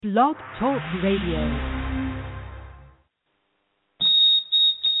Blog Talk Radio.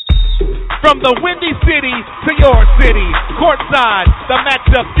 From the Windy City to your city, courtside, the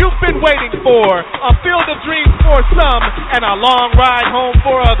matchup you've been waiting for. A field of dreams for some and a long ride home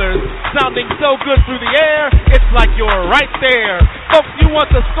for others. Sounding so good through the air, it's like you're right there. Folks, you want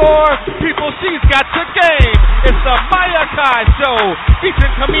the score? People, she's got your game. It's the Akai Show,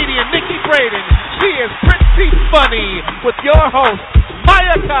 featuring comedian Nikki Brayden. She is pretty funny with your host,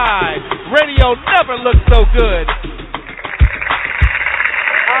 Akai. Radio never looked so good.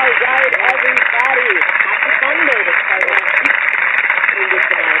 All right, everybody. Happy Monday to start off this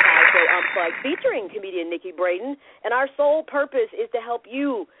Akai Show Unplugged, featuring comedian Nikki Brayden. And our sole purpose is to help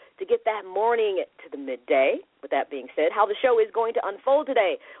you to get that morning to the midday. With that being said, how the show is going to unfold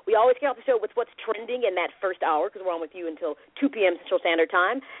today. We always kick off the show with what's trending in that first hour, because we're on with you until 2 p.m. Central Standard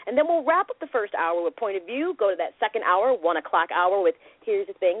Time. And then we'll wrap up the first hour with Point of View, go to that second hour, 1 o'clock hour with Here's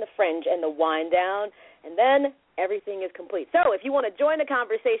the Thing, the Fringe, and the Wind Down. And then everything is complete. So if you want to join the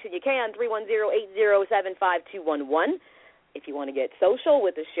conversation, you can, 310-807-5211. If you want to get social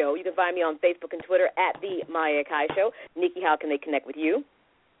with the show, you can find me on Facebook and Twitter at The Akai Show. Nikki, how can they connect with you?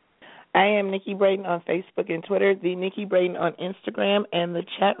 I am Nikki Brayden on Facebook and Twitter, The Nikki Brayden on Instagram, and the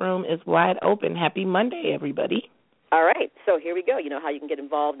chat room is wide open. Happy Monday, everybody. All right, so here we go. You know how you can get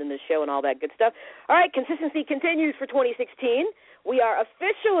involved in the show and all that good stuff. All right, consistency continues for 2016. We are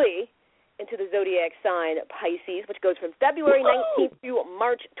officially into the zodiac sign Pisces, which goes from February 19th to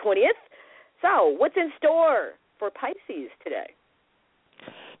March 20th. So what's in store for Pisces today?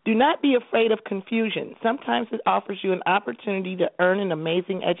 Do not be afraid of confusion. Sometimes it offers you an opportunity to earn an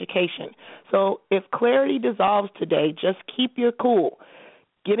amazing education. So if clarity dissolves today, just keep your cool.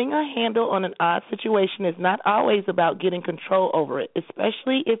 Getting a handle on an odd situation is not always about getting control over it,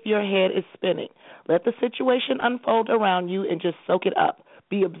 especially if your head is spinning. Let the situation unfold around you and just soak it up.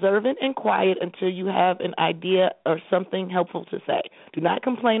 Be observant and quiet until you have an idea or something helpful to say. Do not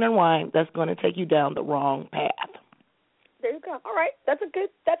complain or whine. That's going to take you down the wrong path. There you go. All right. That's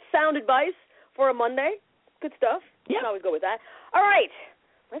sound advice for a Monday. Good stuff. Yeah. You can always go with that. All right.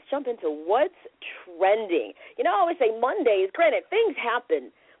 Let's jump into what's trending. You know, I always say Mondays, granted, things happen,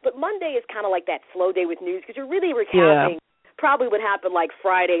 but Monday is kind of like that slow day with news because you're really recounting probably what happened like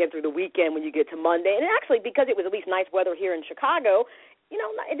Friday and through the weekend when you get to Monday. And actually, because it was at least nice weather here in Chicago, you know,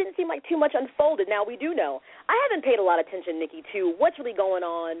 it didn't seem like too much unfolded. Now, we do know. I haven't paid a lot of attention, Nikki, to what's really going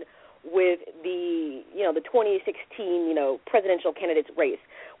on with the 2016, presidential candidates race.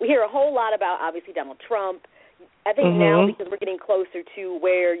 We hear a whole lot about, obviously, Donald Trump. I think now, because we're getting closer to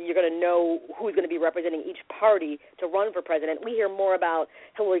where you're going to know who's going to be representing each party to run for president, we hear more about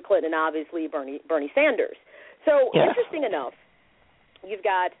Hillary Clinton and, obviously, Bernie Sanders. So, interesting enough, you've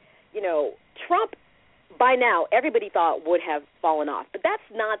got, Trump, by now, everybody thought would have fallen off. But that's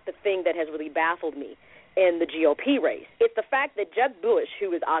not the thing that has really baffled me in the GOP race. It's the fact that Jeb Bush,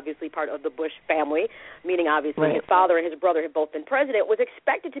 who is obviously part of the Bush family, meaning obviously his father and his brother have both been president, was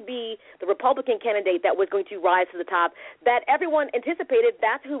expected to be the Republican candidate that was going to rise to the top, that everyone anticipated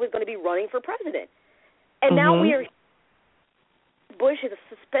that's who was going to be running for president. And now Bush is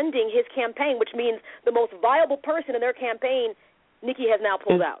suspending his campaign, which means the most viable person in their campaign, Nikki, has now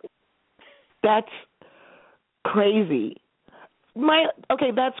pulled out. That's crazy.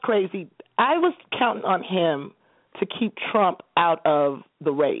 That's crazy. I was counting on him to keep Trump out of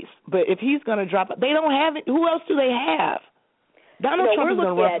the race. But if he's going to drop it, they don't have it. Who else do they have? Donald Trump is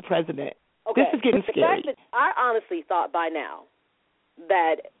going to run for president. Okay. This is getting scary. I honestly thought by now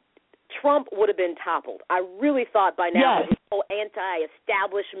that Trump would have been toppled. I really thought by now with his whole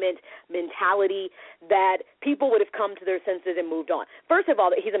anti-establishment mentality that people would have come to their senses and moved on. First of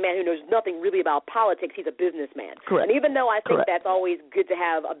all, he's a man who knows nothing really about politics. He's a businessman. Correct. And even though I think that's always good to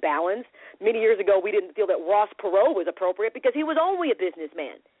have a balance, many years ago we didn't feel that Ross Perot was appropriate because he was only a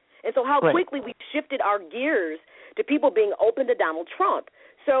businessman. And so how quickly we shifted our gears to people being open to Donald Trump.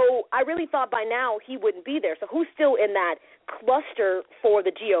 So I really thought by now he wouldn't be there. So who's still in that cluster for the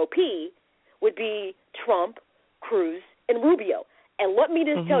GOP would be Trump, Cruz, and Rubio. And let me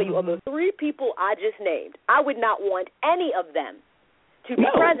just tell you, of the three people I just named, I would not want any of them to be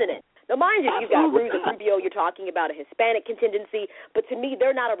president. Now, mind you, you've got Cruz and Rubio, you're talking about a Hispanic contingency, but to me,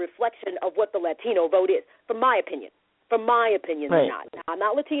 they're not a reflection of what the Latino vote is, from my opinion. From my opinion, they're not. Now, I'm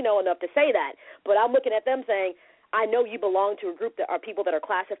not Latino enough to say that, but I'm looking at them saying, I know you belong to a group that are people that are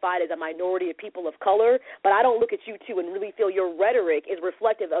classified as a minority of people of color, but I don't look at you two and really feel your rhetoric is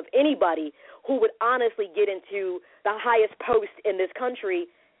reflective of anybody who would honestly get into the highest post in this country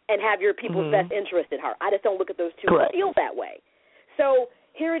and have your people's best interest at heart. I just don't look at those two and feel that way. So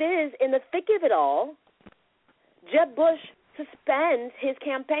here it is, in the thick of it all, Jeb Bush suspend his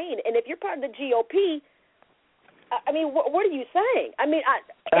campaign. And if you're part of the GOP, I mean, what are you saying? I mean,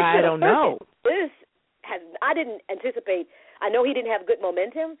 I don't know. I didn't anticipate. I know he didn't have good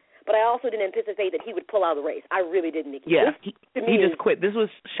momentum, but I also didn't anticipate that he would pull out of the race. I really didn't, Nikki. Yeah, he just quit. This was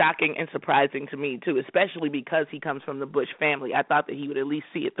shocking and surprising to me, too, especially because he comes from the Bush family. I thought that he would at least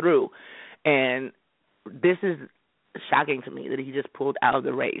see it through. And this is shocking to me that he just pulled out of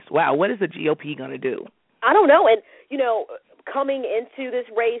the race. Wow, what is the GOP going to do? I don't know. And, coming into this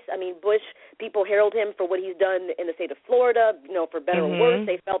race, I mean, Bush, people herald him for what he's done in the state of Florida, for better or worse.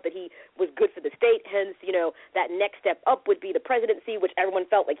 They felt that he was good for the state, hence, that next step up would be the presidency, which everyone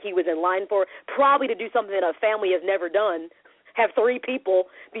felt like he was in line for, probably to do something that a family has never done, have 3 people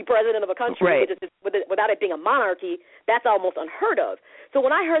be president of a country, right. Without it being a monarchy. That's almost unheard of. So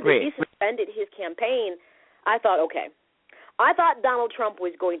when I heard that he suspended his campaign, I thought, okay, I thought Donald Trump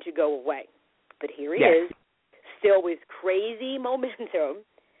was going to go away, but here he is, still with crazy momentum,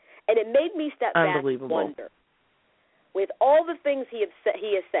 and it made me step back and wonder. With all the things he has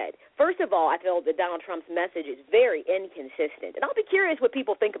said, first of all, I feel that Donald Trump's message is very inconsistent, and I'll be curious what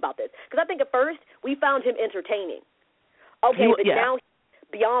people think about this, because I think at first we found him entertaining. Okay, but now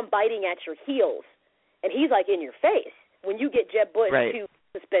beyond biting at your heels, and he's like in your face when you get Jeb Bush to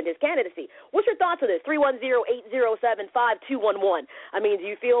suspend his candidacy. What's your thoughts on this? 310-807-5211. I mean, do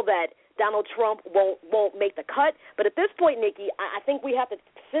you feel that Donald Trump won't make the cut? But at this point, Nikki, I think we have to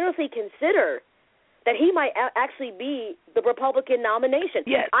seriously consider that he might actually be the Republican nomination.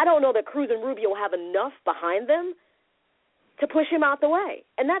 Yes. I don't know that Cruz and Rubio have enough behind them to push him out the way.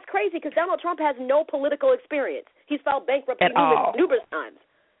 And that's crazy because Donald Trump has no political experience. He's filed bankruptcy numerous times.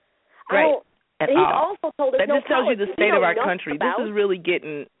 Right. And he's also told us that just tells you the state of our country. This is really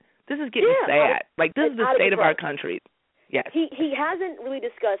getting sad. Like, this is the state of our country. Yes. He hasn't really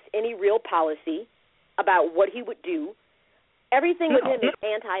discussed any real policy about what he would do. Everything with him is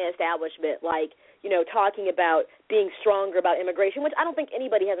anti-establishment, like, talking about being stronger about immigration, which I don't think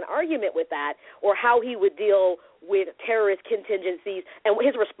anybody has an argument with that, or how he would deal with terrorist contingencies. And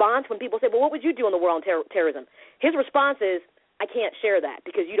his response when people say, well, what would you do in the war on terrorism? His response is, I can't share that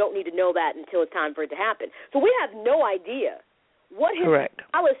because you don't need to know that until it's time for it to happen. So we have no idea what his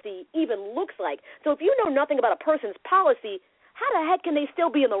policy even looks like. So if you know nothing about a person's policy, how the heck can they still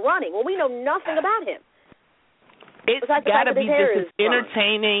be in the running when we know nothing about him? It's got to be just as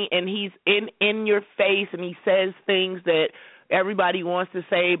entertaining, and he's in your face, and he says things that everybody wants to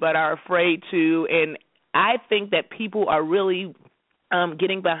say but are afraid to. And I think that people are really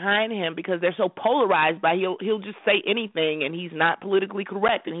getting behind him because they're so polarized by he'll just say anything, and he's not politically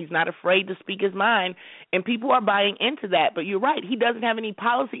correct, and he's not afraid to speak his mind, and people are buying into that. But you're right, he doesn't have any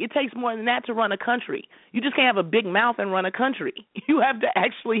policy. It takes more than that to run a country. You just can't have a big mouth and run a country. You have to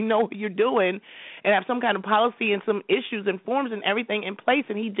actually know what you're doing and have some kind of policy and some issues and forms and everything in place,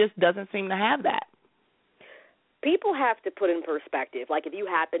 and he just doesn't seem to have that. People have to put in perspective, like if you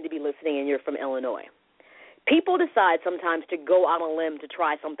happen to be listening and you're from Illinois, people decide sometimes to go on a limb to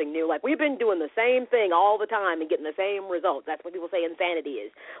try something new. Like, we've been doing the same thing all the time and getting the same results. That's what people say insanity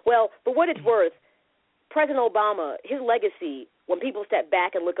is. Well, for what it's worth, President Obama, his legacy, when people step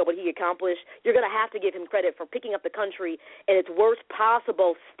back and look at what he accomplished, you're going to have to give him credit for picking up the country in its worst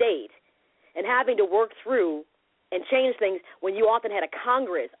possible state and having to work through and change things when you often had a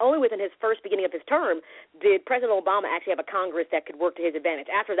Congress. Only within his first beginning of his term did President Obama actually have a Congress that could work to his advantage.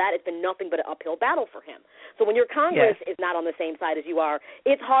 After that, it's been nothing but an uphill battle for him. So when your Congress is not on the same side as you are,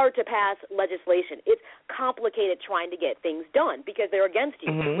 it's hard to pass legislation. It's complicated trying to get things done because they're against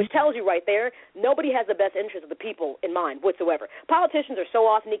you, which tells you right there nobody has the best interest of the people in mind whatsoever. Politicians are so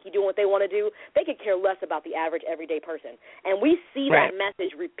off, Nikki, doing what they want to do, they could care less about the average everyday person. And we see that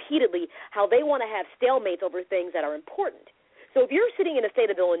message repeatedly, how they want to have stalemates over things that are important. So if you're sitting in the state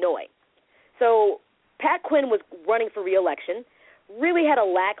of Illinois, so Pat Quinn was running for re-election, really had a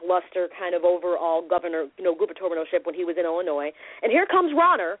lackluster kind of overall gubernatorship when he was in Illinois, and here comes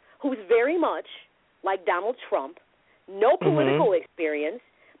Ronner, who's very much like Donald Trump, no political experience,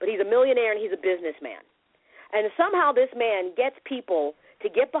 but he's a millionaire and he's a businessman. And somehow this man gets people to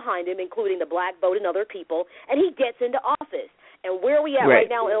get behind him, including the black vote and other people, and he gets into office. And where are we at right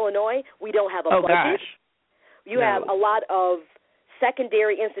now in Illinois? We don't have a budget. Gosh. You have a lot of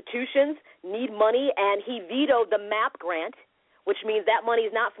secondary institutions need money, and he vetoed the MAP grant, which means that money is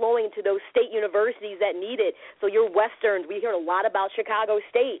not flowing to those state universities that need it. So your Westerns, we hear a lot about Chicago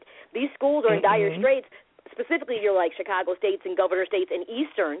State. These schools are in dire straits. Specifically, you're like Chicago States and Governor States and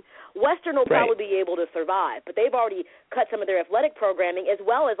Eastern. Western will probably be able to survive, but they've already cut some of their athletic programming as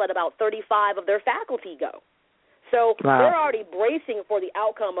well as let about 35 of their faculty go. So they're already bracing for the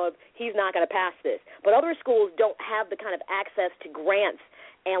outcome of he's not going to pass this. But other schools don't have the kind of access to grants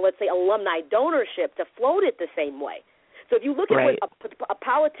and, let's say, alumni donorship to float it the same way. So if you look at what a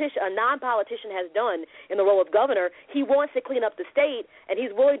politician, a non-politician has done in the role of governor, he wants to clean up the state, and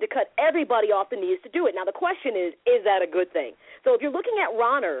he's willing to cut everybody off the knees to do it. Now, the question is that a good thing? So if you're looking at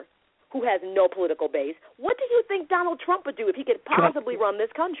Ronner, who has no political base, what do you think Donald Trump would do if he could possibly run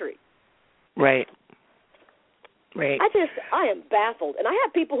this country? Right. I am baffled, and I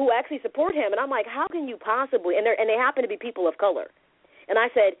have people who actually support him, and I'm like, how can you possibly? And they happen to be people of color. And I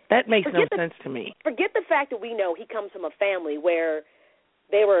said, that makes no sense to me. Forget the fact that we know he comes from a family where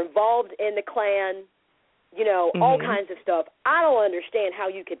they were involved in the Klan, all kinds of stuff. I don't understand how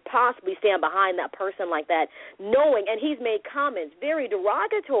you could possibly stand behind that person like that, knowing, and he's made comments very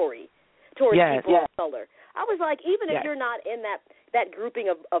derogatory towards people of color. I was like, even if you're not in that grouping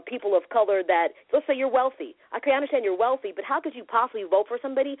of people of color that, let's say you're wealthy. I understand you're wealthy, but how could you possibly vote for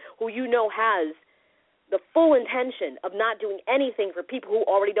somebody who has the full intention of not doing anything for people who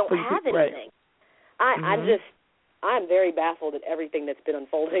already don't have anything? I'm very baffled at everything that's been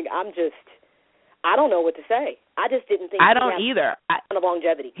unfolding. I don't know what to say. I just didn't think I don't either. Of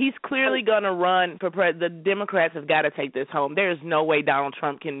longevity. He's clearly going to run for the Democrats have got to take this home. There is no way Donald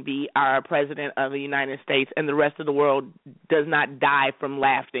Trump can be our president of the United States and the rest of the world does not die from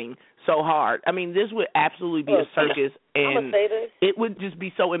laughing so hard. I mean, this would absolutely be a circus, and it would just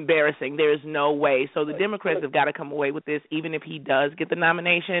be so embarrassing. There is no way. So the Democrats have got to come away with this. Even if he does get the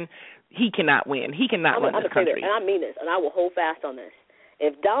nomination, he cannot win. He cannot run this country. And I mean this, and I will hold fast on this.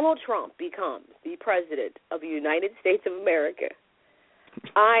 If Donald Trump becomes the president of the United States of America,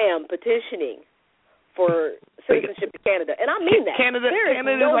 I am petitioning for citizenship to Canada, and I mean that. Canada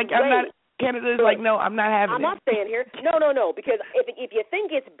is like, no, I'm not having it. I'm not staying here. No, because if you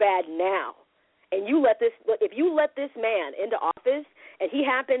think it's bad now, and if you let this man into office, and he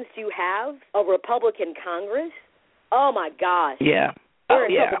happens to have a Republican Congress, oh my gosh, they're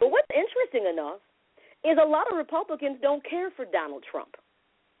in trouble. But what's interesting enough is a lot of Republicans don't care for Donald Trump.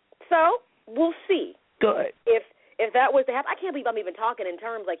 So we'll see. Good. If that was to happen, I can't believe I'm even talking in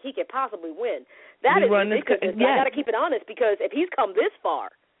terms like he could possibly win. That is ridiculous. I got to keep it honest, because if he's come this far,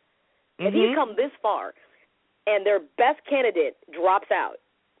 and their best candidate drops out,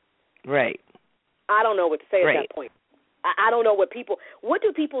 right? I don't know what to say at that point. I don't know what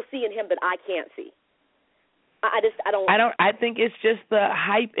do people see in him that I can't see? I think it's just the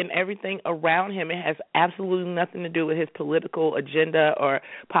hype and everything around him. It has absolutely nothing to do with his political agenda or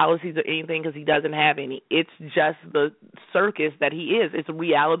policies or anything, because he doesn't have any. It's just the circus that he is. It's a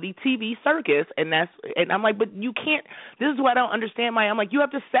reality TV circus, and I'm like, but you can't. This is what I don't understand, Maya. I'm like, you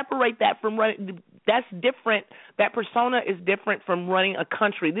have to separate that from running. That's different. That persona is different from running a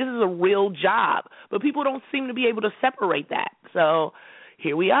country. This is a real job, but people don't seem to be able to separate that. So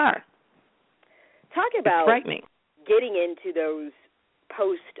here we are. Talk about getting into those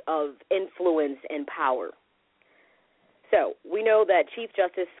posts of influence and power. So we know that Chief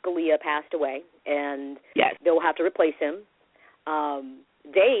Justice Scalia passed away, and they'll have to replace him.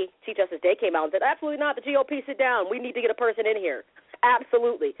 Chief Justice Day came out and said, absolutely not, the GOP, sit down. We need to get a person in here.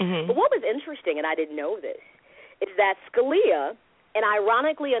 Absolutely. But what was interesting, and I didn't know this, is that Scalia and,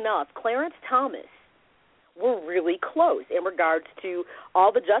 ironically enough, Clarence Thomas were really close in regards to all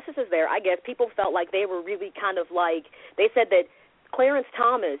the justices there. I guess people felt like they were really kind of like, they said that Clarence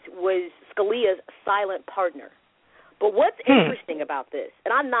Thomas was Scalia's silent partner. But what's interesting about this,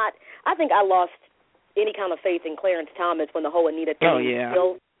 and I think I lost any kind of faith in Clarence Thomas when the whole Anita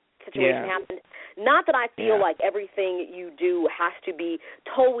situation happened. Not that I feel like everything you do has to be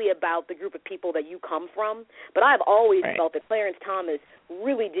totally about the group of people that you come from, but I've always felt that Clarence Thomas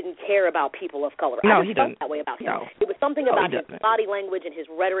really didn't care about people of color. I just felt that way about him. It was something about his body language and his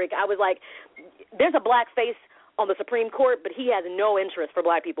rhetoric. I was like, there's a black face on the Supreme Court, but he has no interest for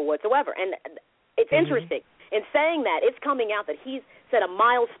black people whatsoever. And it's interesting. In saying that, it's coming out that he's set a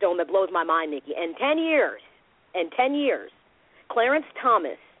milestone that blows my mind, Nikki. In 10 years, Clarence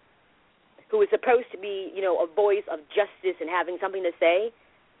Thomas, who is supposed to be, a voice of justice and having something to say,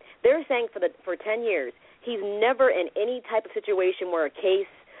 they're saying for 10 years, he's never in any type of situation where a case,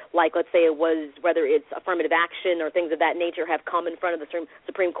 like let's say it was, whether it's affirmative action or things of that nature, have come in front of the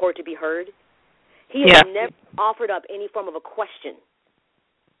Supreme Court to be heard. He has never offered up any form of a question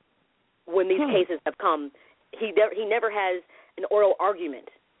when these cases have come. He never has an oral argument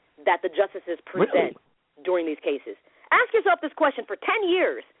that the justices present during these cases. Ask yourself this question for 10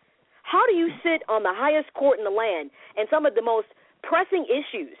 years. How do you sit on the highest court in the land and some of the most pressing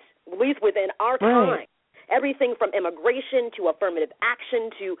issues, at least within our time, everything from immigration to affirmative action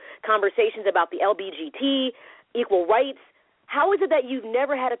to conversations about the LGBT, equal rights. How is it that you've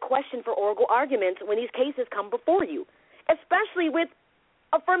never had a question for oral arguments when these cases come before you, especially with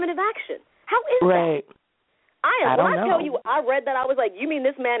affirmative action? How is that? When I tell you I read that, I was like, you mean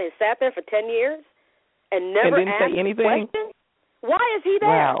this man has sat there for 10 years and never didn't asked say anything? questions? Why is he there?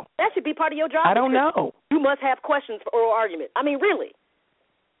 Wow. That should be part of your job. I don't know. You must have questions for oral argument. I mean, really.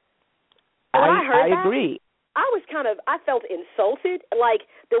 I agree. I felt insulted. Like,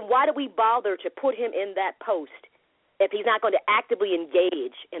 then why do we bother to put him in that post if he's not going to actively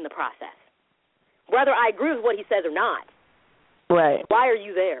engage in the process? Whether I agree with what he says or not. Right. Why are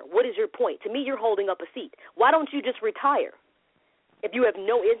you there? What is your point? To me, you're holding up a seat. Why don't you just retire if you have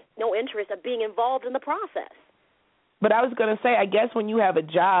no interest of being involved in the process? But I was going to say, I guess when you have a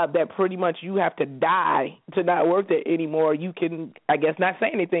job that pretty much you have to die to not work there anymore, you can, I guess, not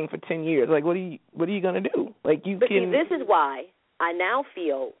say anything for 10 years. Like, what are you going to do? Like, you but can. See, this is why I now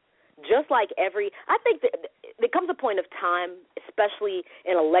feel just like I think that there comes a point of time, especially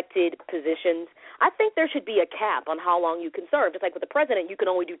in elected positions, I think there should be a cap on how long you can serve. Just like with the president, you can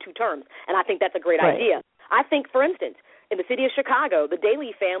only do 2 terms, and I think that's a great idea. I think, for instance, in the city of Chicago, the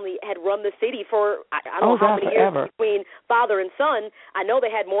Daley family had run the city for I don't know how many years between father and son. I know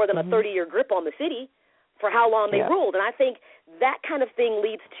they had more than a 30-year grip on the city for how long they ruled. And I think that kind of thing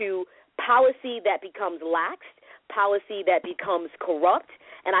leads to policy that becomes laxed, policy that becomes corrupt,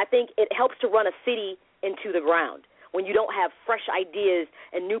 and I think it helps to run a city into the ground when you don't have fresh ideas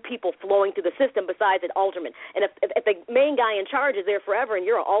and new people flowing through the system besides an alderman. And if the main guy in charge is there forever and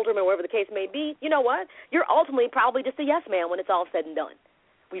you're an alderman, wherever the case may be, you know what? You're ultimately probably just a yes man when it's all said and done.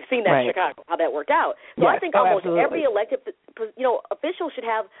 We've seen that in Chicago, how that worked out. So I think almost every elected official should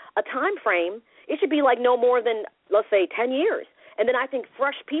have a time frame. It should be like no more than, let's say, 10 years. And then I think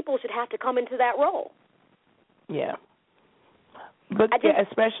fresh people should have to come into that role. Yeah. But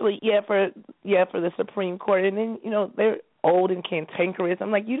especially for the Supreme Court, and then they're old and cantankerous.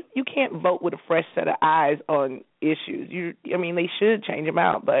 I'm like, you can't vote with a fresh set of eyes on issues. They should change them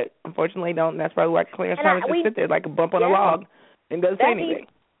out, but unfortunately don't. And that's probably why Clarence Thomas just sit there like a bump on a log and doesn't say anything.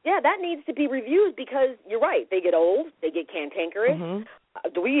 That needs to be reviewed because you're right. They get old, they get cantankerous.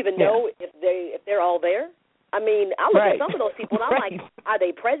 Do we even know if they're all there? I mean, I look at some of those people and I'm like, are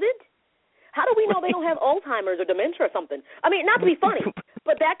they present? How do we know they don't have Alzheimer's or dementia or something? I mean, not to be funny,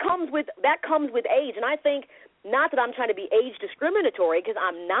 but that comes with age. And I think, not that I'm trying to be age discriminatory, because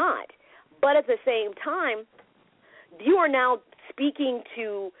I'm not, but at the same time, you are now speaking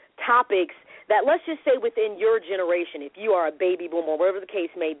to topics that, let's just say within your generation, if you are a baby boomer, whatever the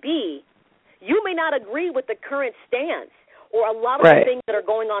case may be, you may not agree with the current stance or a lot of the things that are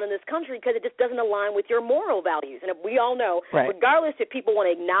going on in this country because it just doesn't align with your moral values. And if we all know, regardless if people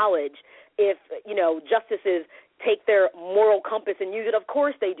want to acknowledge if, justices take their moral compass and use it, of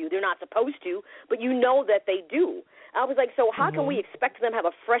course they do. They're not supposed to, but you know that they do. I was like, so how can we expect them to have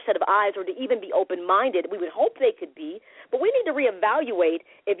a fresh set of eyes or to even be open-minded? We would hope they could be, but we need to reevaluate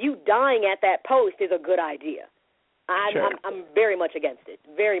if you dying at that post is a good idea. I'm very much against it,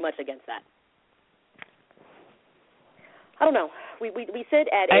 very much against that. I don't know. We sit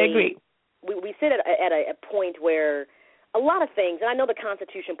at I agree. We sit at a point where a lot of things, and I know the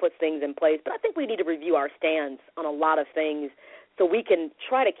Constitution puts things in place, but I think we need to review our stance on a lot of things so we can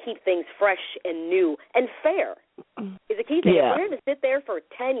try to keep things fresh and new and fair. Is a key thing. If we're going to sit there for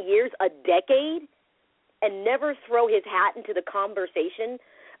 10 years, a decade, and never throw his hat into the conversation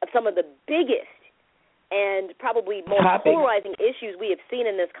of some of the biggest and probably most polarizing issues we have seen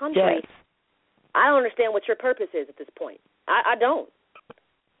in this country, I don't understand what your purpose is at this point. I don't.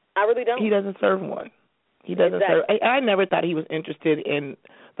 I really don't. He doesn't serve one. He doesn't serve. I never thought he was interested in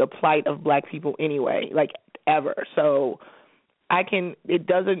the plight of black people anyway, like ever. So it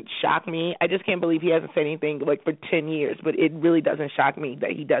doesn't shock me. I just can't believe he hasn't said anything like for 10 years, but it really doesn't shock me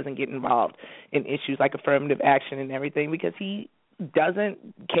that he doesn't get involved in issues like affirmative action and everything because he doesn't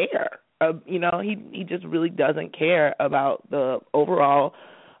care. He just really doesn't care about the overall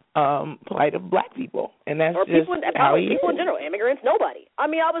plight of black people, and that's or just how he people is. in general, immigrants, nobody. I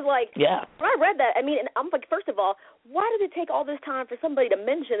mean, I was like, when I read that, and I'm like, first of all, why did it take all this time for somebody to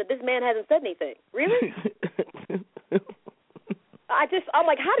mention that this man hasn't said anything? Really? I'm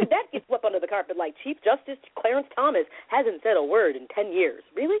like, how did that get swept under the carpet? Like, Chief Justice Clarence Thomas hasn't said a word in 10 years.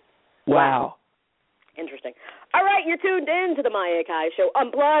 Really? Wow. Interesting. All right, you're tuned in to the Akai Show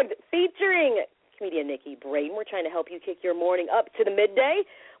Unplugged, featuring comedian Nikki, Brayden. We're trying to help you kick your morning up to the midday.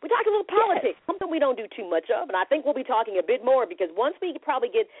 We talk a little politics, something we don't do too much of, and I think we'll be talking a bit more because once we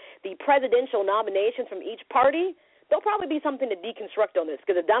probably get the presidential nominations from each party, there'll probably be something to deconstruct on this,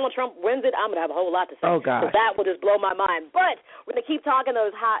 because if Donald Trump wins it, I'm going to have a whole lot to say. Oh, gosh. So that will just blow my mind. But we're going to keep talking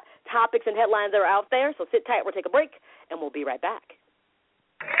those hot topics and headlines that are out there, so sit tight. We'll take a break, and we'll be right back.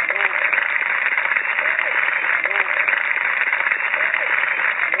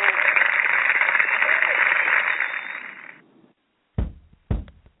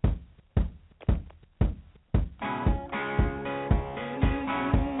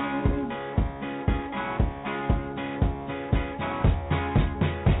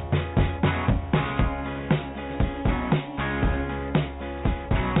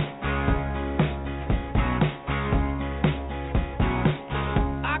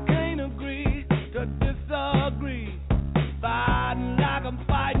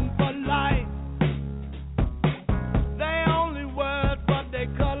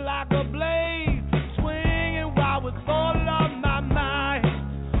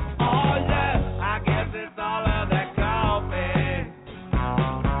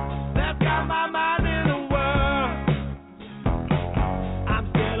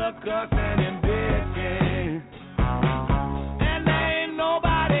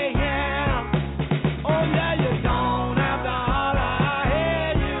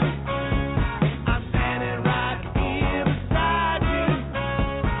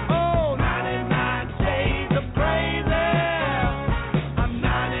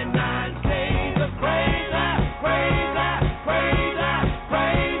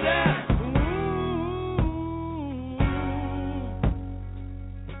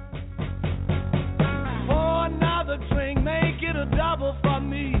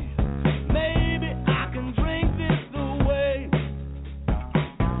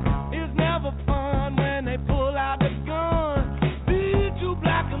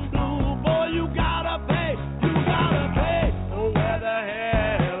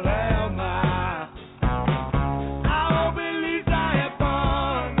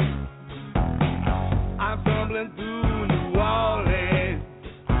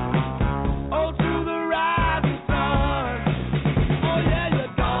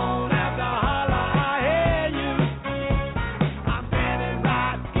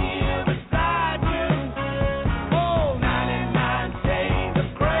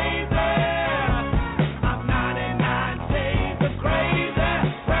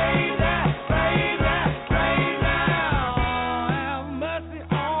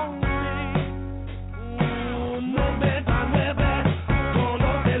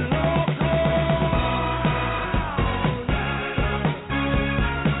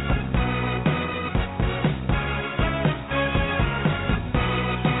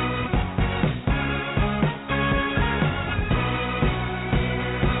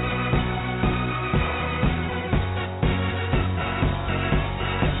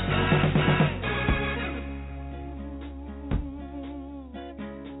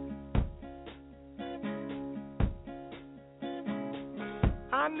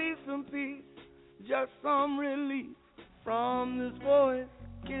 just some relief from this voice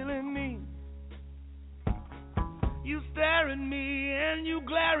killing me. You stare at me and you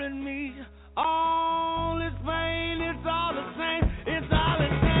glare at me. All this pain, it's all the same. It's all the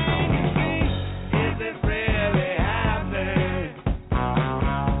same. You see, is this really happening?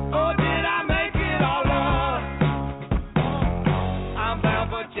 Or did I make it all up? I'm bound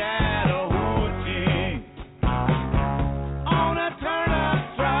for Chattahoochee on a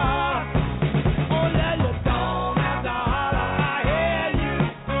turn-up truck. Oh, yeah, you don't have to holler, I hear you.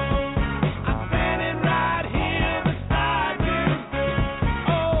 I'm standing right here beside you.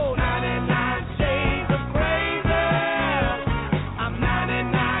 Oh, 99 shades of crazy. I'm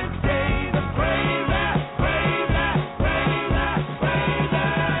 99 shades of crazy, crazy, crazy, crazy.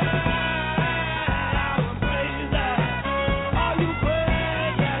 I'm crazy. Oh, you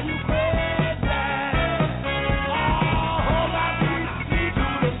crazy, you crazy. Oh, hold my feet to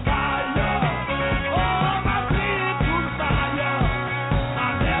the fire. Hold my feet to the fire. I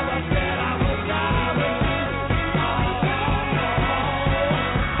never said I would die with you.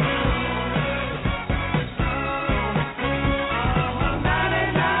 I'm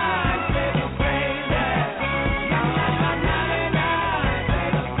 99 shades of crazy. I'm 99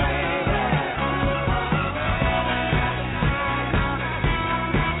 shades of crazy.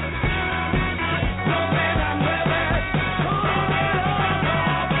 No man, I'm ready.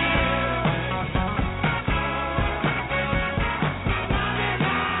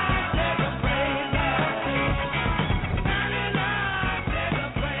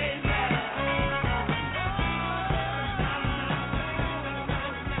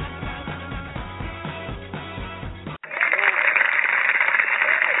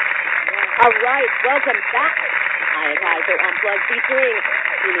 All right, welcome back. Akai, so Unplugged featuring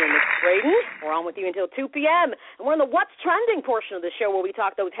me and Brayden. We're on with you until 2 p.m. And we're in the What's Trending portion of the show where we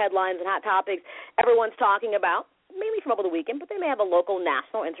talk those headlines and hot topics everyone's talking about, mainly from over the weekend, but they may have a local,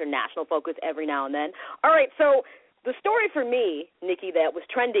 national, international focus every now and then. All right, so the story for me, Nikki, that was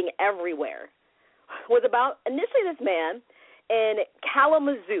trending everywhere was about initially this man in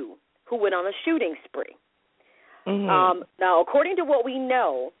Kalamazoo who went on a shooting spree. Mm-hmm. Now, according to what we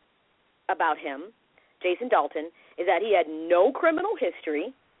know about him, Jason Dalton, is that he had no criminal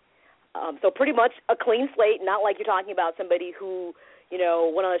history, so pretty much a clean slate, not like you're talking about somebody who,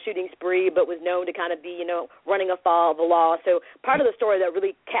 went on a shooting spree but was known to kind of be, running afoul of the law. So part of the story that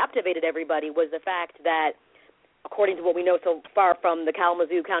really captivated everybody was the fact that, according to what we know so far from the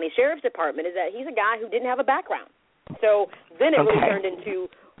Kalamazoo County Sheriff's Department, is that he's a guy who didn't have a background. So then it really turned into,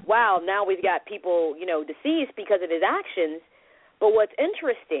 wow, now we've got people, deceased because of his actions. But what's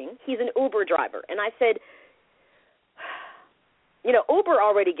interesting, he's an Uber driver. And I said, Uber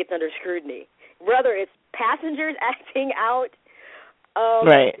already gets under scrutiny, whether it's passengers acting out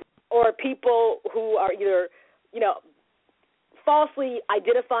or people who are either, falsely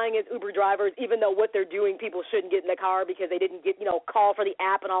identifying as Uber drivers, even though what they're doing, people shouldn't get in the car because they didn't get, call for the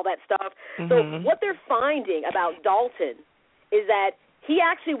app and all that stuff. Mm-hmm. So what they're finding about Dalton is that he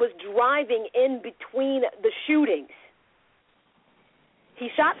actually was driving in between the shootings. He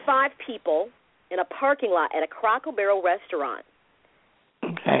shot 5 people in a parking lot at a Cracker Barrel restaurant.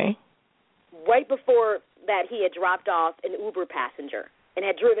 Okay. Right before that, he had dropped off an Uber passenger and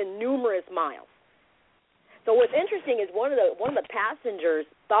had driven numerous miles. So what's interesting is one of the passengers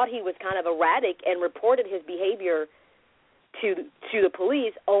thought he was kind of erratic and reported his behavior to the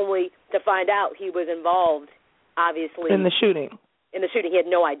police, only to find out he was involved, obviously, in the shooting. In the shooting, he had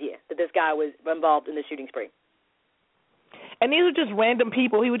no idea that this guy was involved in the shooting spree. And these are just random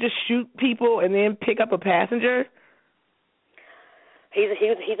people. He would just shoot people and then pick up a passenger. He's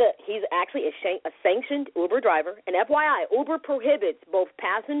actually a sanctioned Uber driver. And FYI, Uber prohibits both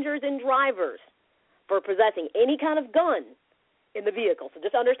passengers and drivers for possessing any kind of gun in the vehicle. So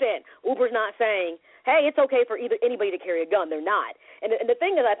just understand, Uber's not saying, hey, it's okay for anybody to carry a gun. They're not. And the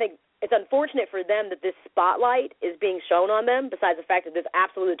thing is, I think it's unfortunate for them that this spotlight is being shown on them, besides the fact that this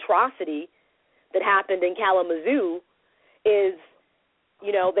absolute atrocity that happened in Kalamazoo is,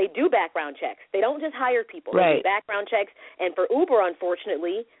 they do background checks. They don't just hire people. Right. They do background checks. And for Uber,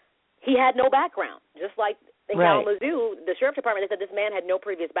 unfortunately, he had no background. Just like in Kalamazoo, the Sheriff's Department, they said this man had no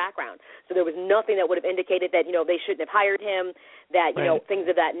previous background. So there was nothing that would have indicated that, they shouldn't have hired him, that, things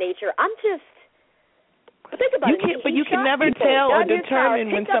of that nature. Think about it. But you can never tell or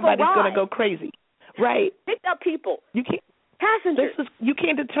determine when somebody's going to go crazy. Right. Picked up people. You can't. Passengers. You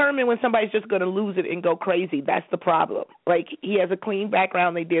can't determine when somebody's just going to lose it and go crazy. That's the problem. Like, he has a clean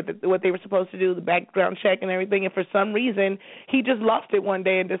background. They did what they were supposed to do, the background check and everything, and for some reason, he just lost it one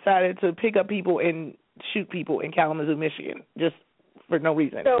day and decided to pick up people and shoot people in Kalamazoo, Michigan, just for no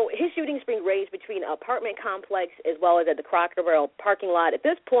reason. So his shooting spree raged between an apartment complex as well as at the Cracker Barrel parking lot. At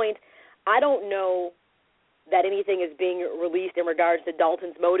this point, I don't know that anything is being released in regards to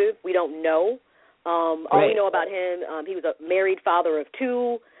Dalton's motive. We don't know. All we know about him, he was a married father of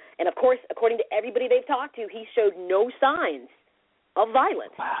 2, and of course, according to everybody they've talked to, he showed no signs of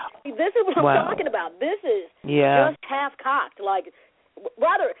violence. Wow. See, this is what I'm talking about. This is just half-cocked. Like,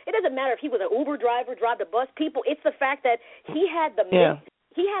 rather, it doesn't matter if he was an Uber driver, drive to bus people. It's the fact that he had the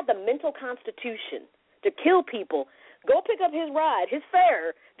mental constitution to kill people, go pick up his ride, his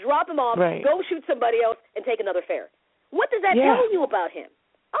fare, drop him off, go shoot somebody else, and take another fare. What does that tell you about him?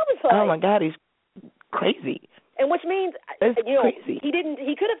 I was like, oh my God, he's crazy. And which means, crazy.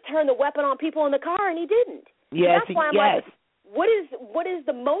 He could have turned the weapon on people in the car, and he didn't. Yes, that's why I'm like, what is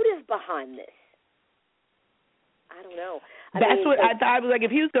the motive behind this? I don't know. I thought. I was like,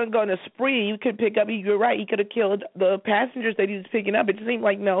 if he was going to go on a spree, you could pick up. You're right. He could have killed the passengers that he was picking up. It seemed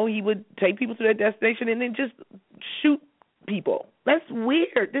like no, he would take people to their destination and then just shoot people. That's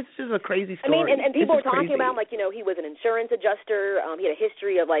weird. This is just a crazy story. I mean, and people were talking about, like, he was an insurance adjuster. He had a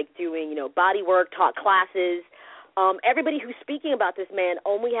history of, like, doing, body work, taught classes. Everybody who's speaking about this man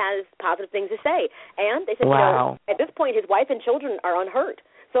only has positive things to say. And they said, at this point, his wife and children are unhurt.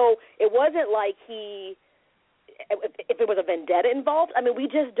 So it wasn't like if there was a vendetta involved, I mean, we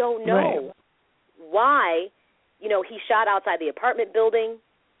just don't know why, he shot outside the apartment building.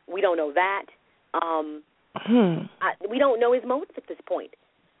 We don't know that. We don't know his motive at this point.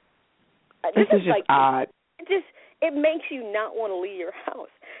 This is just odd. It makes you not want to leave your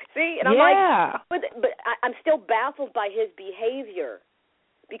house. See, and I'm like, but I'm still baffled by his behavior,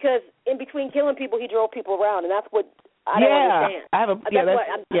 because in between killing people, he drove people around, and that's what I don't understand. I have a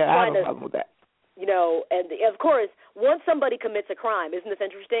problem with that. You know, and of course, once somebody commits a crime, isn't this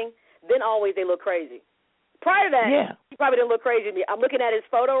interesting? Then always they look crazy. Prior to that, he probably didn't look crazy to me. I'm looking at his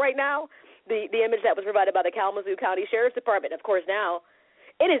photo right now, the image that was provided by the Kalamazoo County Sheriff's Department. Of course, now,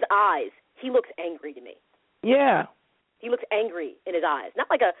 in his eyes, he looks angry to me. Yeah. He looks angry in his eyes. Not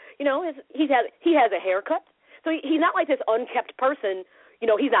like he has a haircut. So he's not like this unkept person. You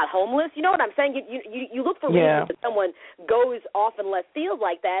know, he's not homeless. You know what I'm saying? You look for reasons that someone goes off in left field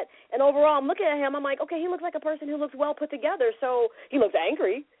like that. And overall, I'm looking at him. I'm like, okay, he looks like a person who looks well put together. So he looks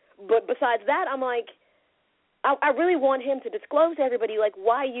angry. But besides that, I'm like, I really want him to disclose to everybody, like,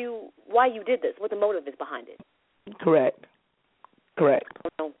 why you did this, what the motive is behind it. Correct.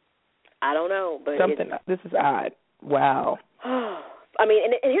 I don't know, but this is odd. Wow. I mean,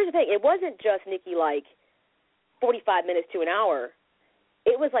 and here's the thing. It wasn't just, Nikki, like 45 minutes to an hour.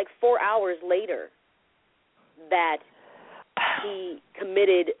 It was like 4 hours later that he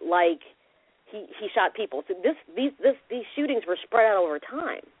committed, like, he shot people. So these shootings were spread out over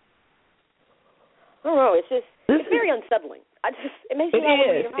time. I don't know. It's very unsettling. It makes me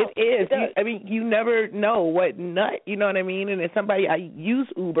It is. I mean, you never know what nut. You know what I mean? And as somebody, I use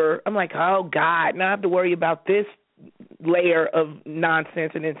Uber. I'm like, oh God, now I have to worry about this layer of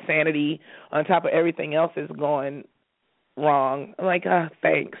nonsense and insanity on top of everything else that's going wrong. I'm like,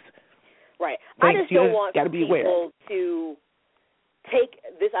 thanks. Right. Thanks. I just don't want people to take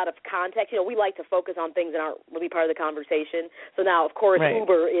this out of context. You know, we like to focus on things that aren't really part of the conversation. So now, of course,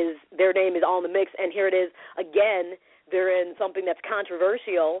 Uber their name is all in the mix, and here it is again. They're in something that's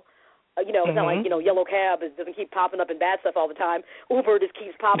controversial. You know, it's not like, Yellow Cab doesn't keep popping up in bad stuff all the time. Uber just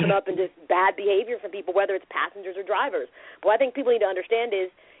keeps popping up in just bad behavior from people, whether it's passengers or drivers. What I think people need to understand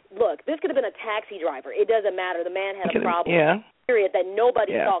is, look, this could have been a taxi driver. It doesn't matter. The man had a problem, period, that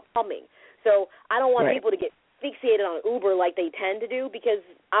nobody saw coming. So I don't want people to get fixated on Uber like they tend to do, because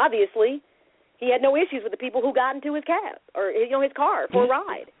obviously he had no issues with the people who got into his cab or his car for a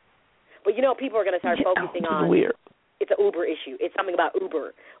ride. But, people are going to start focusing on it's an Uber issue. It's something about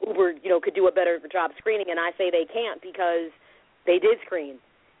Uber. Uber, could do a better job screening, and I say they can't because they did screen,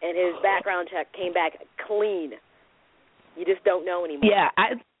 and his background check came back clean. You just don't know anymore. Yeah,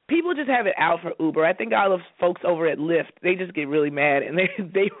 people just have it out for Uber. I think all of folks over at Lyft, they just get really mad, and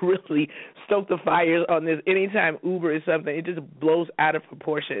they really stoke the fires on this. Anytime Uber is something, it just blows out of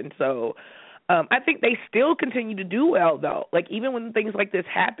proportion. So I think they still continue to do well, though. Like, even when things like this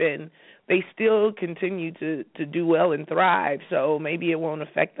happen, they still continue to do well and thrive. So maybe it won't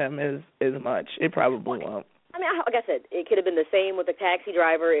affect them as much. It probably won't. I mean, like I said, it could have been the same with a taxi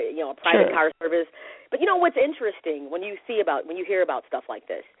driver, a private car service. But what's interesting when you hear about stuff like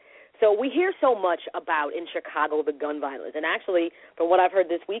this? So we hear so much about, in Chicago, the gun violence. And actually, from what I've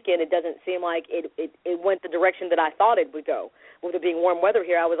heard this weekend, it doesn't seem like it went the direction that I thought it would go. With it being warm weather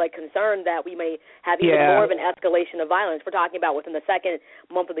here, I was, concerned that we may have even more of an escalation of violence. We're talking about within the second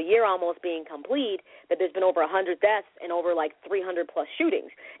month of the year almost being complete, that there's been over 100 deaths and over, 300-plus shootings.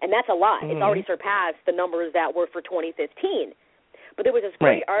 And that's a lot. It's already surpassed the numbers that were for 2015. But there was this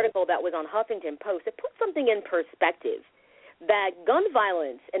great article that was on Huffington Post that put something in perspective, that gun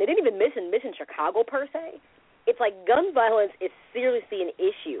violence, and it didn't even mention Chicago per se, it's like gun violence is seriously an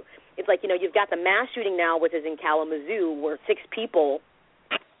issue. It's like, you've got the mass shooting now, which is in Kalamazoo, where 6 people,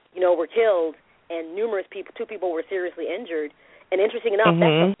 were killed, and numerous people, 2 people were seriously injured. And interesting enough,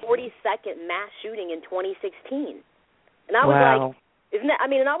 that's the 42nd mass shooting in 2016. And I was like, isn't that,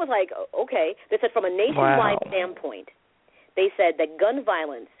 and I was like, okay. They said from a nationwide standpoint, they said that gun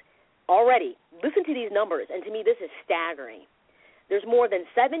violence already, listen to these numbers, and to me this is staggering. There's more than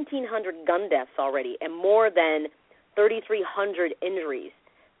 1,700 gun deaths already and more than 3,300 injuries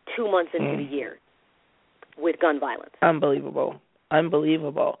 2 months into the year with gun violence. Unbelievable.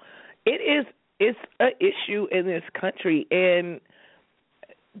 It's an issue in this country, and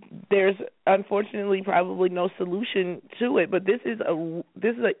there's unfortunately probably no solution to it, but this is an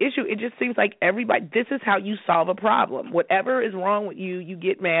issue. It just seems like this is how you solve a problem. Whatever is wrong with you, you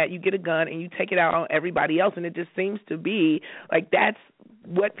get mad, you get a gun, and you take it out on everybody else, and it just seems to be like that's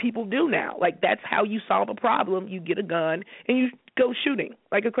what people do now. Like, that's how you solve a problem. You get a gun, and you go shooting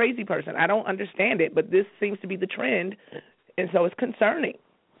like a crazy person. I don't understand it, but this seems to be the trend, and so it's concerning.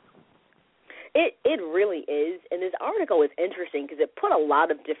 It really is, and this article is interesting because it put a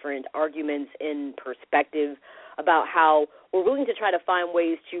lot of different arguments in perspective about how we're willing to try to find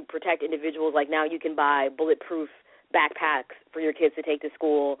ways to protect individuals. Like, now you can buy bulletproof backpacks for your kids to take to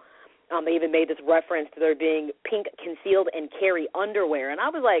school. They even made this reference to there being pink concealed and carry underwear, and I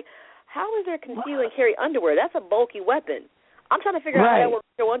was like, how is there concealed and carry underwear? That's a bulky weapon. I'm trying to figure out how that works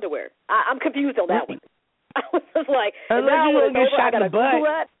with your underwear. I'm confused on that one. I was just like, unless you don't get shot in the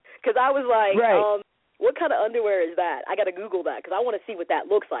butt. because I was like, right. what kind of underwear is that? I got to Google that because I want to see what that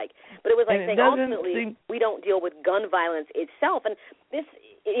looks like. But it was like saying ultimately we don't deal with gun violence itself. And this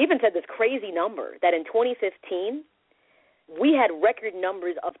it even said this crazy number that in 2015 we had record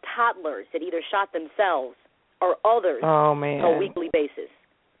numbers of toddlers that either shot themselves or others on a weekly basis.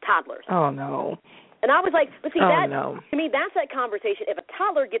 Toddlers. Oh, no. And I was like, but see, to me, that's that conversation. If a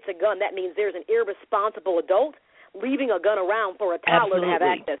toddler gets a gun, that means there's an irresponsible adult leaving a gun around for a toddler to have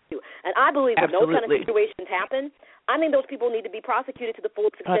access to. And I believe when those kind of situations happen, I think those people need to be prosecuted to the full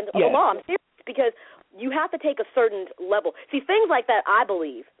extent of the law. I'm serious, because you have to take a certain level. See, things like that, I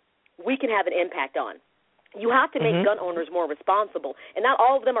believe, we can have an impact on. You have to make gun owners more responsible, and not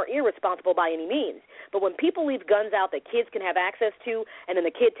all of them are irresponsible by any means. But when people leave guns out that kids can have access to, and then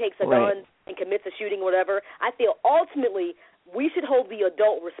the kid takes a gun and commits a shooting or whatever, I feel ultimately we should hold the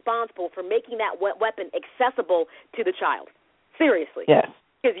adult responsible for making that weapon accessible to the child. Seriously. Yes.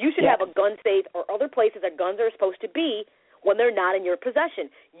 Because you should have a gun safe or other places that guns are supposed to be when they're not in your possession.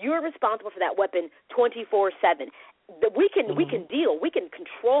 You're responsible for that weapon 24/7. We can deal, we can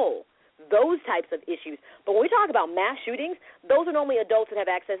control those types of issues. But when we talk about mass shootings, those are normally adults that have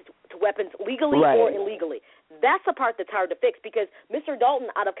access to weapons legally or illegally. That's the part that's hard to fix because Mr. Dalton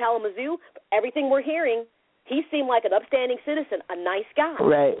out of Kalamazoo, everything we're hearing, he seemed like an upstanding citizen, a nice guy.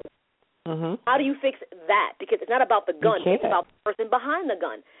 Right. How do you fix that? Because it's not about the gun. It's about the person behind the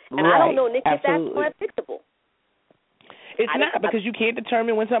gun. And I don't know, Nikki, if that's not fixable. It's not, because you can't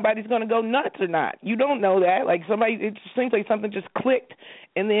determine when somebody's going to go nuts or not. You don't know that. Like it seems like something just clicked,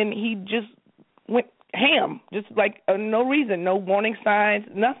 and then he just went ham, just like no reason, no warning signs,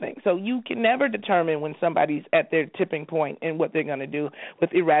 nothing. So you can never determine when somebody's at their tipping point and what they're going to do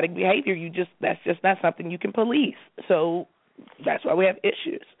with erratic behavior. That's just not something you can police. So that's why we have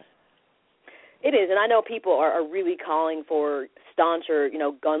issues. It is, and I know people are really calling for stauncher,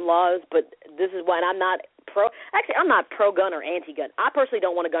 gun laws, but this is why I'm not I'm not pro-gun or anti-gun. I personally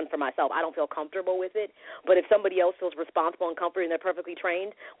don't want a gun for myself. I don't feel comfortable with it. But if somebody else feels responsible and comfortable and they're perfectly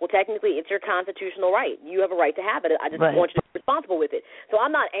trained, well, technically it's your constitutional right. You have a right to have it. I just want you to be responsible with it. So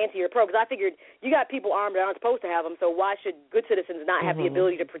I'm not anti or pro because I figured you got people armed that aren't supposed to have them, so why should good citizens not have the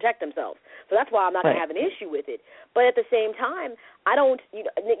ability to protect themselves? So that's why I'm not going to have an issue with it. But at the same time, I don't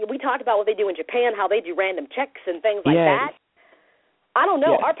we talked about what they do in Japan, how they do random checks and things like that. I don't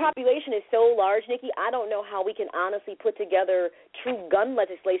know. Our population is so large, Nikki, I don't know how we can honestly put together true gun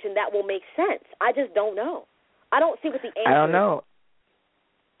legislation that will make sense. I just don't know. I don't see what the answer is. I don't know.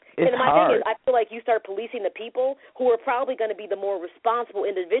 It's and my thing is, I feel like you start policing the people who are probably going to be the more responsible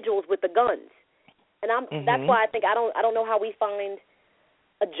individuals with the guns. And that's why I think I don't know how we find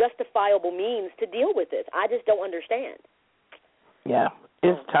a justifiable means to deal with this. I just don't understand. Yeah,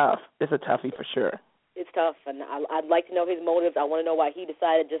 it's tough. It's a toughie for sure. It's tough, and I'd like to know his motives. I want to know why he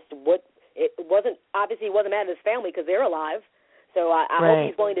decided he wasn't mad at his family because they're alive. So I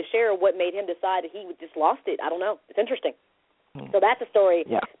hope he's willing to share what made him decide that he just lost it. I don't know. It's interesting. So that's a story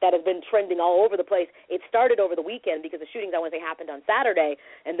that has been trending all over the place. It started over the weekend because the shootings, I want to say, happened on Saturday,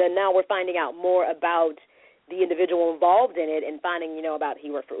 and then now we're finding out more about the individual involved in it and finding, about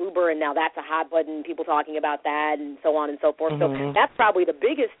he worked for Uber, and now that's a hot button, people talking about that and so on and so forth. So that's probably the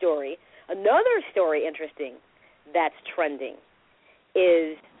biggest story. Another story, interesting, that's trending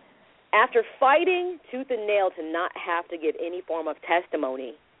is after fighting tooth and nail to not have to give any form of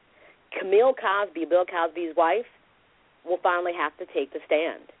testimony, Bill Cosby's wife, will finally have to take the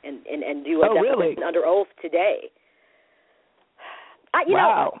stand and do a declaration under oath today.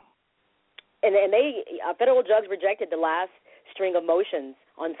 Wow. And a federal judge rejected the last string of motions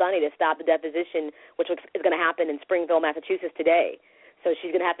on Sunday to stop the deposition, which is going to happen in Springfield, Massachusetts today. So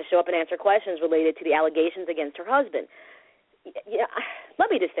she's going to have to show up and answer questions related to the allegations against her husband. Let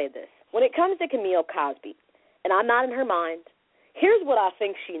me just say this. When it comes to Camille Cosby, and I'm not in her mind, here's what I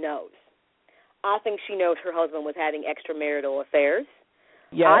think she knows. I think she knows her husband was having extramarital affairs.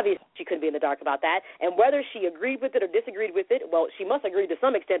 Yes. Obviously, she couldn't be in the dark about that. And whether she agreed with it or disagreed with it, well, she must agree to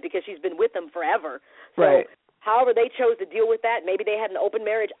some extent because she's been with him forever. So however they chose to deal with that, maybe they had an open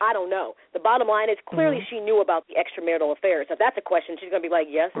marriage, I don't know. The bottom line is clearly she knew about the extramarital affairs. So if that's a question, she's going to be like,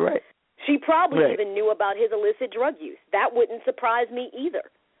 yes. Right. She probably even knew about his illicit drug use. That wouldn't surprise me either.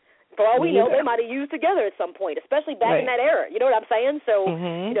 For all we know, they might have used together at some point, especially back in that era. You know what I'm saying? So,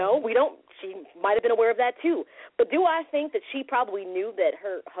 she might have been aware of that too. But do I think that she probably knew that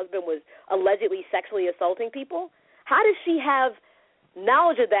her husband was allegedly sexually assaulting people? How does she have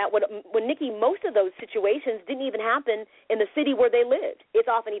knowledge of that when Nikki, most of those situations didn't even happen in the city where they lived? It's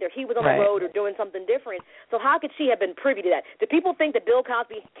often either he was on the road or doing something different. So how could she have been privy to that? Do people think that Bill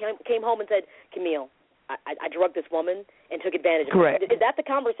Cosby came home and said, Camille, I drugged this woman and took advantage of Correct. her. Is that the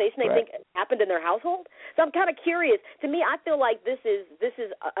conversation they Correct. think happened in their household? So I'm kind of curious. To me, I feel like this is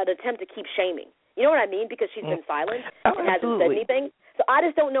an attempt to keep shaming. You know what I mean? Because she's been silent and hasn't said anything. So I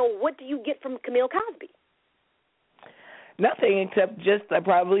just don't know, what do you get from Camille Cosby? Nothing except just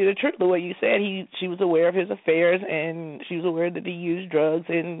probably the truth. The way you said, she was aware of his affairs, and she was aware that he used drugs,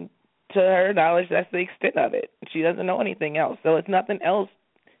 and to her knowledge, that's the extent of it. She doesn't know anything else, so it's nothing else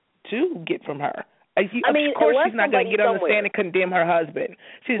to get from her. Of course, she's not going to get on the stand and condemn her husband.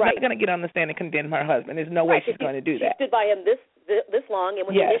 She's not going to get on the stand and condemn her husband. There's no way she's going to do that. She stood by him this long, and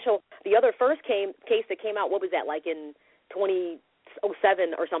when the other first case that came out, what was that, like in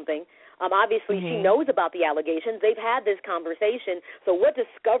 2007 or something? Obviously, she knows about the allegations. They've had this conversation. So what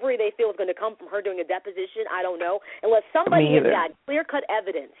discovery they feel is going to come from her doing a deposition, I don't know. Unless somebody has got clear-cut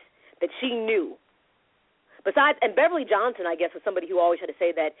evidence that she knew. Besides, and Beverly Johnson, I guess, was somebody who always had to say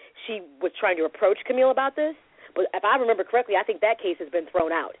that she was trying to approach Camille about this. But if I remember correctly, I think that case has been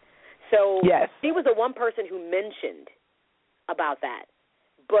thrown out. So she was the one person who mentioned about that.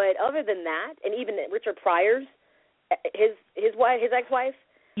 But other than that, and even Richard Pryor's, his ex-wife,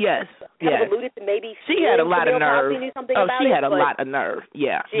 kind of alluded to maybe she had a lot of nerve. Knew something about she it, had a lot of nerve.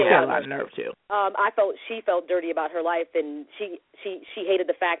 Yeah, she had a lot of nerve too. She felt dirty about her life, and she hated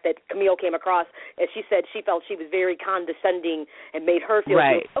the fact that Camille came across, as she said, she felt she was very condescending and made her feel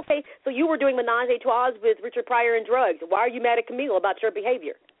okay. So you were doing menage a trois with Richard Pryor and drugs. Why are you mad at Camille about your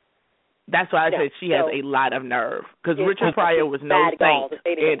behavior? That's why I said she has a lot of nerve, because Richard Pryor was no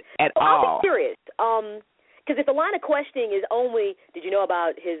saint at all. I'm curious. Because if the line of questioning is only, did you know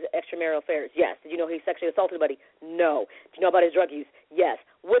about his extramarital affairs? Yes. Did you know he sexually assaulted anybody? No. Did you know about his drug use? Yes.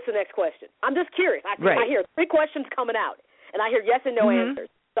 What's the next question? I'm just curious. I hear 3 questions coming out, and I hear yes and no answers.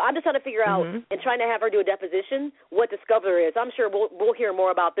 So I'm just trying to figure out and trying to have her do a deposition what discovery is. I'm sure we'll hear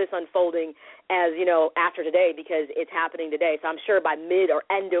more about this unfolding as, after today, because it's happening today. So I'm sure by mid or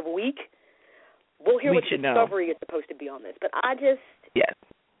end of week, we'll hear what the discovery is supposed to be on this. But I don't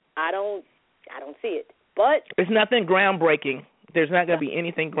see it. But it's nothing groundbreaking. There's not going to be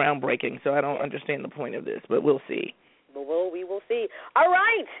anything groundbreaking, so I don't understand the point of this, but we'll see. We will see. All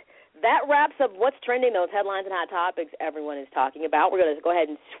right. That wraps up what's trending, those headlines and hot topics everyone is talking about. We're going to go ahead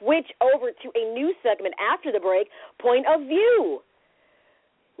and switch over to a new segment after the break, Point of View.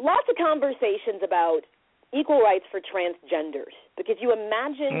 Lots of conversations about equal rights for transgenders, because you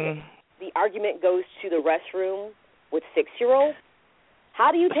imagine the argument goes to the restroom with 6-year-olds. How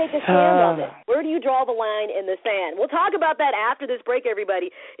do you take a stand on this? Where do you draw the line in the sand? We'll talk about that after this break,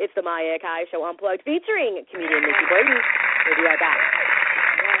 everybody. It's the My Akai Show Unplugged, featuring comedian Nikki Brayden. We'll be right back.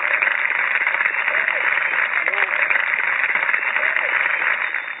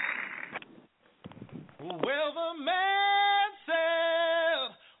 Well, the man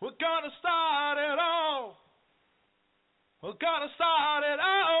said, we're going to start it all. We're going to start it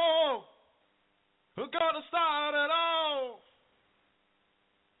all. We're going to start it all.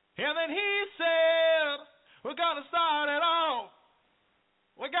 And then he said, we're going to start it all.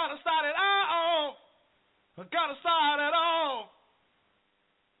 We're going to start it all. We're going to start it all.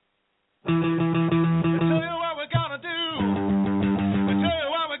 I tell you what we're going to do. I tell you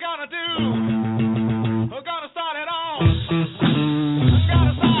what we're going to do. We're going to start it all. We're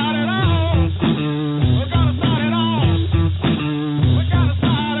going to start it all. We're going to start it all. We're going to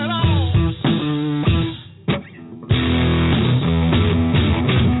start it all.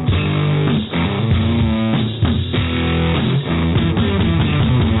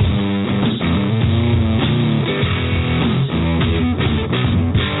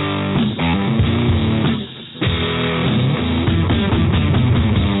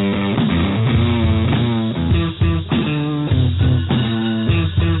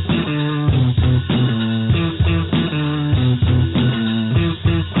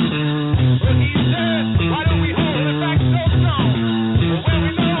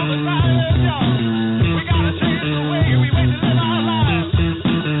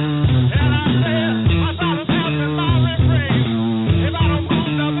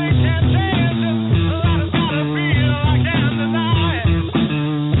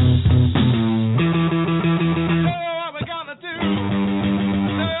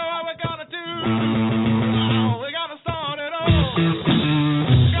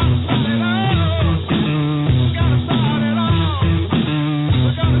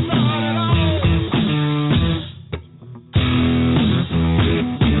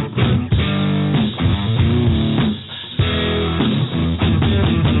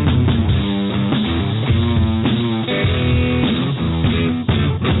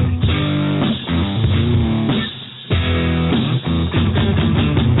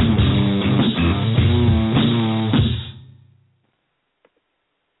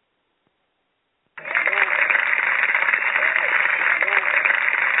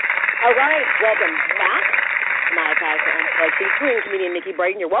 All right, welcome back to my Akai for Unplugged, featuring comedian Nikki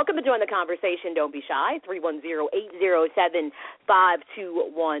Brayden. You're welcome to join the conversation. Don't be shy. 310-807-5211.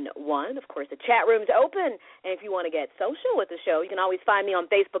 Of course, the chat room's open, and if you want to get social with the show, you can always find me on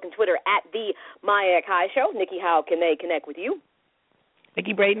Facebook and Twitter at the My Akai Show. Nikki, how can they connect with you?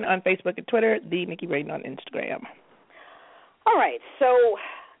 Nikki Brayden on Facebook and Twitter, the Nikki Brayden on Instagram. All right, so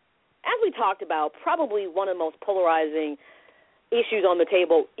as we talked about, probably one of the most polarizing issues on the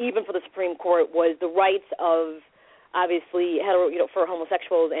table, even for the Supreme Court, was the rights of, obviously, for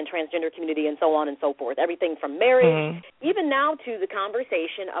homosexuals and transgender community and so on and so forth. Everything from marriage, even now to the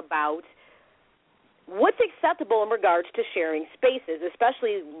conversation about what's acceptable in regards to sharing spaces,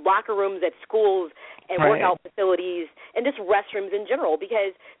 especially locker rooms at schools and workout facilities and just restrooms in general,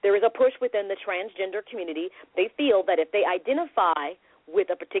 because there is a push within the transgender community. They feel that if they identify with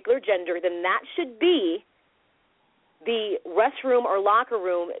a particular gender, then that should be the restroom or locker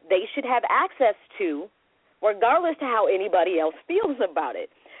room they should have access to, regardless to how anybody else feels about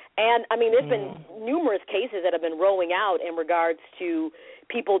it. And, I mean, there's been numerous cases that have been rolling out in regards to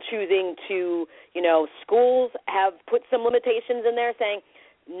people choosing to, schools have put some limitations in there saying,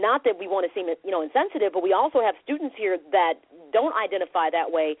 not that we want to seem, insensitive, but we also have students here that don't identify that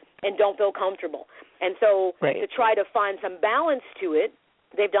way and don't feel comfortable. And so to try to find some balance to it,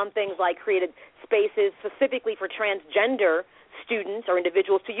 they've done things like created spaces specifically for transgender students or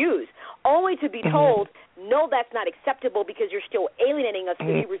individuals to use, only to be told, no, that's not acceptable because you're still alienating us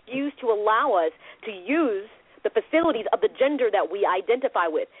because you refuse to allow us to use the facilities of the gender that we identify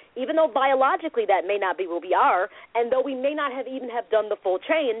with, even though biologically that may not be what we are, and though we may not have even have done the full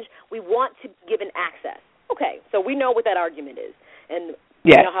change, we want to be given access. Okay, so we know what that argument is, and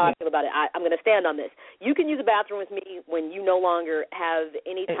you know how I feel about it. I'm going to stand on this. You can use a bathroom with me when you no longer have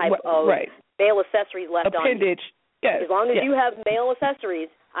any type of male accessories left on you. Yes. As long as you have male accessories,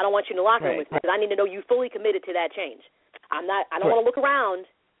 I don't want you in the locker room with me because I need to know you fully committed to that change. I don't want to look around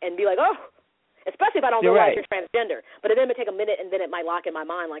and be like, oh, especially if I don't realize you're transgender. But then it may take a minute, and then it might lock in my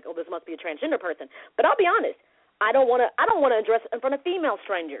mind like, oh, this must be a transgender person. But I'll be honest, I don't want to address in front of female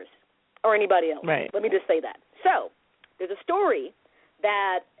strangers or anybody else. Let me just say that. So there's a story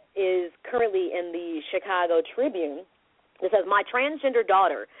that is currently in the Chicago Tribune that says, my transgender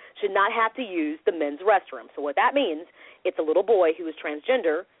daughter should not have to use the men's restroom. So what that means, it's a little boy who is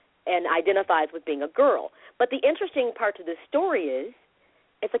transgender and identifies with being a girl. But the interesting part to this story is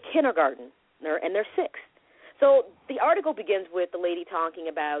it's a kindergarten, and they're 6. So the article begins with the lady talking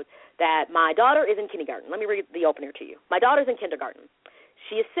about that my daughter is in kindergarten. Let me read the opener to you. My daughter's in kindergarten.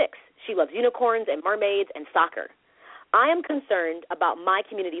 She is 6. She loves unicorns and mermaids and soccer. I am concerned about my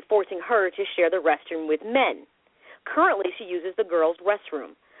community forcing her to share the restroom with men. Currently, she uses the girls'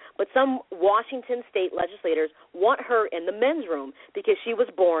 restroom, but some Washington state legislators want her in the men's room because she was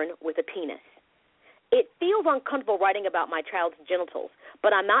born with a penis. It feels uncomfortable writing about my child's genitals,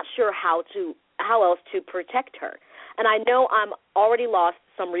 but I'm not sure how else to protect her. And I know I'm already lost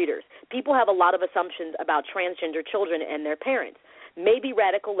some readers. People have a lot of assumptions about transgender children and their parents. Maybe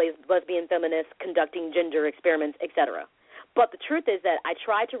radical lesbian feminists conducting gender experiments, etc. But the truth is that I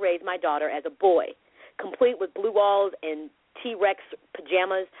tried to raise my daughter as a boy, complete with blue walls and T-Rex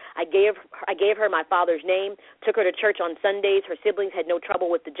pajamas. I gave her my father's name, took her to church on Sundays. Her siblings had no trouble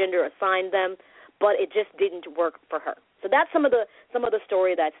with the gender assigned them, but it just didn't work for her. So that's some of the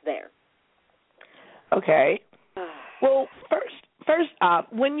story that's there. Okay. Well, first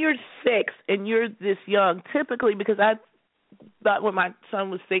off, when you're 6 and you're this young, typically, because I thought when my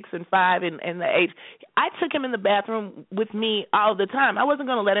son was 6 and 5 and the age, I took him in the bathroom with me all the time. I wasn't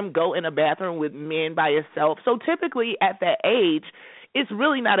going to let him go in a bathroom with men by himself. So typically at that age, it's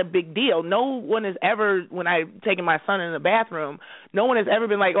really not a big deal. No one has ever, when I've taken my son in the bathroom, no one has ever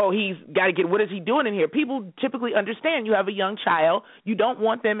been like, oh, he's got to what is he doing in here? People typically understand you have a young child. You don't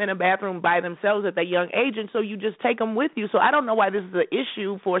want them in a bathroom by themselves at that young age, and so you just take them with you. So I don't know why this is an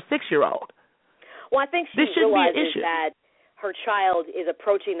issue for a 6-year-old. Well, I think she realizes that her child is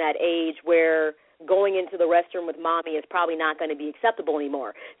approaching that age where going into the restroom with mommy is probably not going to be acceptable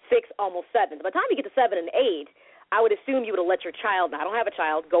anymore. 6, almost 7. By the time you get to 7 and 8, I would assume you would have let your child, now I don't have a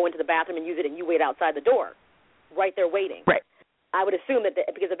child, go into the bathroom and use it and you wait outside the door, right there waiting. Right. I would assume that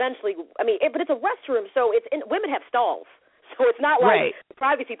because eventually, but it's a restroom, so women have stalls. So it's not like the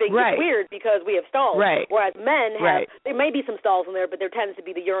privacy thing is weird because we have stalls. Right. Whereas men have, there may be some stalls in there, but there tends to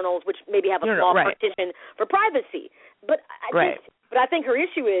be the urinals, which maybe have a small partition for privacy. But I think her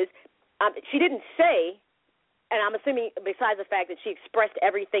issue is she didn't say, and I'm assuming besides the fact that she expressed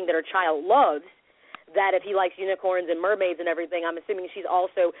everything that her child loves, that if he likes unicorns and mermaids and everything, I'm assuming she's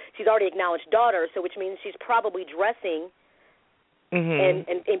already acknowledged daughter, so which means she's probably dressing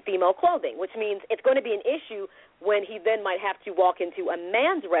in female clothing, which means it's going to be an issue when he then might have to walk into a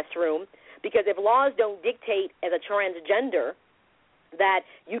man's restroom, because if laws don't dictate as a transgender that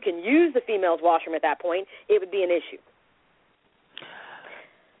you can use the female's washroom at that point, it would be an issue.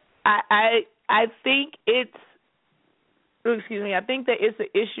 I think it's, excuse me, I think that it's an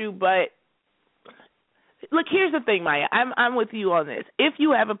issue, but look, here's the thing, Maya. I'm with you on this. If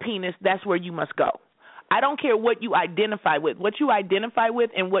you have a penis, that's where you must go. I don't care what you identify with. What you identify with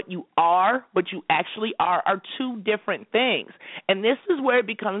and what you actually are two different things. And this is where it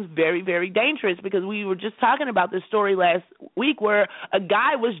becomes very, very dangerous, because we were just talking about this story last week where a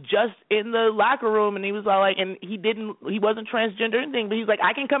guy was just in the locker room and he was all like, and he wasn't transgender or anything, but he was like,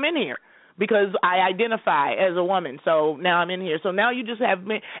 I can come in here because I identify as a woman, so now I'm in here. So now you just have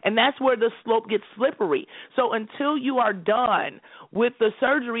men, and that's where the slope gets slippery. So until you are done with the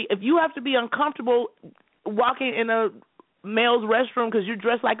surgery, if you have to be uncomfortable walking in a male's restroom because you're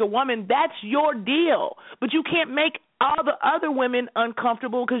dressed like a woman, that's your deal. But you can't make all the other women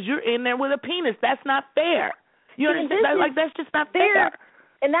uncomfortable because you're in there with a penis. That's not fair. You understand? That's just not fair.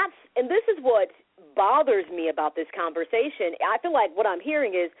 And this is what bothers me about this conversation. I feel like what I'm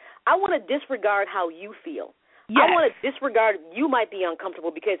hearing is I want to disregard how you feel. Yes. I want to disregard you might be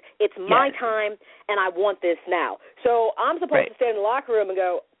uncomfortable because it's my time and I want this now. So I'm supposed to stand in the locker room and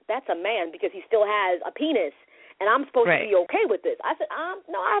go, that's a man because he still has a penis, and I'm supposed to be okay with this. I said,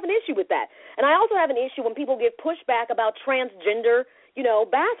 no, I have an issue with that. And I also have an issue when people give pushback about transgender,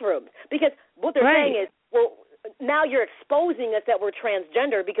 bathrooms, because what they're saying is, well, now you're exposing us that we're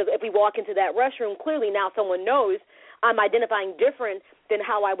transgender because if we walk into that restroom, clearly now someone knows I'm identifying different than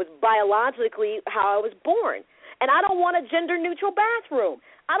how I was biologically, how I was born. And I don't want a gender-neutral bathroom.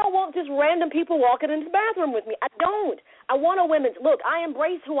 I don't want just random people walking into the bathroom with me. I don't. I want a women's, look, I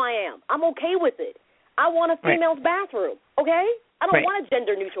embrace who I am. I'm okay with it. I want a female's bathroom, okay? I don't want a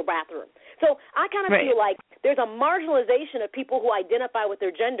gender-neutral bathroom. So I kind of feel like there's a marginalization of people who identify with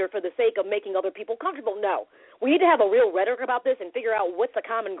their gender for the sake of making other people comfortable. No. We need to have a real rhetoric about this and figure out what's the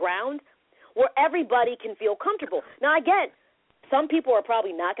common ground where everybody can feel comfortable. Now, I get some people are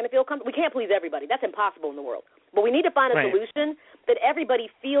probably not going to feel comfortable. We can't please everybody. That's impossible in the world. But we need to find a solution that everybody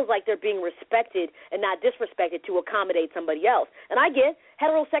feels like they're being respected and not disrespected to accommodate somebody else. And I get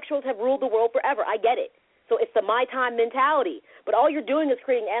heterosexuals have ruled the world forever. I get it. So it's the my time mentality. But all you're doing is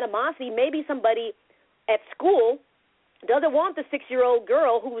creating animosity. Maybe somebody at school doesn't want the 6-year-old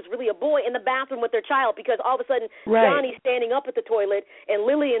girl who was really a boy in the bathroom with their child because all of a sudden Johnny's standing up at the toilet and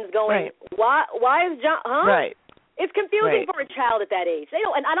Lillian's going, why is John, It's confusing for a child at that age. They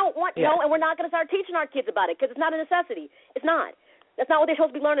don't, and I don't want, and we're not going to start teaching our kids about it because it's not a necessity. It's not. That's not what they're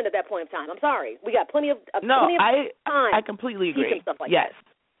supposed to be learning at that point in time. I'm sorry. We got plenty of time. I completely agree. Stuff like that.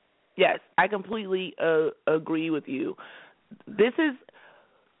 Yes, I completely agree with you. This is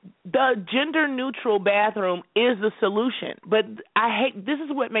the gender-neutral bathroom is the solution, but this is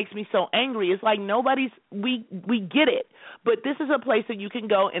what makes me so angry. It's like we get it, but this is a place that you can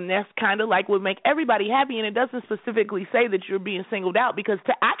go, and that's kind of like would make everybody happy, and it doesn't specifically say that you're being singled out because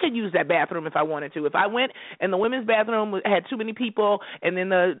I could use that bathroom if I wanted to. If I went and the women's bathroom had too many people and then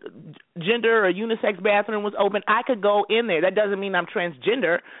the gender or unisex bathroom was open, I could go in there. That doesn't mean I'm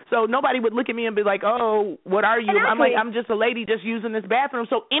transgender, so nobody would look at me and be like, oh, what are you? I'm like, I'm just a lady just using this bathroom,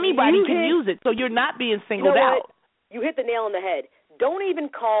 so anybody can use it, so you're not being singled out. You hit the nail on the head. Don't even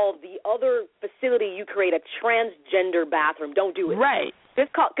call the other facility you create a transgender bathroom. Don't do it. Right.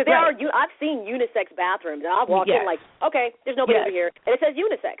 Just call, because I've seen unisex bathrooms, and I'll walk in like, okay, there's nobody over here, and it says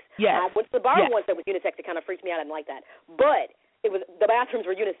unisex. Yes. I went to the bar once that was unisex. It kind of freaked me out. I didn't like that. But the bathrooms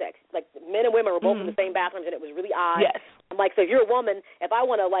were unisex. Like, men and women were both in the same bathrooms, and it was really odd. Yes. I'm like, so if you're a woman, if I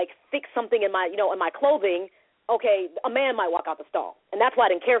want to, like, fix something in my, in my clothing, okay, a man might walk out the stall, and that's why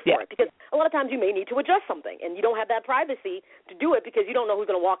I didn't care for it, because a lot of times you may need to adjust something, and you don't have that privacy to do it because you don't know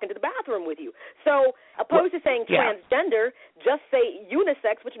who's going to walk into the bathroom with you. So opposed to saying transgender, just say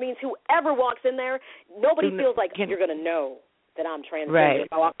unisex, which means whoever walks in there, nobody feels like you're going to know that I'm transgender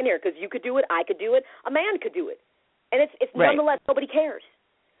if I walk in here, because you could do it, I could do it, a man could do it, and it's nonetheless nobody cares.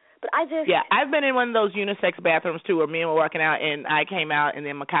 But I've been in one of those unisex bathrooms too, where men were walking out, and I came out, and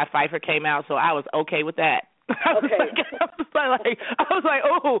then Akai Pfeiffer came out, so I was okay with that. I was like,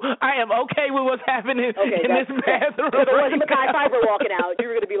 oh, I am okay with what's happening in this bathroom. If it wasn't Akai Pfeiffer walking out, you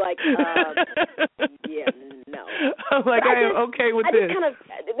were going to be like, no. I'm like, I am okay with this.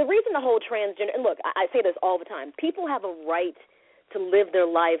 The reason the whole transgender, and look, I say this all the time, people have a right to live their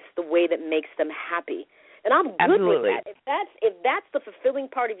life the way that makes them happy. And I'm good with that. If that's the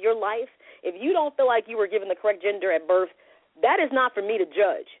fulfilling part of your life, if you don't feel like you were given the correct gender at birth, that is not for me to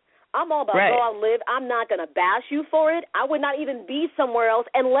judge. I'm all about right. go out and live. I'm not going to bash you for it. I would not even be somewhere else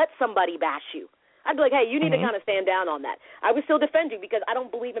and let somebody bash you. I'd be like, hey, you need to kind of stand down on that. I would still defend you because I don't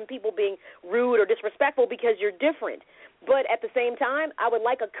believe in people being rude or disrespectful because you're different. But at the same time, I would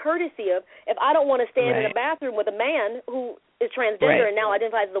like a courtesy of if I don't want to stand in a bathroom with a man who is transgender and now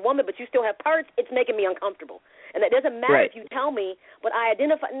identifies as a woman, but you still have parts, it's making me uncomfortable. And that doesn't matter if you tell me, but I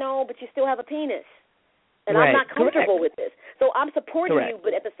identify, no, but you still have a penis. And I'm not comfortable with this. So I'm supporting you,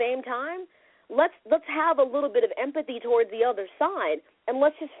 but at the same time, let's have a little bit of empathy towards the other side, and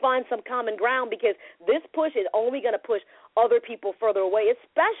let's just find some common ground because this push is only going to push other people further away,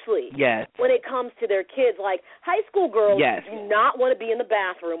 especially when it comes to their kids. Like high school girls do not want to be in the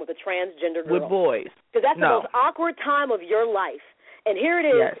bathroom with a transgender girl. With boys. Because that's the most awkward time of your life. And here it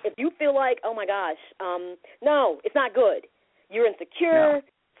is. If you feel like, oh, my gosh, no, it's not good. You're insecure.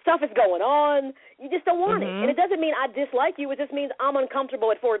 Stuff is going on. You just don't want it. And it doesn't mean I dislike you. It just means I'm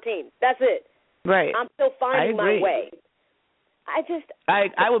uncomfortable at 14. That's it. Right. I'm still finding my way.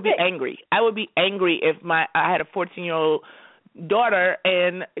 I would be angry. I would be angry if I had a 14-year-old daughter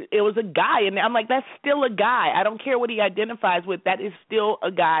and it was a guy, and I'm like, that's still a guy. I don't care what he identifies with. That is still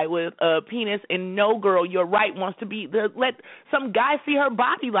a guy with a penis, and no girl, you're right, wants to let some guy see her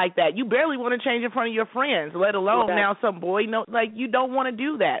body like that. You barely want to change in front of your friends, let alone now some boy. No, like, you don't want to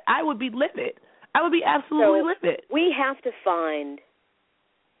do that. I would be livid. I would be absolutely livid. We have to find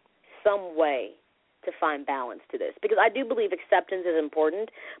some way to find balance to this, because I do believe acceptance is important,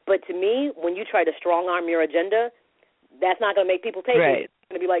 but to me, when you try to strong-arm your agenda, that's not going to make people take it. It's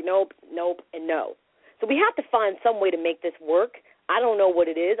going to be like, nope, nope, and no. So we have to find some way to make this work. I don't know what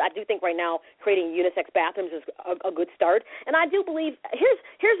it is. I do think right now creating unisex bathrooms is a good start. And I do believe,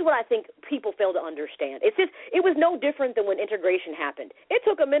 here's what I think people fail to understand. It's just, it was no different than when integration happened. It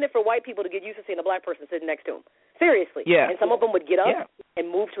took a minute for white people to get used to seeing a black person sitting next to them. Seriously. And some of them would get up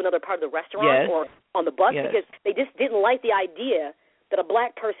and move to another part of the restaurant or on the bus because they just didn't like the idea that a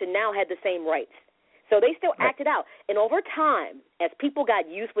black person now had the same rights. So they still acted out. And over time, as people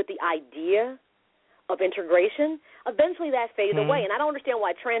got used with the idea of integration, eventually that faded away. And I don't understand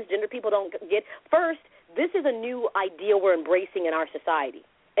why transgender people don't get. First, this is a new idea we're embracing in our society,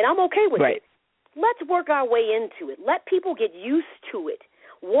 and I'm okay with it. Let's work our way into it. Let people get used to it,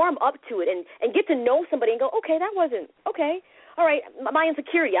 warm up to it, and get to know somebody and go, okay, that wasn't, okay, all right, my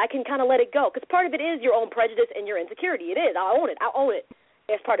insecurity, I can kind of let it go. Because part of it is your own prejudice and your insecurity. It is. I own it.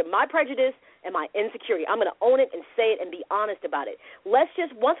 As part of my prejudice and my insecurity. I'm going to own it and say it and be honest about it. Let's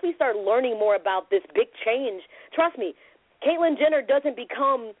just, once we start learning more about this big change, trust me, Caitlyn Jenner doesn't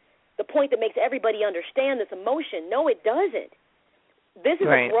become the point that makes everybody understand this emotion. No, it doesn't. This is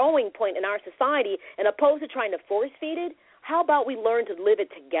a growing point in our society, and opposed to trying to force feed it, how about we learn to live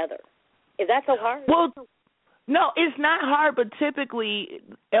it together? Is that so hard? Well, no, it's not hard, but typically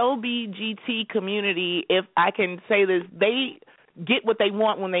LBGT community, if I can say this, they get what they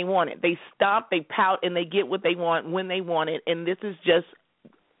want when they want it. They stomp, they pout, and they get what they want when they want it. And this is just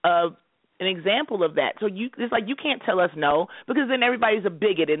an example of that. So it's like you can't tell us no, because then everybody's a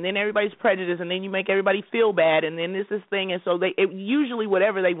bigot, and then everybody's prejudiced, and then you make everybody feel bad, and then this thing. And so usually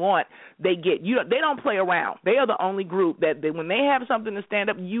whatever they want, they get. They don't play around. They are the only group that when they have something to stand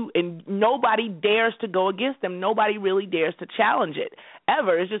up, and nobody dares to go against them. Nobody really dares to challenge it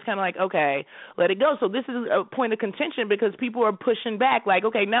ever. It's just kind of like, okay, let it go. So this is a point of contention because people are pushing back like,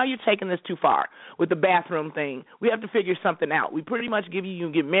 okay, now you're taking this too far with the bathroom thing. We have to figure something out. We pretty much give you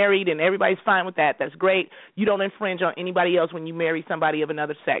get married and everybody's fine with that. That's great. You don't infringe on anybody else when you marry somebody of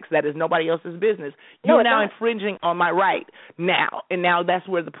another sex. That is nobody else's business. You're now infringing on my right now. And now that's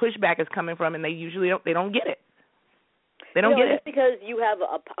where the pushback is coming from, and they usually don't get it. They don't get it. Just because you have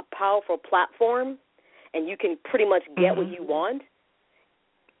a powerful platform and you can pretty much get what you want,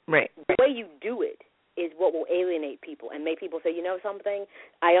 the way you do it is what will alienate people and make people say, you know something,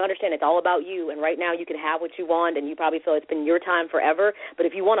 I understand it's all about you, and right now you can have what you want, and you probably feel it's been your time forever, but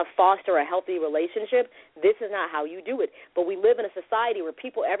if you want to foster a healthy relationship, this is not how you do it. But we live in a society where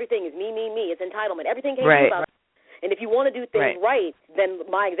everything is me, me, me. It's entitlement. Everything can't be about. And if you want to do things right, then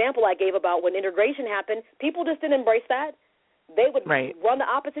my example I gave about when integration happened, people just didn't embrace that. They would run the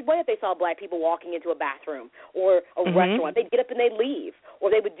opposite way if they saw black people walking into a bathroom or a restaurant. They'd get up and they'd leave.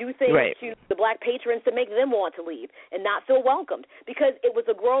 Or they would do things to the black patrons to make them want to leave and not feel welcomed, because it was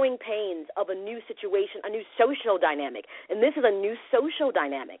the growing pains of a new situation, a new social dynamic. And this is a new social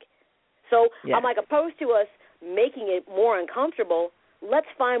dynamic. So I'm like, opposed to us making it more uncomfortable, let's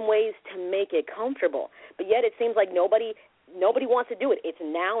find ways to make it comfortable. But yet it seems like nobody wants to do it. It's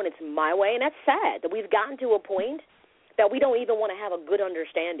now and it's my way, and that's sad that we've gotten to a point that we don't even want to have a good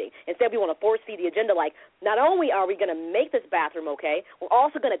understanding. Instead, we want to force-feed the agenda like, not only are we going to make this bathroom okay, we're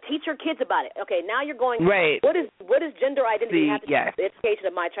also going to teach our kids about it. Okay, now you're going, what is gender identity have to do with the education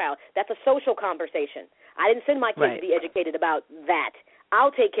of my child? That's a social conversation. I didn't send my kids to be educated about that. I'll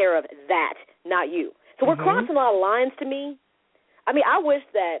take care of that, not you. So we're crossing a lot of lines to me. I mean, I wish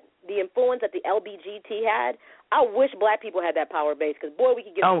that the influence that the LBGT had, I wish black people had that power base because, boy, we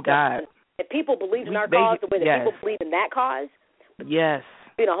could get stuff done. If people believed in our cause the way that people believe in that cause, be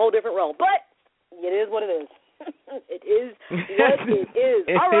in a whole different role. But it is what it is. It is what it is.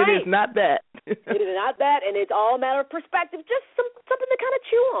 All right. It is not that. It is not that, and it's all a matter of perspective, just something to kind of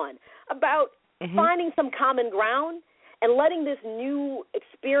chew on about finding some common ground and letting this new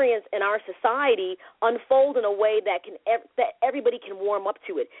experience in our society unfold in a way that everybody can warm up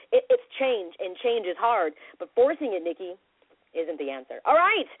to it. It's change, and change is hard, but forcing it, Nikki, isn't the answer. All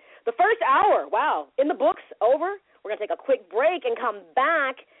right. The first hour, in the books, over. We're going to take a quick break and come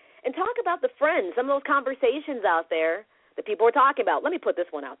back and talk about the friends, some of those conversations out there that people are talking about. Let me put this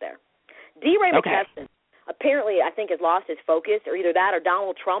one out there. D. Ray McKesson apparently, I think, has lost his focus, or either that or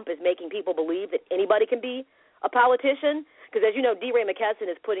Donald Trump is making people believe that anybody can be a politician. Because, as you know, D. Ray McKesson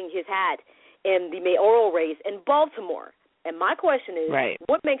is putting his hat in the mayoral race in Baltimore. And my question is,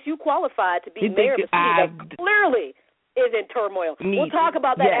 what makes you qualified to be mayor of a city that clearly is in turmoil? We'll talk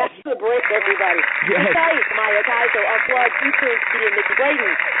about that after the break, everybody. Okay, it's my Akai, so Unplugged, featuring comedian Nikki Brayden.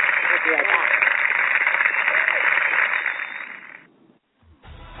 We'll be right back.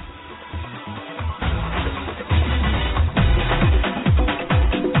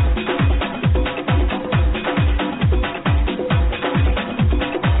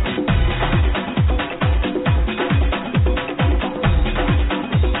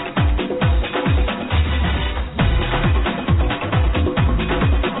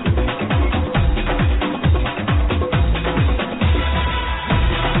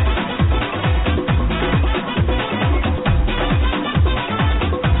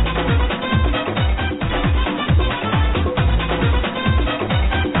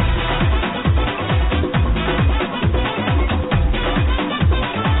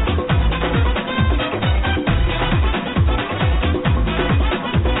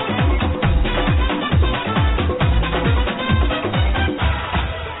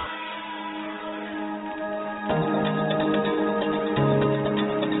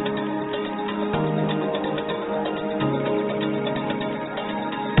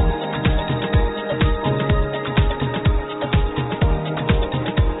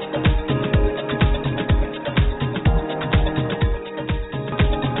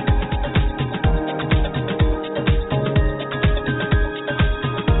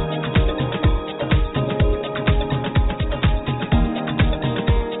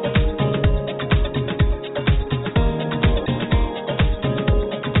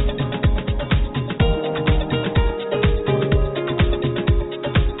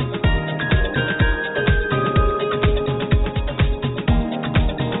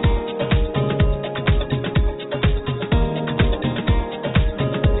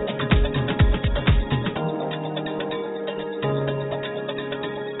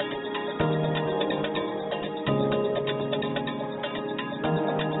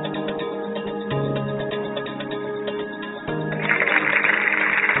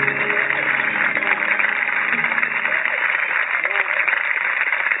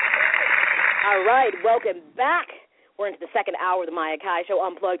 Welcome back. We're into the second hour of the My Akai Show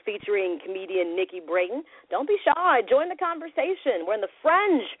Unplugged, featuring comedian Nikki Brayden. Don't be shy. Join the conversation. We're in the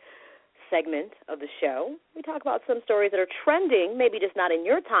fringe segment of the show. We talk about some stories that are trending, maybe just not in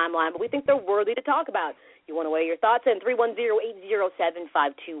your timeline, but we think they're worthy to talk about. You want to weigh your thoughts in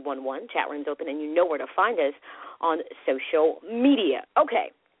 310-807-5211. Chat room's open, and you know where to find us on social media.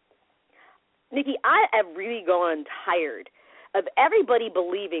 Okay. Nikki, I have really gone tired of everybody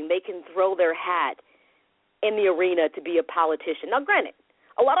believing they can throw their hat in the arena to be a politician. Now, granted,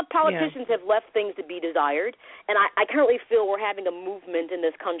 a lot of politicians have left things to be desired, and I currently feel we're having a movement in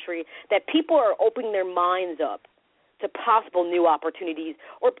this country that people are opening their minds up to possible new opportunities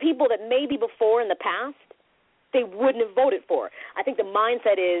or people that maybe before in the past they wouldn't have voted for. I think the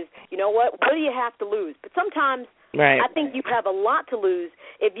mindset is, you know what do you have to lose? But sometimes I think you have a lot to lose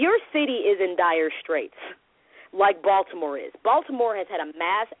if your city is in dire straits, like Baltimore is. Baltimore has had a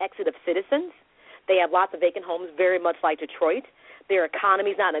mass exit of citizens. They have lots of vacant homes, very much like Detroit. Their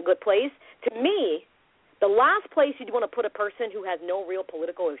economy's not in a good place. To me, the last place you'd want to put a person who has no real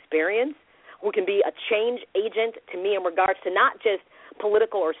political experience, who can be a change agent to me in regards to not just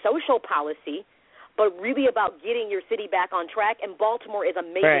political or social policy, but really about getting your city back on track. And Baltimore is a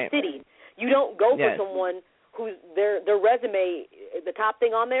major city. You don't go for someone who's their resume, the top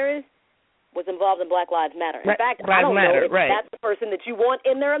thing on there was involved in Black Lives Matter. In fact, I don't know if that's the person that you want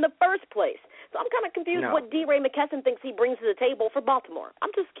in there in the first place. So I'm kind of confused what DeRay McKesson thinks he brings to the table for Baltimore.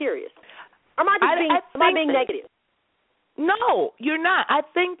 I'm just curious. Am I being negative? No, you're not. I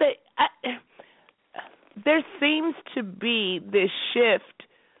think that there seems to be this shift,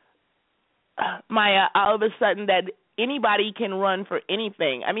 Maya, all of a sudden that anybody can run for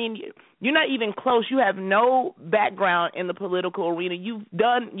anything. I mean, you're not even close. You have no background in the political arena. You've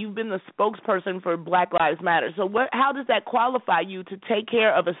been the spokesperson for Black Lives Matter. So how does that qualify you to take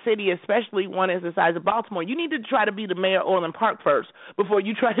care of a city, especially one as the size of Baltimore? You need to try to be the mayor of Orland Park first before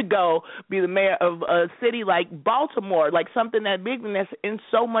you try to go be the mayor of a city like Baltimore, like something that big and that's in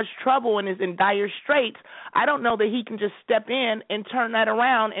so much trouble and is in dire straits. I don't know that he can just step in and turn that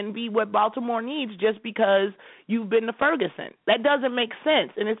around and be what Baltimore needs just because you've been to Ferguson. That doesn't make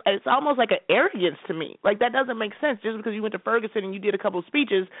sense, and it's almost like an arrogance to me. Like, that doesn't make sense. Just because you went to Ferguson and you did a couple of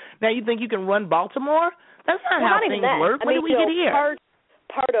speeches, now you think you can run Baltimore? That's not how things work. When did we get here?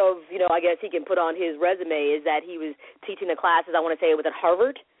 Part of, I guess he can put on his resume is that he was teaching the classes, I want to say it was at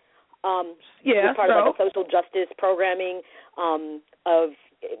Harvard. Part of like a social justice programming of,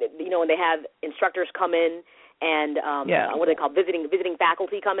 when they have instructors come in and what do they call visiting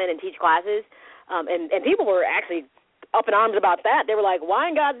faculty come in and teach classes. And people were actually up in arms about that. They were like, why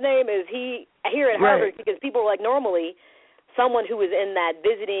in God's name is he here at Harvard? Because people were like, normally someone who is in that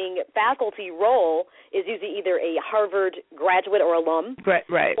visiting faculty role is usually either a Harvard graduate or alum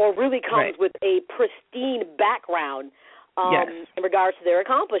or really comes with a pristine background in regards to their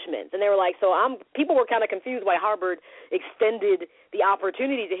accomplishments. And they were like, people were kind of confused why Harvard extended the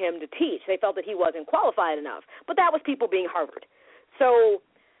opportunity to him to teach. They felt that he wasn't qualified enough. But that was people being Harvard. So...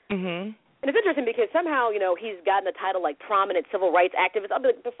 And it's interesting because somehow, he's gotten a title like prominent civil rights activist.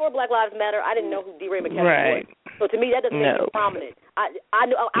 Before Black Lives Matter, I didn't know who DeRay McKesson was. So to me, that doesn't make him prominent. I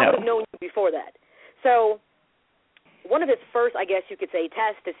would have known you before that. So one of his first, I guess you could say,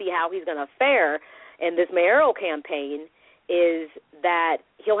 tests to see how he's going to fare in this mayoral campaign is that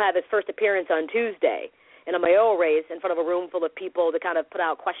he'll have his first appearance on Tuesday in a mayoral race in front of a room full of people to kind of put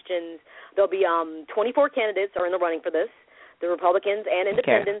out questions. There'll be 24 candidates are in the running for this. The Republicans and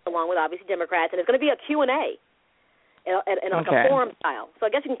Independents, along with obviously Democrats, and it's going to be a Q&A in like a forum style. So I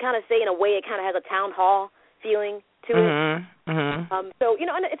guess you can kind of say in a way it kind of has a town hall feeling to it. So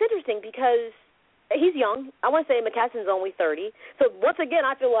and it's interesting because he's young. I want to say McKesson's only 30. So once again,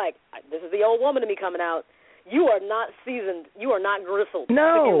 I feel like this is the old woman to me coming out. You are not seasoned. You are not gristled to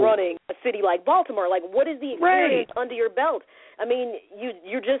be running a city like Baltimore. Like, what is the experience under your belt? I mean,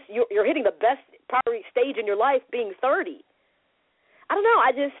 you're hitting the best probably stage in your life being 30. I don't know.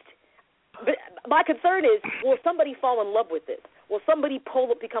 But my concern is, will somebody fall in love with this? Will somebody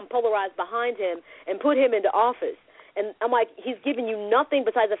become polarized behind him and put him into office? And I'm like, he's giving you nothing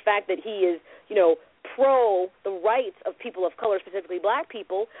besides the fact that he is, pro the rights of people of color, specifically black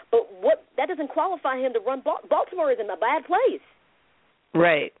people. But that doesn't qualify him to run. Baltimore is in a bad place.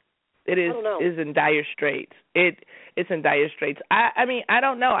 Right. It is in dire straits. It's in dire straits. I mean, I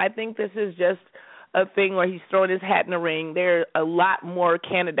don't know. I think this is just a thing where he's throwing his hat in the ring. There are a lot more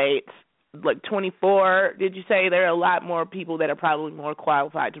candidates, like 24, did you say? There are a lot more people that are probably more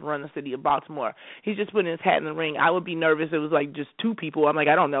qualified to run the city of Baltimore. He's just putting his hat in the ring. I would be nervous if it was like just two people. I'm like,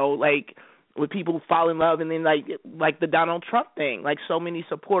 I don't know, like would people fall in love and then like the Donald Trump thing, like so many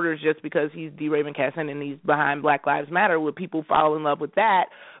supporters just because he's DeRay McKesson and he's behind Black Lives Matter, would people fall in love with that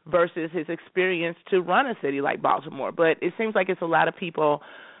versus his experience to run a city like Baltimore? But it seems like it's a lot of people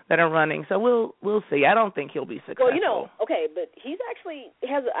that are running, so we'll see. I don't think he'll be successful. Well, but he's actually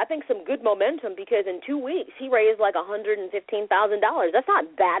has, I think, some good momentum because in 2 weeks he raised like $115,000. That's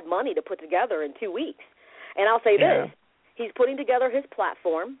not bad money to put together in 2 weeks. And I'll say this, he's putting together his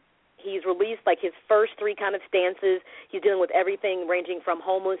platform. He's released like his first 3 kind of stances. He's dealing with everything ranging from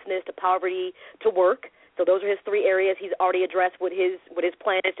homelessness to poverty to work. So those are his 3 areas he's already addressed what his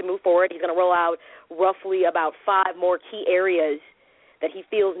plan is to move forward. He's going to roll out roughly about 5 more key areas that he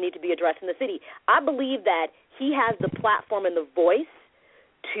feels need to be addressed in the city. I believe that he has the platform and the voice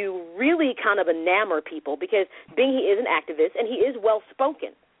to really kind of enamor people because he is an activist and he is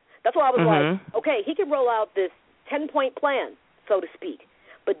well-spoken. That's why I was like, okay, he can roll out this 10-point plan, so to speak,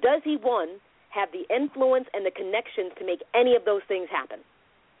 but does he, one, have the influence and the connections to make any of those things happen?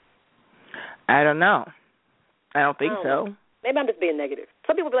 I don't know. I don't think so. Maybe I'm just being negative.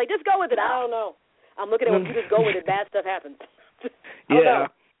 Some people be like, just go with it. I don't know. I'm looking at when you just go with it, bad stuff happens. Yeah.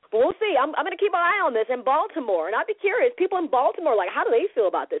 But we'll see. I'm going to keep an eye on this in Baltimore, and I'd be curious. People in Baltimore, like, how do they feel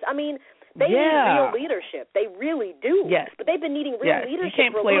about this? I mean, they need real leadership. They really do. Yes. But they've been needing real leadership you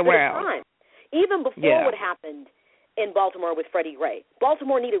can't for a play little around. bit of time. Even before what happened in Baltimore with Freddie Gray.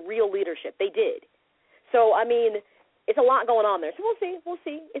 Baltimore needed real leadership. They did. So, I mean, it's a lot going on there. So we'll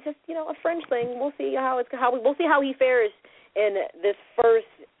see. It's just, a fringe thing. We'll see we'll see how he fares in this first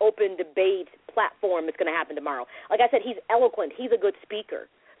open debate platform that's going to happen tomorrow. Like I said, he's eloquent. He's a good speaker.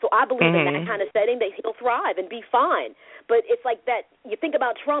 So I believe in that kind of setting that he'll thrive and be fine. But it's like that. You think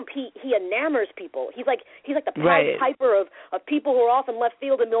about Trump, he enamors people. He's like the Pied Piper of people who are often left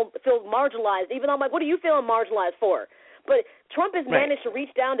field and feel marginalized. Even though I'm like, what are you feeling marginalized for? But Trump has managed to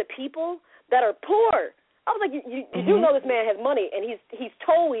reach down to people that are poor. I was like, you do know this man has money, and he's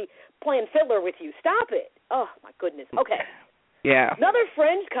totally playing fiddler with you. Stop it. Oh, my goodness. Okay. Yeah. Another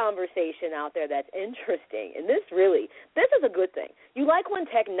fringe conversation out there that's interesting, and this is a good thing. You like when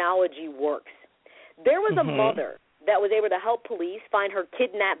technology works. There was a mother that was able to help police find her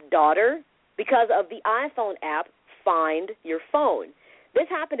kidnapped daughter because of the iPhone app, Find Your Phone. This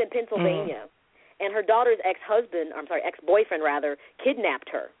happened in Pennsylvania, and her daughter's ex-boyfriend, kidnapped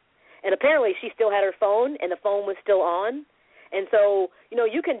her. And apparently she still had her phone, and the phone was still on. And so,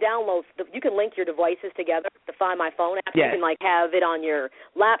 you can you can link your devices together to Find My Phone app. You can, have it on your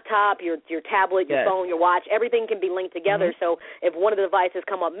laptop, your tablet, your phone, your watch. Everything can be linked together. So if one of the devices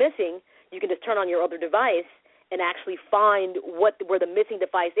come up missing, you can just turn on your other device and actually find where the missing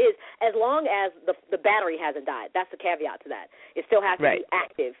device is, as long as the battery hasn't died. That's the caveat to that. It still has to be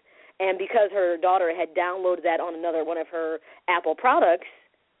active. And because her daughter had downloaded that on another one of her Apple products,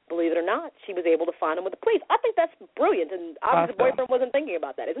 believe it or not, she was able to find him with the police. I think that's brilliant, and obviously the boyfriend wasn't thinking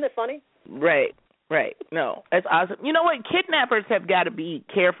about that. Isn't it funny? Right. No, that's awesome. You know what? Kidnappers have got to be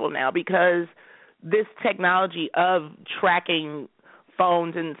careful now because this technology of tracking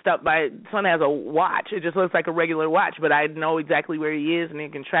phones and stuff, my son has a watch. It just looks like a regular watch, but I know exactly where he is, and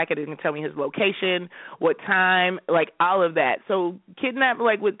it can track it. It can tell me his location, what time, all of that. So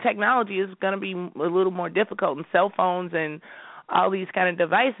with technology is going to be a little more difficult, and cell phones and all these kind of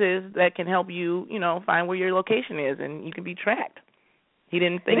devices that can help you, find where your location is, and you can be tracked. He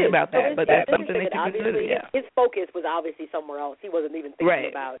didn't think about that, but that's something that you consider. Yeah. His focus was obviously somewhere else. He wasn't even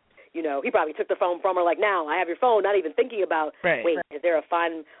thinking about, he probably took the phone from her now, I have your phone, not even thinking about, is there a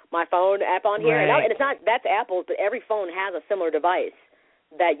Find My Phone app on here? And it's not, that's Apple's, but every phone has a similar device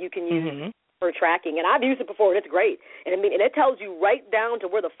that you can use for tracking. And I've used it before, and it's great. And and it tells you right down to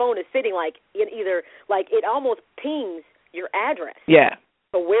where the phone is sitting, it almost pings your address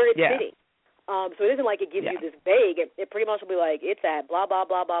for where it's sitting. So it isn't like it gives you this vague. It pretty much will be like, it's at blah, blah,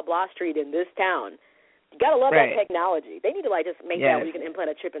 blah, blah, blah street in this town. You got to love that technology. They need to just make that where you can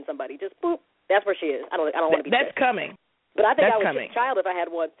implant a chip in somebody. Just boop, that's where she is. I don't want to be That's sick. Coming. But I think I would chip child if I had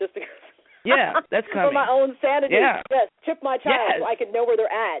one, just because. Yeah, that's coming. For my own sanity. Yeah. Yes, chip my child so I can know where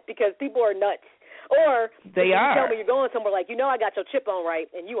they're at, because people are nuts. Or you tell me you're going somewhere I got your chip on right,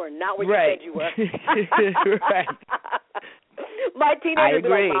 and you are not where you said you were. Right. My teenager would be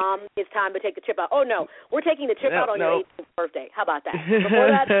like, Mom, it's time to take the chip out. Oh, no, we're taking the chip out on your 18th birthday. How about that? Before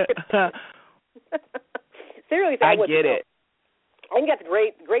that, seriously, I get it. I think that's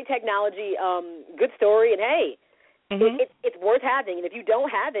great technology, good story, and hey, it's worth having. And if you don't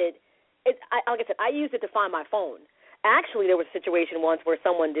have it, like I said, I used it to find my phone. Actually, there was a situation once where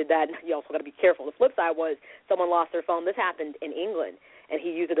someone did that. You also got to be careful. The flip side was someone lost their phone. This happened in England, and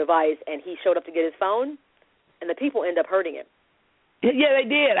he used a device, and he showed up to get his phone, and the people end up hurting him. Yeah, they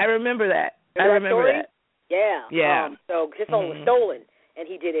did. I remember that. Remember that. Yeah. Yeah. So his phone was stolen, and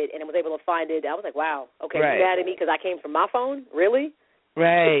he did it, and was able to find it. I was like, wow, okay, you mad at me because I came from my phone? Really?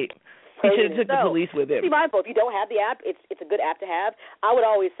 Right. He should have took the police with him. Be mindful. If you don't have the app, it's a good app to have. I would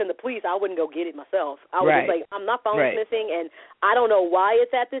always send the police. I wouldn't go get it myself. I would just say, my phone's missing, and I don't know why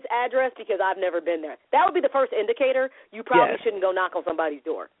it's at this address because I've never been there. That would be the first indicator. You probably shouldn't go knock on somebody's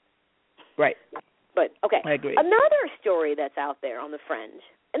door. Right. But, okay. I agree. Another story that's out there on the fringe,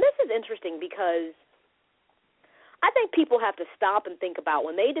 and this is interesting because I think people have to stop and think about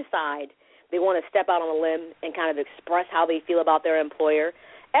when they decide they want to step out on a limb and kind of express how they feel about their employer.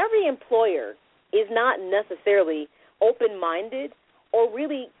 Every employer is not necessarily open-minded or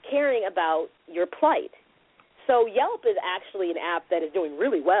really caring about your plight. So Yelp is actually an app that is doing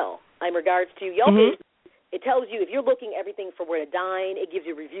really well in regards to Yelp. It tells you if you're looking everything for where to dine. It gives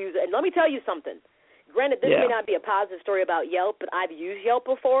you reviews. And let me tell you something. Granted, this may not be a positive story about Yelp, but I've used Yelp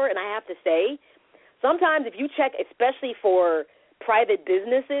before, and I have to say, sometimes if you check, especially for private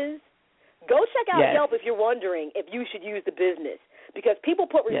businesses, go check out Yelp if you're wondering if you should use the business. Because people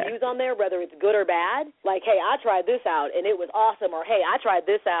put reviews on there, whether it's good or bad, like, hey, I tried this out, and it was awesome, or, hey, I tried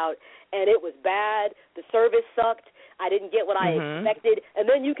this out, and it was bad, the service sucked, I didn't get what I expected, and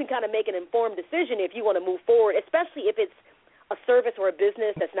then you can kind of make an informed decision if you want to move forward, especially if it's a service or a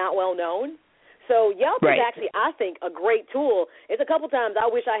business that's not well known. So Yelp right. is actually, I think, a great tool. It's a couple times I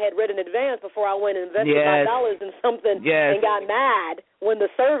wish I had read in advance before I went and invested yes. $5 in something yes. and got mad when the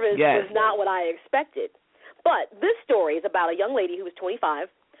service yes. was not what I expected. But this story is about a young lady who was 25.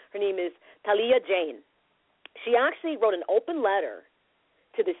 Her name is Talia Jane. She actually wrote an open letter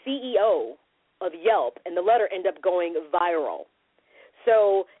to the CEO of Yelp, and the letter ended up going viral.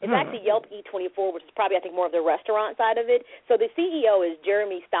 So it's actually Yelp E24, which is probably, I think, more of the restaurant side of it. So the CEO is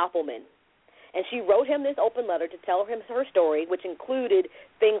Jeremy Stoppelman, and she wrote him this open letter to tell him her story, which included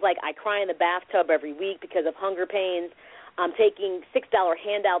things like, I cry in the bathtub every week because of hunger pains. I'm taking $6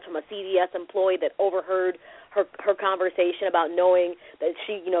 handouts from a CVS employee that overheard her conversation about knowing that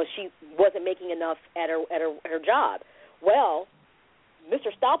she wasn't making enough at her job. Well, Mr.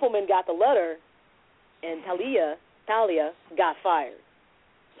 Stoppelman got the letter, and Talia got fired.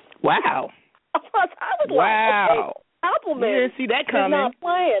 Wow. I was wow. Like, okay, Stoppelman you didn't see that coming. Is not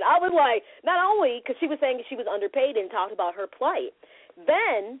playing. I was like, not only because she was saying she was underpaid and talked about her plight,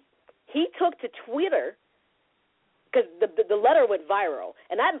 then he took to Twitter, because the letter went viral,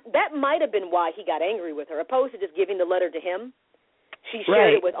 and that might have been why he got angry with her. Opposed to just giving the letter to him, she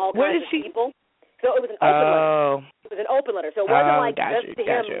shared it with all kinds of people. So it was an open letter. It was an open letter. So it wasn't like just to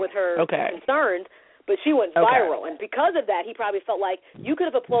him with her concerns, but she went viral. And because of that, he probably felt like you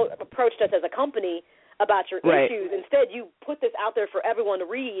could have approached us as a company about your issues. Instead, you put this out there for everyone to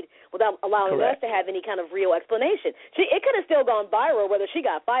read without allowing us to have any kind of real explanation. It could have still gone viral whether she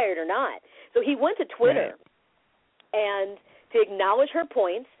got fired or not. So he went to Twitter and to acknowledge her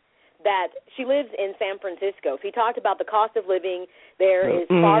points that she lives in San Francisco. So he talked about the cost of living there is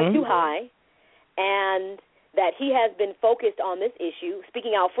far too high, and that he has been focused on this issue,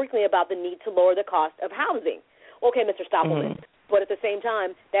 speaking out frequently about the need to lower the cost of housing. Okay, Mr. Stoppelman, but at the same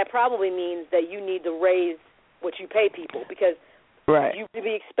time, that probably means that you need to raise what you pay people, because you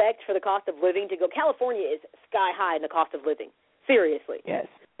really expect for the cost of living to go. California is sky high in the cost of living, seriously. Yes.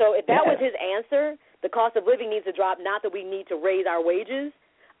 So if that was his answer, the cost of living needs to drop, not that we need to raise our wages,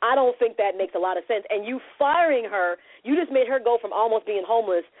 I don't think that makes a lot of sense. And you firing her, you just made her go from almost being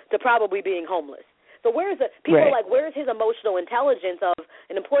homeless to probably being homeless. So people are like, where's his emotional intelligence of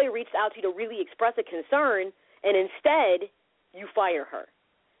an employee reached out to you to really express a concern, and instead you fire her?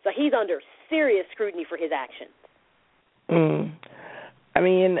 So he's under serious scrutiny for his actions. I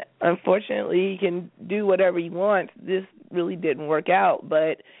mean, unfortunately, he can do whatever he wants. This really didn't work out,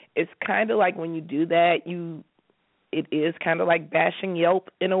 but it's kind of like when you do that, it is kind of like bashing Yelp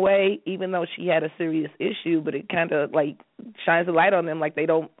in a way, even though she had a serious issue, but it kind of like shines a light on them, like they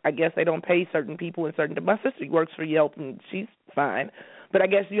don't pay certain people in certain. My sister works for Yelp and she's fine, but I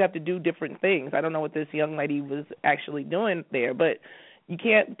guess you have to do different things. I don't know what this young lady was actually doing there, but you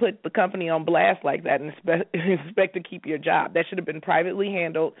can't put the company on blast like that and expect to keep your job. That should have been privately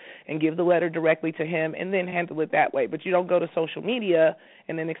handled and give the letter directly to him and then handle it that way. But you don't go to social media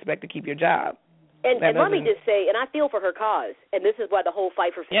and then expect to keep your job. And let me just say, and I feel for her cause, and this is why the whole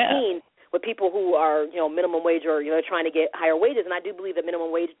fight for 15 with people who are, minimum wage or, trying to get higher wages, and I do believe that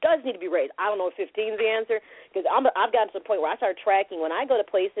minimum wage does need to be raised. I don't know if 15 is the answer, because I've gotten to the point where I start tracking. When I go to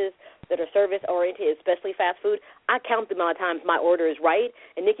places that are service-oriented, especially fast food, I count the amount of times my order is right,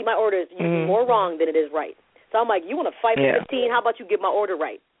 and, Nikki, my order is usually more wrong than it is right. So I'm like, you want to fight for 15? How about you get my order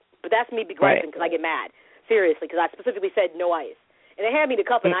right? But that's me begrudging because I get mad, seriously, because I specifically said no ice. And they hand me the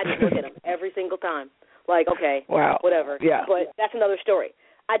cup, and I just look at them every single time. Like, okay, whatever. Yeah. But that's another story.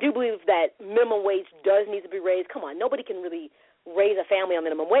 I do believe that minimum wage does need to be raised. Come on, nobody can really raise a family on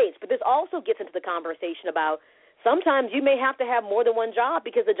minimum wage. But this also gets into the conversation about sometimes you may have to have more than one job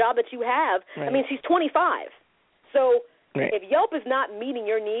because the job that you have, I mean, she's 25. So if Yelp is not meeting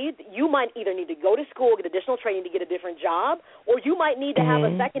your needs, you might either need to go to school, get additional training to get a different job, or you might need to have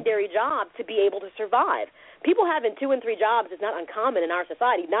a secondary job to be able to survive. People having 2 and 3 jobs is not uncommon in our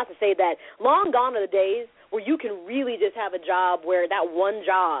society, not to say that long gone are the days where you can really just have a job where that one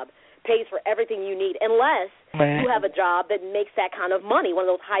job pays for everything you need, unless you have a job that makes that kind of money, one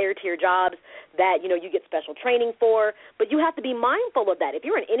of those higher-tier jobs that, you get special training for. But you have to be mindful of that. If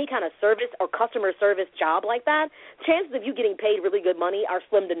you're in any kind of service or customer service job like that, chances of you getting paid really good money are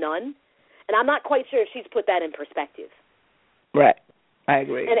slim to none. And I'm not quite sure if she's put that in perspective. Right. I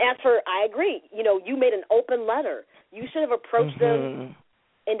agree. And I agree. You made an open letter. You should have approached them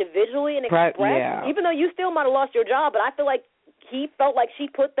individually and expressed, even though you still might have lost your job, but I feel like he felt like she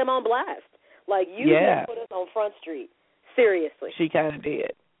put them on blast. Like, you just put us on Front Street. Seriously. She kind of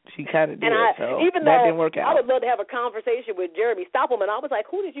did. And even that though didn't work out. I would love to have a conversation with Jeremy Stoppelman, I was like,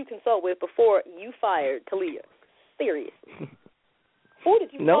 who did you consult with before you fired Talia? Seriously. Who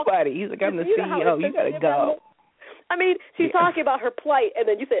did you Nobody. He's like, I'm the CEO. You got to go. I mean, she's talking about her plight, and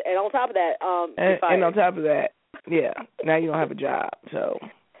then you said, and on top of that, and on top of that, yeah, now you don't have a job, so.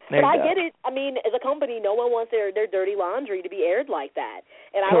 But I get it. I mean, as a company, no one wants their dirty laundry to be aired like that.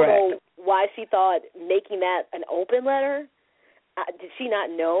 And I don't know why she thought making that an open letter. Did she not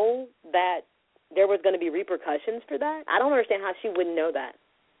know that there was going to be repercussions for that? I don't understand how she wouldn't know that.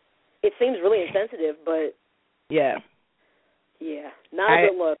 It seems really insensitive, but yeah, not a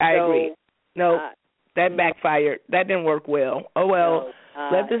good look. I agree. No, that backfired. That didn't work well. Oh well.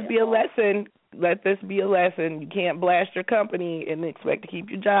 Let this be a lesson. Let this be a lesson. You can't blast your company and expect to keep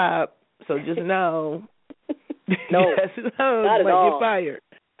your job. So just know. No, just know, not at all. You're fired.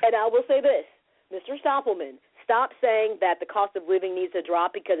 And I will say this, Mr. Stoppelman, stop saying that the cost of living needs to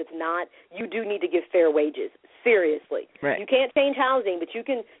drop because it's not. You do need to give fair wages. Seriously. Right. You can't change housing, but you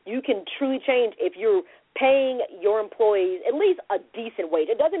can truly change if you're paying your employees at least a decent wage.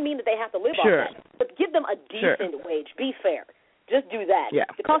 It doesn't mean that they have to live off that, but give them a decent wage. Be fair. Just do that. Yeah.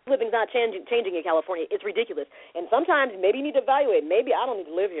 The cost of living is not changing in California. It's ridiculous. And sometimes maybe you need to evaluate. Maybe I don't need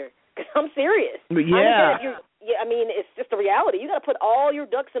to live here because I'm serious. Yeah. I mean, it's just the reality. You got to put all your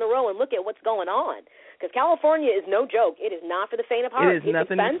ducks in a row and look at what's going on because California is no joke. It is not for the faint of heart. It is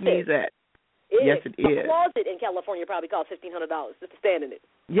nothing to sneeze at. Yes, it is. A closet in California probably costs $1,500 just to stand in it.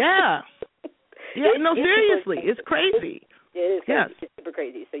 Yeah. No, seriously. It's crazy. It is crazy. Yes. It's super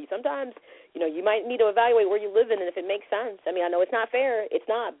crazy. So sometimes, you might need to evaluate where you live in and if it makes sense. I mean, I know it's not fair. It's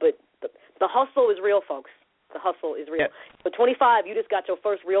not. But the hustle is real, folks. The hustle is real. Yeah. So 25, you just got your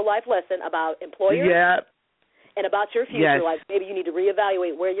first real-life lesson about employers and about your future. Yes. Like maybe you need to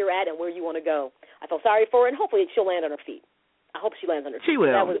reevaluate where you're at and where you want to go. I feel sorry for her, and hopefully she'll land on her feet. I hope she lands on her feet. She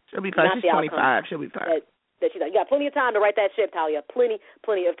will. She'll be fine. She's 25. She'll be fine. You got plenty of time to write that ship, Talia. Plenty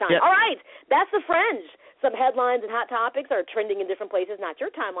of time. Yep. All right. That's the Fringe. Some headlines and hot topics are trending in different places, not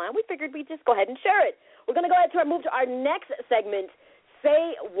your timeline. We figured we'd just go ahead and share it. We're going to go ahead and move to our next segment,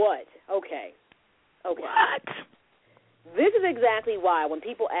 Say What? Okay. What? This is exactly why when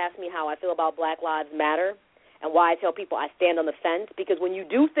people ask me how I feel about Black Lives Matter and why I tell people I stand on the fence, because when you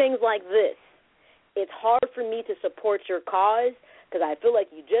do things like this, it's hard for me to support your cause because I feel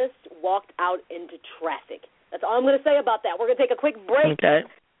like you just walked out into traffic. That's all I'm going to say about that. We're going to take a quick break. Okay.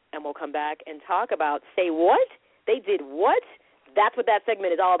 And we'll come back and talk about Say What? They did what? That's what that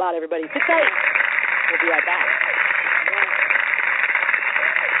segment is all about, everybody. Sit tight. We'll be right back.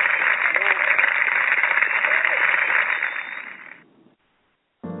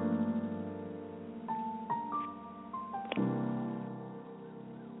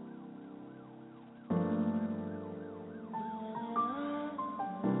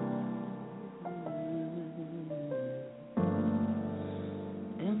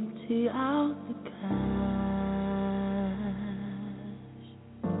 Empty out the cash,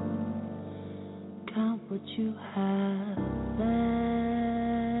 count what you have left,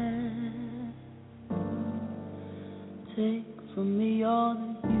 take from me all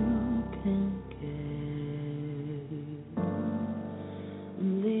that you can give,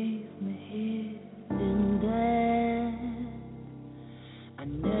 and leave me here in debt. I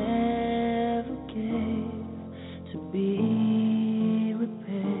never gave to be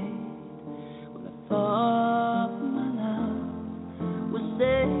thought my love was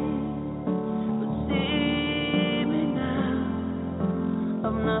safe, but see me now,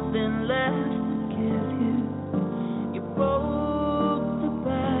 I've nothing left to give you. You broke the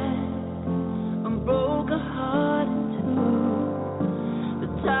back and broke a heart in two. The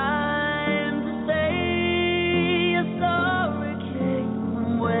time to say you're sorry came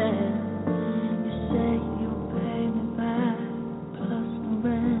from when you say you'll pay me back plus the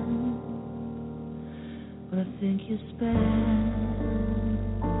rent. But I think you spent,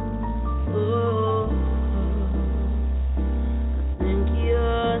 I think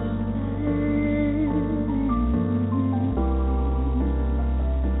you're spent,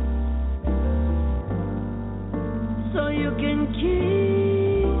 so you can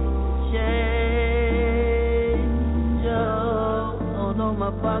keep change, although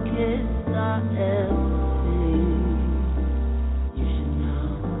my pockets are empty. You should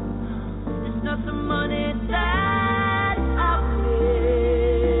know, it's not the money that I pay,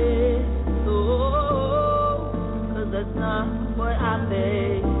 cause that's not what I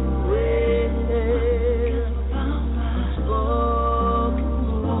pay with. Spoken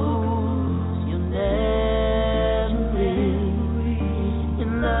rules you'll never read. In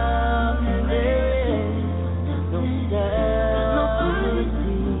love there's no stability.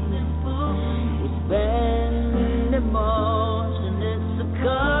 We spend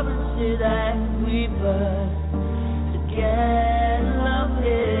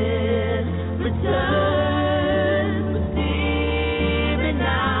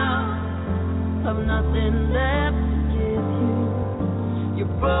nothing left to give you. You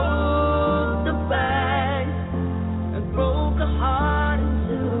broke the bank and broke a heart in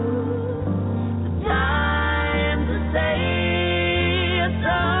two. The time to say you're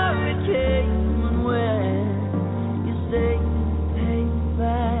sorry came when you say you pay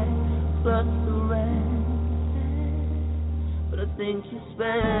back plus the rent. But I think you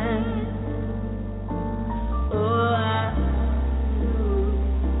spent. Oh, I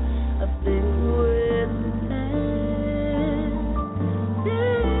think with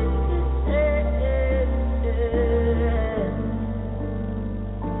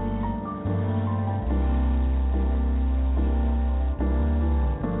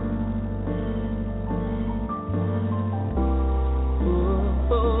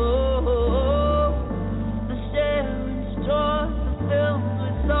the sharing store, the films we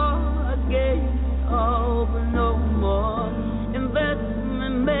saw, I gave all but no more.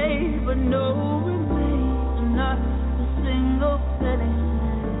 Investment made, but no remains, not a single penny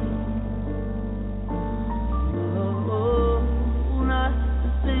saved. Oh, not a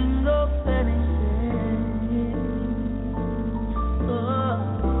single penny saved. Oh,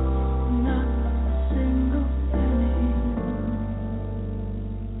 not a single penny.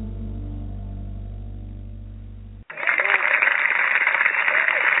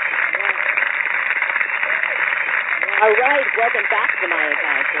 All right, welcome back to my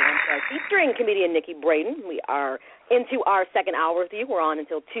Akai show. Featuring comedian Nikki Brayden. We are into our second hour with you. We're on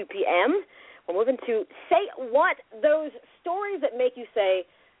until 2 p.m. We're moving to Say What, those stories that make you say,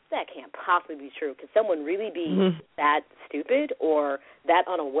 that can't possibly be true. Could someone really be that stupid or that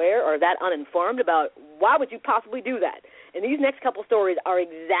unaware or that uninformed about why would you possibly do that? And these next couple stories are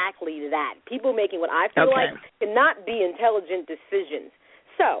exactly that. People making what I feel like cannot be intelligent decisions.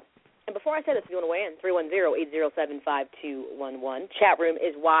 So, and before I say this, if you want to weigh in, 310-807-5211. Chat room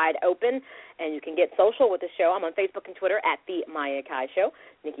is wide open, and you can get social with the show. I'm on Facebook and Twitter at The Maya Akai Show.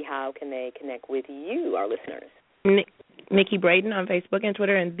 Nikki, how can they connect with you, our listeners? Nikki Brayden on Facebook and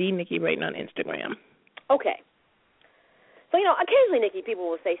Twitter, and The Nikki Brayden on Instagram. Okay. So, occasionally, Nikki, people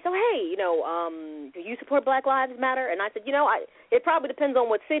will say, so, hey, do you support Black Lives Matter? And I said, it probably depends on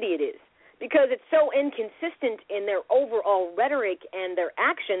what city it is, because it's so inconsistent in their overall rhetoric and their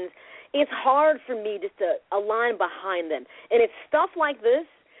actions. It's hard for me just to align behind them. And it's stuff like this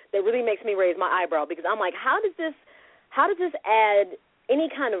that really makes me raise my eyebrow, because I'm like, how does this add any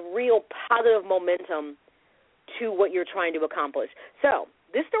kind of real positive momentum to what you're trying to accomplish? So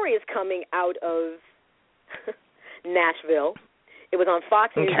this story is coming out of Nashville. It was on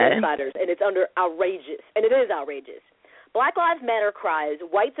Fox News Insiders, and it's under outrageous, and it is outrageous. Black Lives Matter cries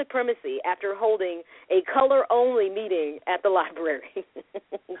white supremacy after holding a color-only meeting at the library.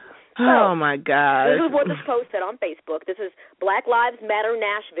 Oh, my God. This is what this post said on Facebook. This is Black Lives Matter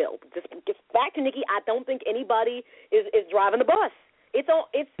Nashville. Just gets back to Nikki. I don't think anybody is driving the bus.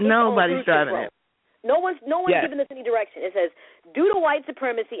 Nobody's driving it. No one's giving this any direction. It says, due to white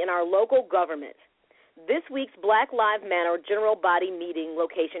supremacy in our local government, this week's Black Lives Matter General Body Meeting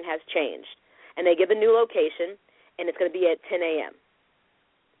location has changed. And they give a new location, and it's going to be at 10 a.m.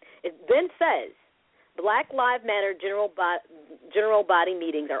 It then says, Black Lives Matter General Body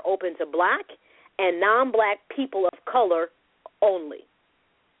Meetings are open to black and non-black people of color only.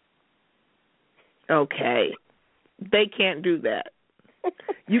 Okay. They can't do that.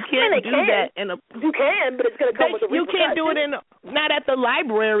 You can't do that in a... You can, but it's going to come with a repercussion. You can't do it not at the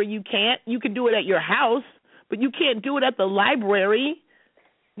library, you can't. You can do it at your house, but you can't do it at the library.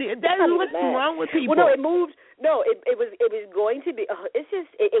 What's wrong with people? Well, no, it moved... No, it was going to be.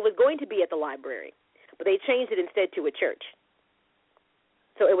 It was going to be at the library, but they changed it instead to a church.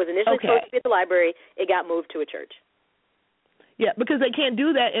 So it was initially supposed to be at the library. It got moved to a church. Yeah, because they can't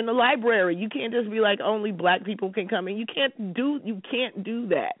do that in the library. You can't just be like only black people can come in. You can't do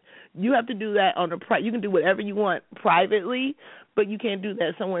that. You have to do that on you can do whatever you want privately, but you can't do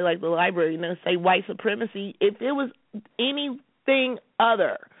that somewhere like the library. Say white supremacy. If it was anything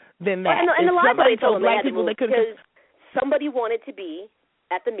other than that. And the library told them black people because somebody wanted to be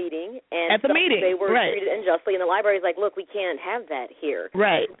at the meeting, and they were treated unjustly. And the library's like, look, we can't have that here.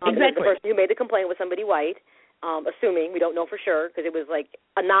 Right, exactly. The person who made the complaint was somebody white, assuming, we don't know for sure, because it was like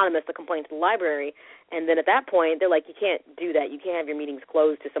anonymous, the complaint to the library. And then at that point, they're like, you can't do that. You can't have your meetings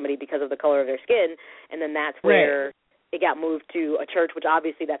closed to somebody because of the color of their skin. And then that's where it got moved to a church, which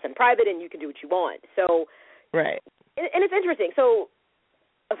obviously that's in private, and you can do what you want. So, and it's interesting. So,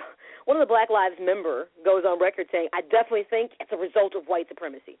 one of the Black Lives member goes on record saying, I definitely think it's a result of white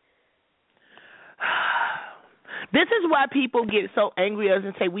supremacy. This is why people get so angry at us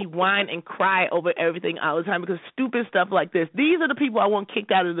and say we whine and cry over everything all the time, because stupid stuff like this. These are the people I want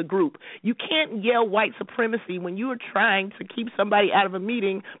kicked out of the group. You can't yell white supremacy when you are trying to keep somebody out of a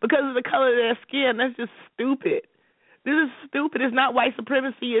meeting because of the color of their skin. That's just stupid. This is stupid. It's not white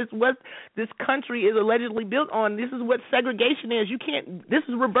supremacy. It's what this country is allegedly built on. This is what segregation is. You can't. This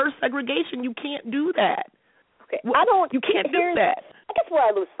is reverse segregation. You can't do that. Okay, You can't do that. I guess where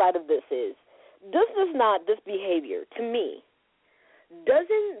I lose sight of this is, this behavior, to me,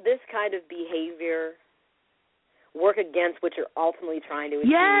 doesn't this kind of behavior work against what you're ultimately trying to achieve?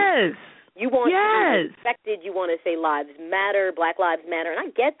 Yes. You want to be respected. You want to say lives matter, Black lives matter, and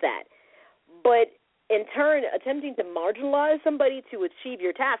I get that. But in turn, attempting to marginalize somebody to achieve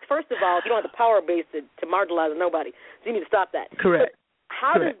your task, first of all, you don't have the power base to marginalize nobody, so you need to stop that. Correct. But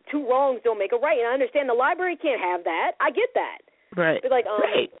how does two wrongs don't make a right? And I understand the library can't have that. I get that. Right. But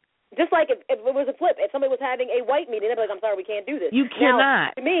right. Just like if it was a flip, if somebody was having a white meeting, they'd be like, I'm sorry, we can't do this. You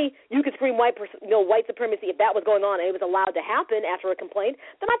cannot. Now, to me, you could scream white supremacy if that was going on and it was allowed to happen after a complaint,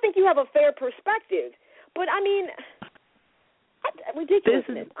 then I think you have a fair perspective. But, I mean,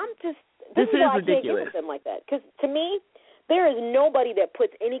 ridiculousness. This is why ridiculous. I can't get with them like that. Because to me, there is nobody that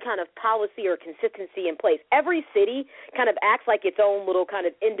puts any kind of policy or consistency in place. Every city kind of acts like its own little kind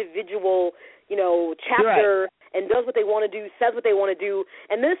of individual, chapter and does what they want to do, says what they want to do.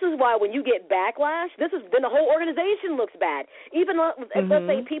 And this is why when you get backlash, then the whole organization looks bad. Even if, let's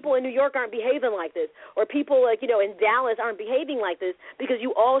say, people in New York aren't behaving like this, or people in Dallas aren't behaving like this, because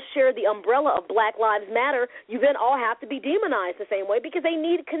you all share the umbrella of Black Lives Matter, you then all have to be demonized the same way because they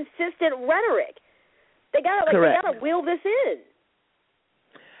need consistent rhetoric. They gotta wheel this in.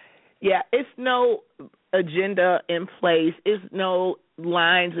 Yeah, it's no agenda in place. It's no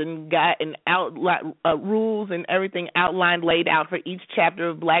lines and rules and everything outlined, laid out for each chapter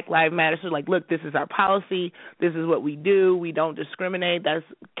of Black Lives Matter. So, look, this is our policy. This is what we do. We don't discriminate. That's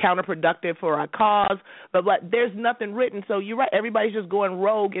counterproductive for our cause. But there's nothing written. So you're right. Everybody's just going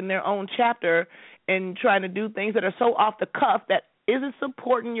rogue in their own chapter and trying to do things that are so off the cuff that isn't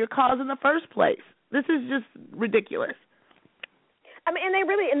supporting your cause in the first place. This is just ridiculous. I mean,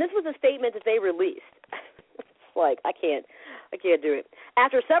 and this was a statement that they released. It's like, I can't do it.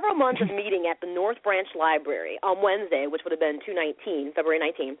 After several months of meeting at the North Branch Library on Wednesday, which would have been February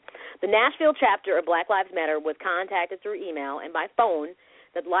 19, the Nashville chapter of Black Lives Matter was contacted through email and by phone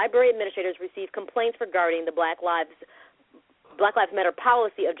that library administrators received complaints regarding the Black Lives Matter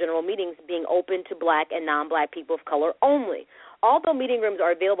policy of general meetings being open to Black and non-Black people of color only. Although meeting rooms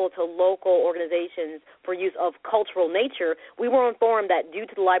are available to local organizations for use of cultural nature, we were informed that due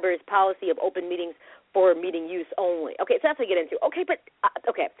to the library's policy of open meetings for meeting use only. Okay, so that's what I get into. Okay, but,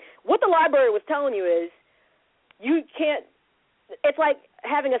 what the library was telling you is you can't, it's like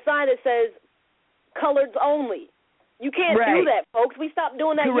having a sign that says coloreds only. You can't do that, folks. We stopped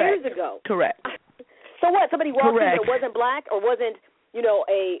doing that years ago. Correct. So what, somebody walked in that wasn't Black or wasn't,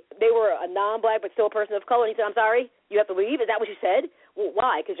 they were a non-Black but still a person of color, and you said, I'm sorry, you have to leave? Is that what you said? Well,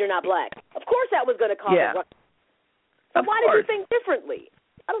 why? Because you're not Black. Of course that was going to cause a ruckus. So why did you think differently?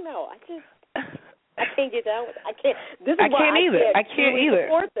 I don't know. I can't get down with it. I can't. This is why I can't either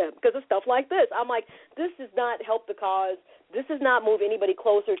support them, because of stuff like this. I'm like, this does not help the cause. This does not move anybody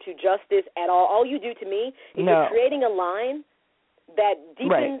closer to justice at all. All you do to me is you're creating a line that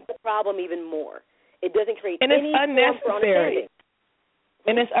deepens the problem even more. It doesn't create any form for understanding.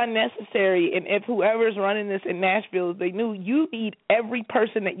 And it's unnecessary. And if whoever's running this in Nashville, they knew you need every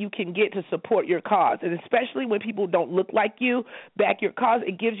person that you can get to support your cause. And especially when people don't look like you, back your cause,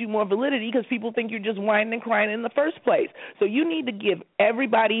 it gives you more validity because people think you're just whining and crying in the first place. So you need to give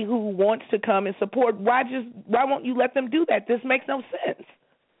everybody who wants to come and support. Why won't you let them do that? This makes no sense.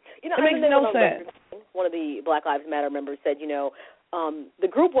 It makes no sense. One of the Black Lives Matter members said, the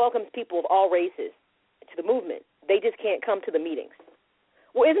group welcomes people of all races to the movement. They just can't come to the meetings.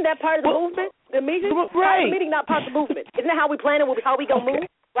 Well, isn't that part of the movement? The meeting? Right. The meeting, not part of the movement. Isn't that how we plan it? How we going to move?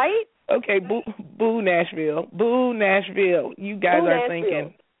 Right? Okay, boo Nashville. Boo Nashville. You guys are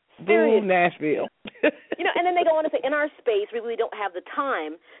thinking. Boo Nashville. And then they go on to say, in our space, we really don't have the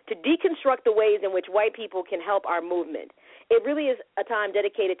time to deconstruct the ways in which white people can help our movement. It really is a time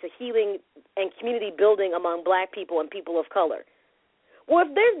dedicated to healing and community building among Black people and people of color. Well,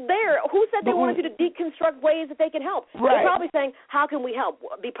 if they're there, who said they wanted you to deconstruct ways that they can help? Right. They're probably saying, how can we help?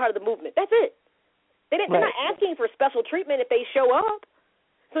 Be part of the movement. That's it. They're not asking for special treatment if they show up.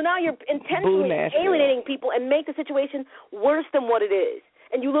 So now you're intentionally alienating people and make the situation worse than what it is.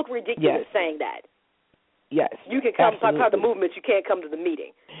 And you look ridiculous saying that. Yes. You can come part of the movement. You can't come to the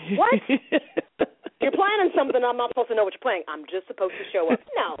meeting. What? You're planning something. I'm not supposed to know what you're planning. I'm just supposed to show up.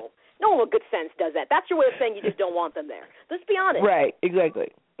 No. No one with good sense does that. That's your way of saying you just don't want them there. Let's be honest. Right,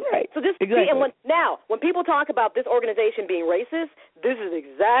 exactly. Right. So just exactly. when people talk about this organization being racist, this is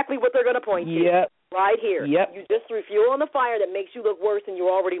exactly what they're going to point to. Yep. Right here. Yep. You just threw fuel on the fire that makes you look worse than you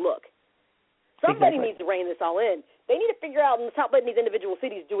already look. Somebody needs to rein this all in. They need to figure out and stop letting these individual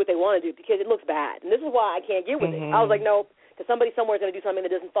cities do what they want to do because it looks bad. And this is why I can't get with it. I was like, nope, because somebody somewhere is going to do something that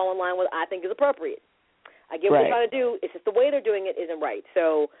doesn't fall in line with what I think is appropriate. I get what they're trying to do. It's just the way they're doing it isn't right.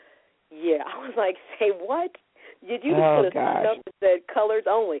 So, yeah, I was like, say what? You just could have stood up and said colors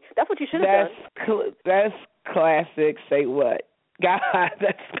only. That's what you should have done. That's classic. Say what? God,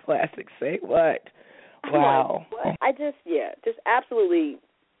 that's classic. Say what? Wow. Like, what? I just absolutely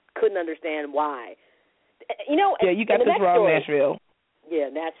couldn't understand why. You know, yeah, you got this wrong, Nashville. Yeah,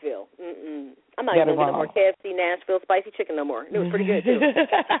 Nashville. I'm not even going to get no more KFC Nashville spicy chicken no more. It was pretty good, too.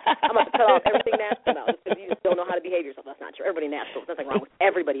 I'm about to cut off everything Nashville now because you just don't know how to behave yourself. That's not true. Everybody in Nashville. There's nothing wrong with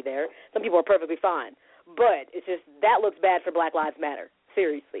everybody there. Some people are perfectly fine. But it's just that looks bad for Black Lives Matter.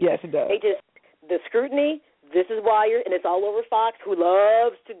 Seriously. Yes, it does. The scrutiny, this is why and it's all over Fox, who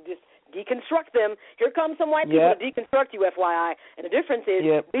loves to just deconstruct them. Here comes some white people to deconstruct you, FYI. And the difference is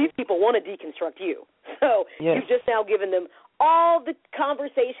these people want to deconstruct you. So you've just now given them all the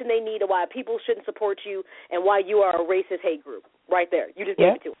conversation they need of why people shouldn't support you and why you are a racist hate group. Right there. You just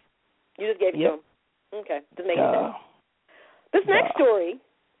gave it to them. You just gave it to them. Okay. Doesn't make sense. This next story,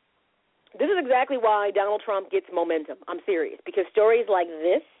 this is exactly why Donald Trump gets momentum. I'm serious. Because stories like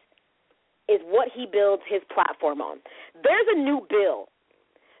this is what he builds his platform on. There's a new bill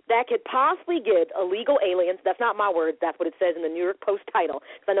that could possibly give illegal aliens, that's not my word, that's what it says in the New York Post title,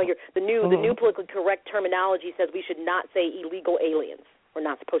 because I know the new politically correct terminology says we should not say illegal aliens. We're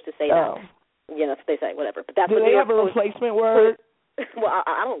not supposed to say that. Yeah, that's what they say, whatever. But that's Do what they New have York a replacement word? Well,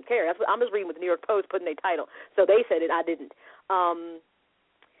 I don't care. That's what I'm just reading what the New York Post put in their title. So they said it, I didn't. I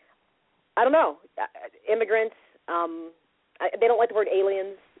don't know. Immigrants, they don't like the word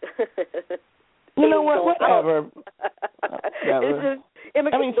aliens. You know what? Whatever. It's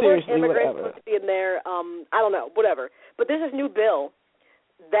just, seriously, immigrants whatever. supposed to be in there. I don't know, whatever. But there's this new bill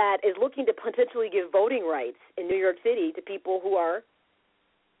that is looking to potentially give voting rights in New York City to people who are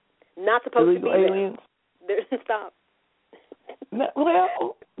not supposed illegal to be aliens? there. Stop. No,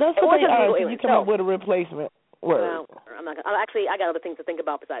 well, that's what they are. You come up with a replacement word. Well, I'm not gonna, actually, I got other things to think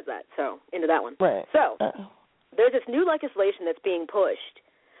about besides that. So into that one. Right. So there's this new legislation that's being pushed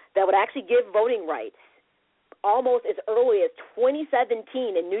that would actually give voting rights almost as early as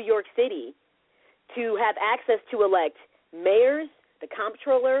 2017 in New York City to have access to elect mayors, the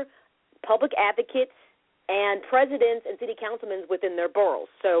comptroller, public advocates, and presidents and city councilmen within their boroughs.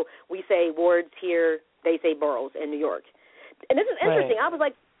 So we say wards here, they say boroughs in New York. And this is interesting. Right. I was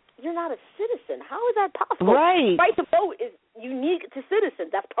like, you're not a citizen. How is that possible? Right. Right to vote is unique to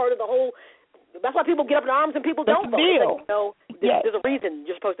citizens. That's part of the whole. That's why people get up in arms and people don't vote. Deal. Like, there's a reason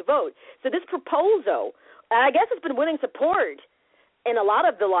you're supposed to vote. So this proposal, and I guess it's been winning support in a lot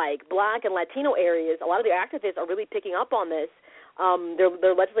of the Black and Latino areas. A lot of the activists are really picking up on this.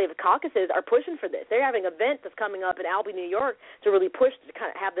 Their legislative caucuses are pushing for this. They're having an event that's coming up in Albany, New York, to really push to kind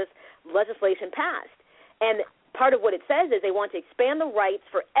of have this legislation passed. And part of what it says is they want to expand the rights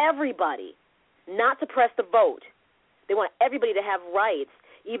for everybody, not suppress the vote. They want everybody to have rights,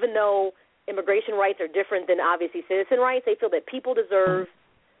 even though immigration rights are different than, obviously, citizen rights. They feel that people deserve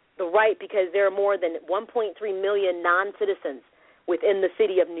the right because there are more than 1.3 million non-citizens within the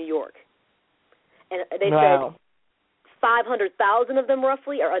city of New York. And they said 500,000 of them,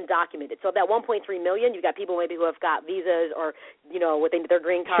 roughly, are undocumented. So of that 1.3 million, you've got people maybe who have got visas or, with their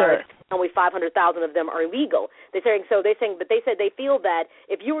green cards. Sure. Only 500,000 of them are illegal. But they said they feel that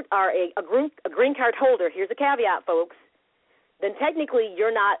if you are a green card holder, here's a caveat, folks, then technically you're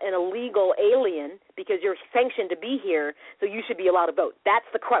not an illegal alien because you're sanctioned to be here, so you should be allowed to vote. That's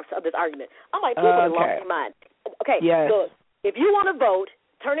the crux of this argument. I'm like, people have lost their mind. Okay, look, if you want to vote,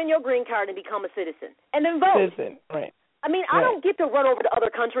 turn in your green card and become a citizen, and then vote. Citizen, right. I mean, I don't get to run over to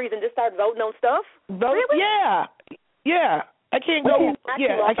other countries and just start voting on stuff. Vote? Really? Yeah. I can't go.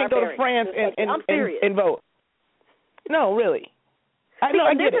 I can't go to France and vote. No, really.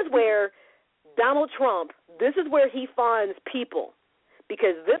 This is where Donald Trump. This is where he finds people,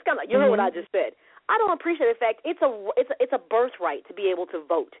 because this kind of, you heard what I just said. I don't appreciate the fact it's a birthright to be able to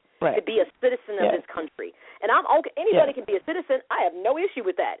vote, to be a citizen of this country. And I'm okay. Anybody can be a citizen. I have no issue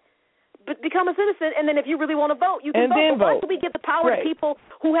with that. But become a citizen, and then if you really want to vote, you can vote. But why do we give the power to people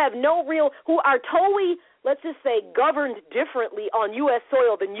who have who are totally, let's just say, governed differently on U.S.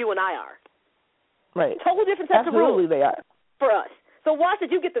 soil than you and I are? Right. Totally different sets of rules. Absolutely they are. For us. So why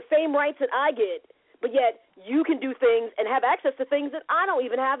should you get the same rights that I get, but yet you can do things and have access to things that I don't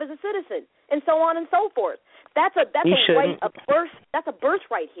even have as a citizen, and so on and so forth. That's a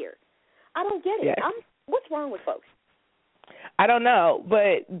birthright here. I don't get it. Yes. What's wrong with folks? I don't know,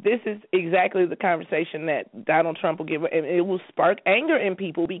 but this is exactly the conversation that Donald Trump will give, and it will spark anger in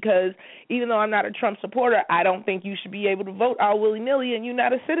people because even though I'm not a Trump supporter, I don't think you should be able to vote all willy-nilly and you're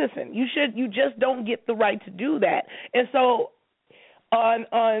not a citizen. You just don't get the right to do that. And so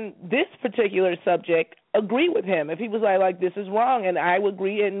on this particular subject, agree with him. If he was like this is wrong, and I would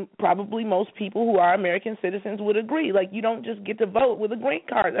agree, and probably most people who are American citizens would agree. Like, you don't just get to vote with a green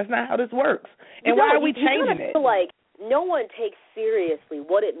card. That's not how this works. And why are we changing it? Feel like no one takes seriously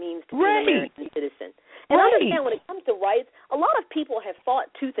what it means to be an American citizen. And I understand when it comes to rights, a lot of people have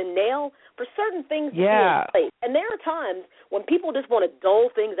fought tooth and nail for certain things to be in place. And there are times when people just want to dole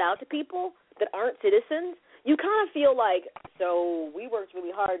things out to people that aren't citizens. You kind of feel like, so we worked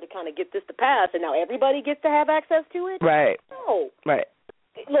really hard to kind of get this to pass, and now everybody gets to have access to it? Right. No. Right.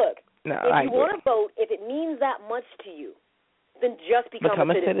 Look, no, if you want to vote, if it means that much to you, then just become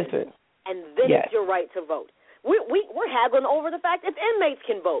a citizen. And then it's your right to vote. We're haggling over the fact if inmates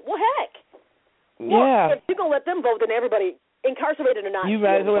can vote. Well, heck. Well, if you're going to let them vote, then everybody, incarcerated or not. You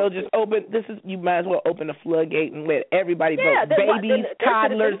might as well just open you might as well open the floodgate and let everybody vote. Babies,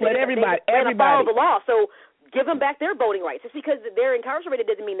 toddlers, let everybody. Follow the law. So give them back their voting rights. Just because they're incarcerated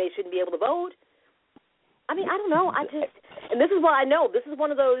doesn't mean they shouldn't be able to vote. I mean, I don't know. And this is what I know. This is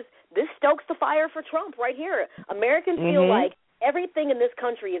one of those, this stokes the fire for Trump right here. Americans feel like everything in this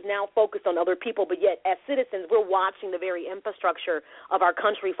country is now focused on other people, but yet as citizens we're watching the very infrastructure of our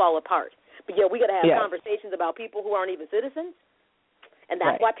country fall apart. But yet we got to have conversations about people who aren't even citizens. And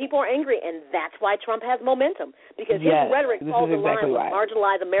that's why people are angry, and that's why Trump has momentum. Because his rhetoric falls in line with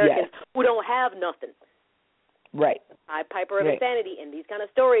marginalized Americans who don't have nothing. Right. High Piper of insanity, and these kind of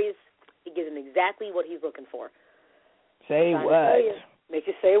stories, he gives him exactly what he's looking for. Say what? Makes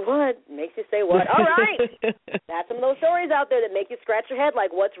you say what? Makes you say what? All right. That's some of those stories out there that make you scratch your head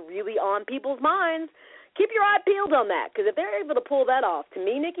like what's really on people's minds. Keep your eye peeled on that, because if they're able to pull that off, to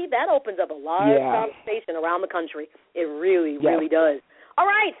me, Nikki, that opens up a large conversation around the country. It really, really does. All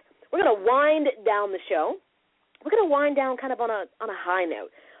right. We're going to wind down the show. We're going to wind down kind of on a high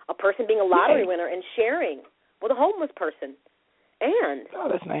note, a person being a lottery winner and sharing with a homeless person. And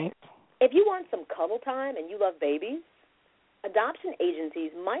that's nice. If you want some cuddle time and you love babies, adoption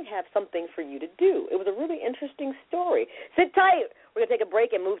agencies might have something for you to do. It was a really interesting story. Sit tight. We're going to take a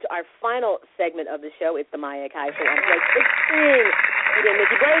break and move to our final segment of the show. It's the My Akai Show on Play 16. Again,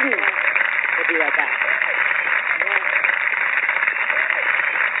 Nikki Brayden. We'll be right back.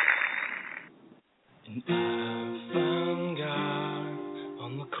 And I found God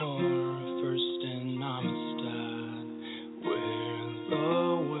on the corner of First and Amistad, where the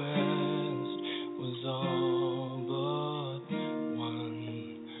West was all but one,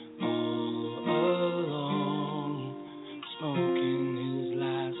 all alone, smoking his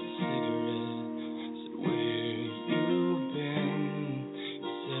last cigarette. Said, where you been? He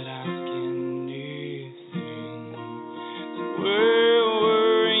said, ask anything. Said, where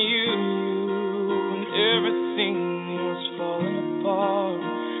were you when everything was falling apart?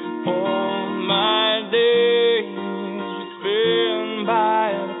 All my days were spent by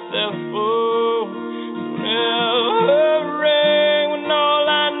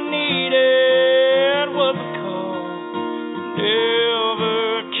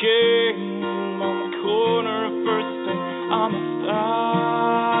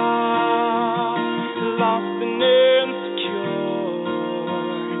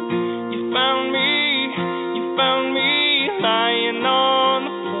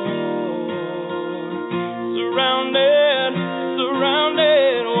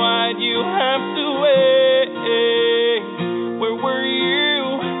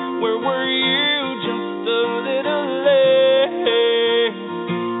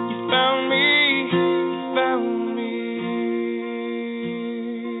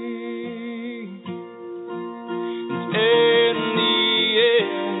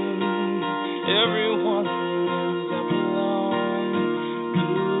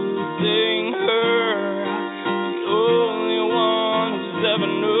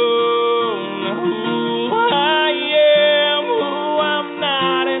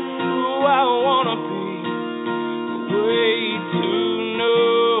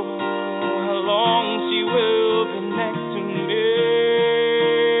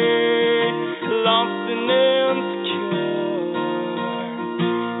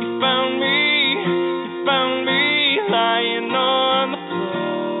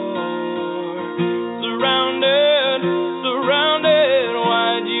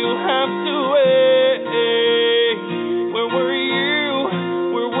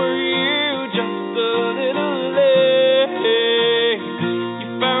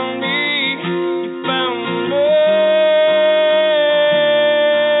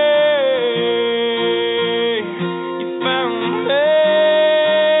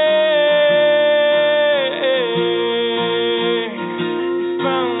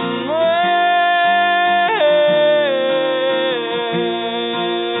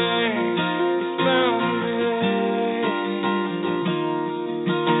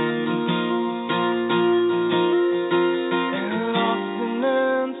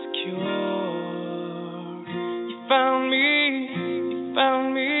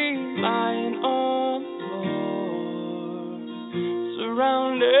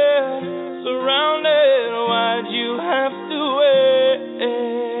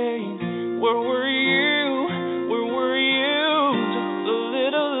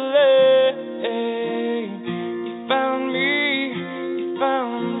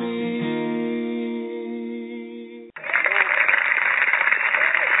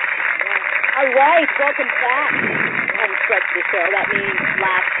right, welcome back. Home stretch of the show. That means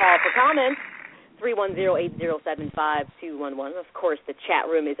last call for comments. 310-807-5211. Of course, the chat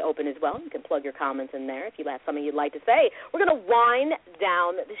room is open as well. You can plug your comments in there if you have something you'd like to say. We're going to wind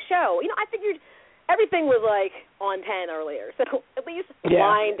down the show. You know, I figured everything was like on 10 earlier, so at least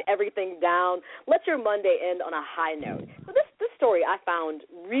wind everything down. Let your Monday end on a high note. So this story I found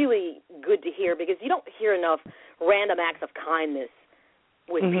really good to hear because you don't hear enough random acts of kindness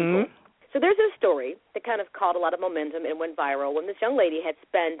with people. So there's this story that kind of caught a lot of momentum and went viral when this young lady had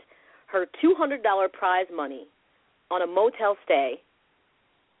spent her $200 prize money on a motel stay,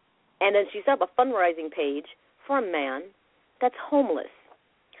 and then she set up a fundraising page for a man that's homeless.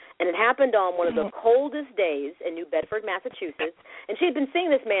 And it happened on one of the coldest days in New Bedford, Massachusetts, and she had been seeing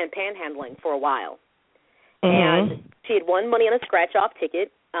this man panhandling for a while. And she had won money on a scratch-off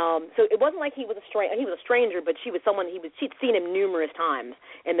ticket. So it wasn't like he was a stranger, but she was someone she'd seen him numerous times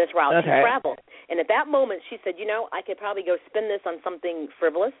in this route she traveled. And at that moment, she said, you know, I could probably go spend this on something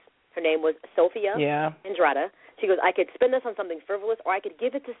frivolous. Her name was Sophia Andrada. She goes, I could spend this on something frivolous, or I could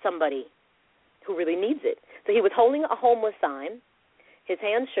give it to somebody who really needs it. So he was holding a homeless sign. His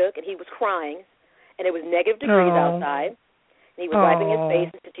hand shook, and he was crying, and it was negative degrees outside. And he was wiping his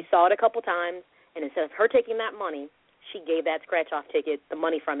face, and she saw it a couple times, and instead of her taking that money, she gave that scratch-off ticket, the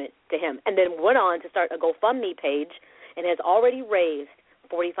money from it, to him, and then went on to start a GoFundMe page and has already raised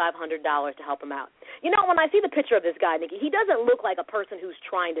 $4,500 to help him out. You know, when I see the picture of this guy, Nikki, he doesn't look like a person who's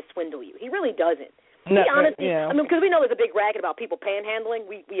trying to swindle you. He really doesn't. No, he honestly, I mean, because we know there's a big racket about people panhandling.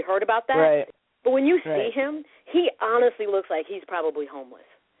 We heard about that. Right. But when you see him, he honestly looks like he's probably homeless.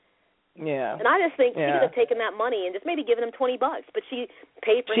 Yeah. And I just think she could have taken that money and just maybe given him $20, but she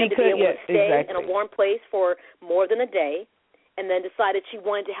paid for him to be able to stay in a warm place for more than a day, and then decided she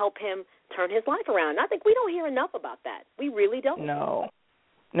wanted to help him turn his life around. And I think we don't hear enough about that. We really don't. No,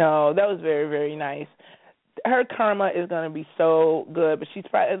 that was very, very nice. Her karma is going to be so good, but she's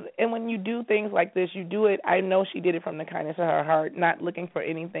probably, and when you do things like this, you do it, I know she did it from the kindness of her heart, not looking for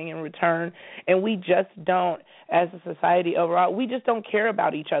anything in return, and we just don't, as a society overall, we just don't care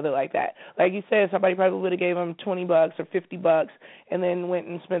about each other like that. Like you said, somebody probably would have gave them $20 or $50 and then went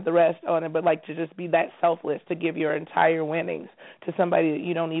and spent the rest on it, but like to just be that selfless, to give your entire winnings to somebody that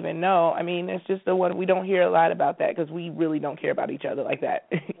you don't even know, I mean, it's just the one, we don't hear a lot about that because we really don't care about each other like that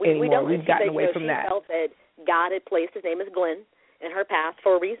anymore. We don't. We've gotten away from that. She felt that God had placed his name as Glenn in her path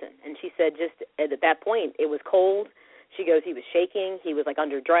for a reason. And she said just at that point, it was cold. She goes, he was shaking. He was, like,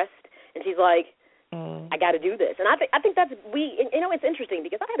 underdressed. And she's like, I got to do this. And I think that's, it's interesting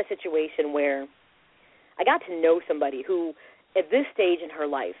because I had a situation where I got to know somebody who, at this stage in her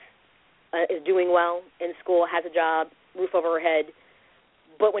life, is doing well in school, has a job, roof over her head.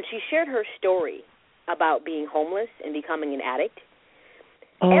 But when she shared her story about being homeless and becoming an addict,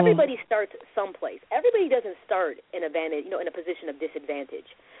 everybody starts someplace. Everybody doesn't start in a position of disadvantage.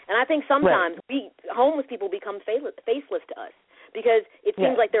 And I think sometimes homeless people become faceless to us because it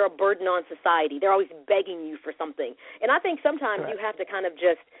seems like they're a burden on society. They're always begging you for something. And I think sometimes you have to kind of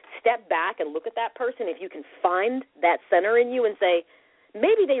just step back and look at that person if you can find that center in you and say,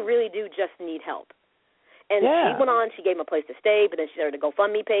 maybe they really do just need help. And she went on, she gave him a place to stay, but then she started a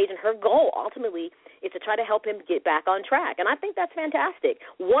GoFundMe page, and her goal ultimately is to try to help him get back on track. And I think that's fantastic.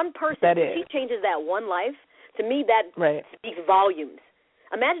 One person, if she changes that one life, to me that speaks volumes.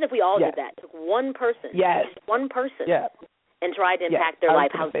 Imagine if we all did that. Took one person, one person, and tried to impact their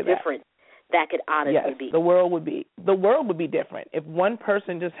life, how different that could honestly be. The world would be different. If one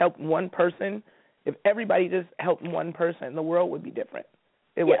person just helped one person, if everybody just helped one person, the world would be different.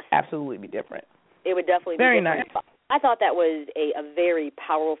 It would absolutely be different. It would definitely be very different. Nice. I thought that was a very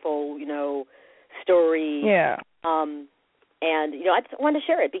powerful, story. Yeah. And, I just wanted to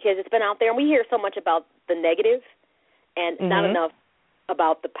share it because it's been out there, and we hear so much about the negative and not enough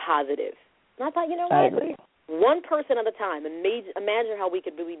about the positive. And I thought, I agree. One person at a time. Imagine how we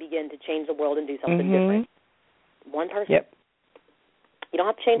could really begin to change the world and do something different. One person. Yep. You don't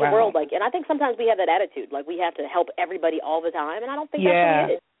have to change the world. And I think sometimes we have that attitude, like we have to help everybody all the time, and I don't think that's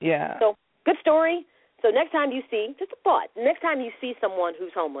what it is. Yeah. So, good story. So next time you see, just a thought, next time you see someone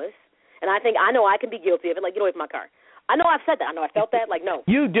who's homeless, and I know I can be guilty of it, like, get away from my car. I know I've said that. I know I felt that, like, no.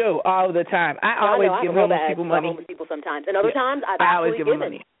 You do all the time. I always give homeless people money. Homeless people sometimes. And other times I've actually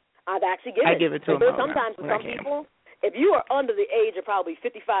given. I've actually given. I give it to them. Sometimes with some people, if you are under the age of probably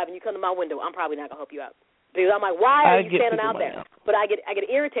 55 and you come to my window, I'm probably not going to help you out. Because I'm like, why are you standing out there? But I get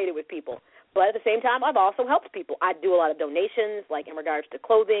irritated with people. But at the same time, I've also helped people. I do a lot of donations, like in regards to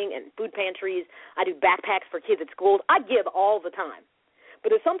clothing and food pantries. I do backpacks for kids at schools. I give all the time. But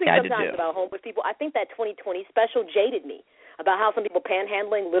there's something sometimes about homeless people. I think that 2020 special jaded me. about how some people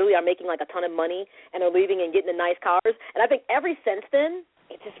panhandling literally are making like a ton of money and are leaving and getting in nice cars. And I think ever since then,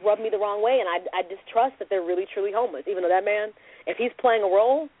 it just rubbed me the wrong way, and I distrust that they're really, truly homeless, even though that man, if he's playing a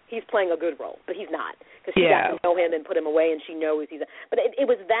role, he's playing a good role, but he's not, because she got to know him and put him away, and she knows he's but it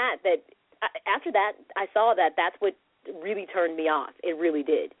was that after that, I saw that's what really turned me off. It really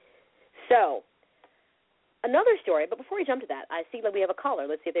did. So, another story, but before we jump to that, I see that we have a caller.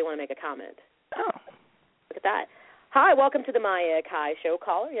 Let's see if they want to make a comment. Oh. Look at that. Hi, welcome to the My Akai Show,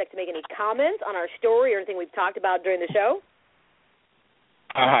 caller. Would you like to make any comments on our story or anything we've talked about during the show?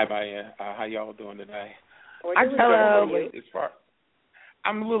 Hi, Maya. How y'all doing today? I'm a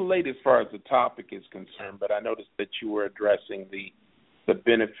little late as far as the topic is concerned, but I noticed that you were addressing the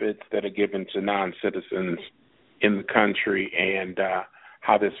benefits that are given to non-citizens in the country and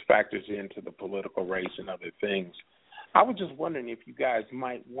how this factors into the political race and other things. I was just wondering if you guys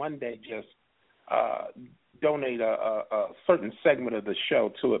might one day just donate a certain segment of the show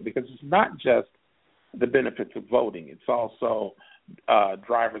to it, because it's not just the benefits of voting. It's also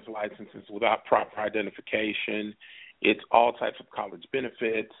driver's licenses without proper identification. It's all types of college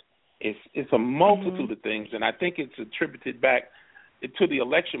benefits. It's a multitude of things, and I think it's attributed back to the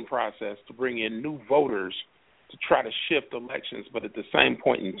election process to bring in new voters to try to shift elections, but at the same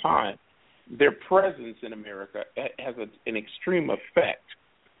point in time, their presence in America has an extreme effect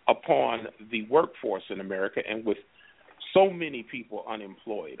upon the workforce in America, and with so many people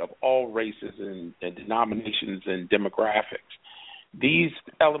unemployed of all races and denominations and demographics, these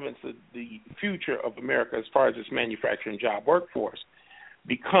elements of the future of America as far as its manufacturing job workforce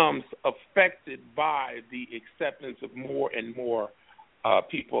becomes affected by the acceptance of more and more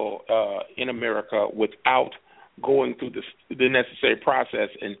people in America without going through the necessary process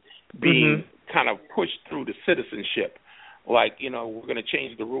and being kind of pushed through to citizenship. Like, we're going to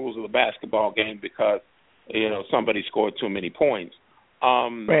change the rules of the basketball game because, somebody scored too many points.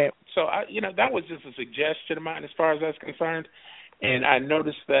 Right. So, that was just a suggestion of mine as far as that's concerned. And I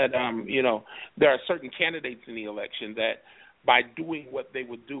noticed that, there are certain candidates in the election that by doing what they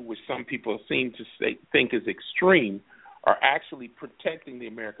would do, which some people seem to think is extreme, are actually protecting the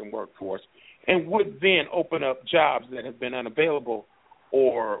American workforce and would then open up jobs that have been unavailable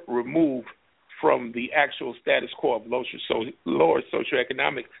or removed from the actual status quo of lower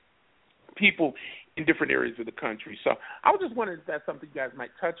socioeconomic people in different areas of the country. So I was just wondering if that's something you guys might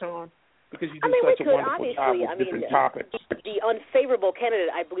touch on, because you do such a wonderful job with different topics. The unfavorable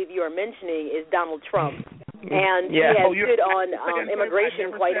candidate I believe you are mentioning is Donald Trump. And he has stood on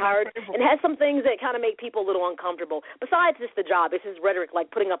immigration quite hard and has some things that kind of make people a little uncomfortable. Besides just the job, it's his rhetoric,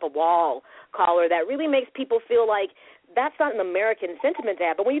 like putting up a wall, caller, that really makes people feel like that's not an American sentiment to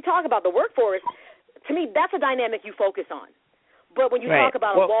have. But when you talk about the workforce, to me, that's a dynamic you focus on. But when you talk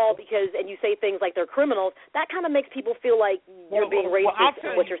about a wall and you say things like they're criminals, that kind of makes people feel like you're being racist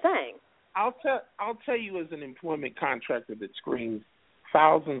in what you're saying. I'll tell you, as an employment contractor that screens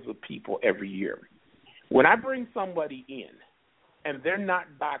thousands of people every year, when I bring somebody in and they're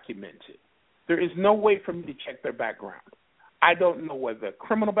not documented, there is no way for me to check their background. I don't know what their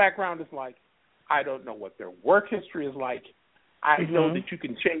criminal background is like. I don't know what their work history is like. I know that you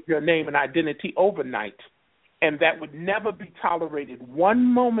can change your name and identity overnight, and that would never be tolerated one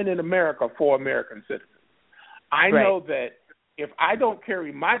moment in America for American citizens. I know that if I don't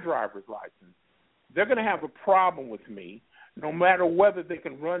carry my driver's license, they're going to have a problem with me, no matter whether they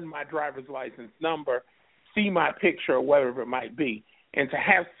can run my driver's license number, see my picture, or whatever it might be. And to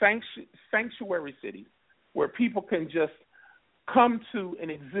have sanctuary cities where people can just come to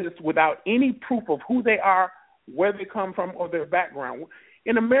and exist without any proof of who they are, where they come from, or their background.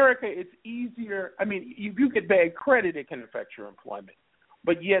 In America, it's easier. I mean, if you get bad credit, it can affect your employment.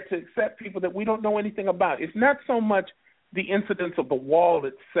 But yet to accept people that we don't know anything about, it's not so much the incidence of the wall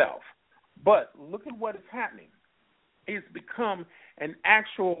itself, but look at what is happening. It's become an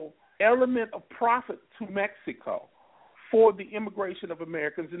actual element of profit to Mexico for the immigration of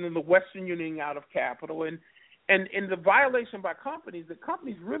Americans and then the Western Union out of capital. And the violation by companies, the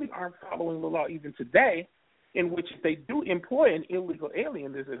companies really aren't following the law even today, in which if they do employ an illegal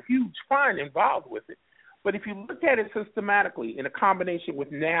alien, there's a huge fine involved with it. But if you look at it systematically in a combination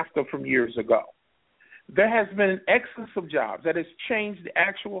with NAFTA from years ago, there has been an excess of jobs that has changed the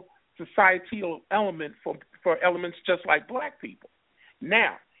actual societal element for elements just like black people.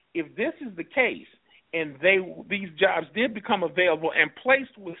 Now, if this is the case and these jobs did become available and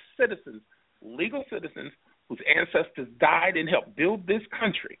placed with citizens, legal citizens whose ancestors died and helped build this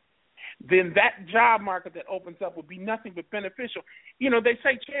country, then that job market that opens up would be nothing but beneficial. You know, they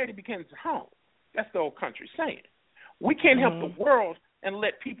say charity begins at home. That's the old country saying. We can't help the world and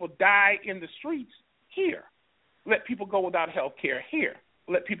let people die in the streets here. let people go without health care here.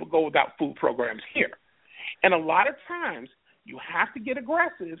 Let people go without food programs here. And a lot of times you have to get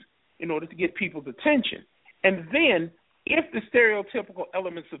aggressive in order to get people's attention. And then if the stereotypical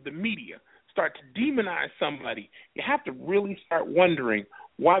elements of the media start to demonize somebody, you have to really start wondering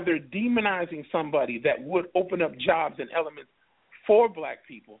why they're demonizing somebody that would open up jobs and elements for black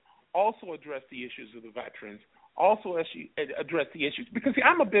people, also address the issues of the veterans, also address the issues. Because, see,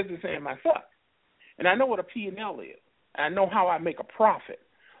 I'm a businessman myself, and I know what a P&L is. I know how I make a profit.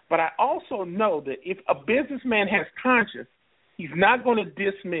 But I also know that if a businessman has conscience, he's not going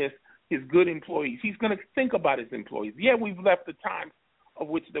to dismiss his good employees. He's going to think about his employees. Yeah, we've left the time of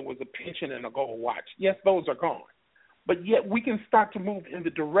which there was a pension and a gold watch. Yes, those are gone. But yet we can start to move in the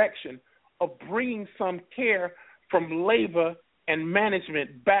direction of bringing some care from labor and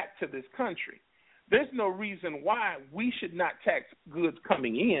management back to this country. There's no reason why we should not tax goods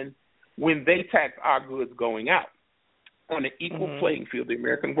coming in when they tax our goods going out. On an equal playing field, the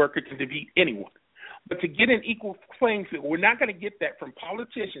American worker can defeat anyone. But to get an equal playing field, we're not going to get that from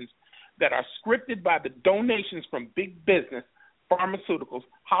politicians that are scripted by the donations from big business, pharmaceuticals,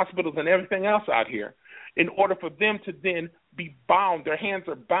 hospitals, and everything else out here in order for them to then be bound. Their hands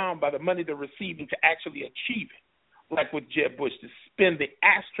are bound by the money they're receiving to actually achieve it, like with Jeb Bush, to spend the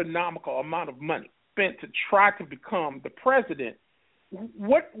astronomical amount of money spent to try to become the president.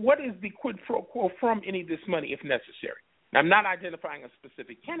 What is the quid pro quo from any of this money if necessary? Now, I'm not identifying a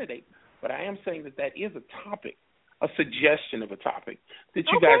specific candidate, but I am saying that that is a topic, a suggestion of a topic that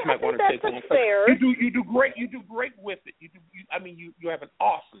you guys might want to take on. Fair. You do great. You do great with it. You have an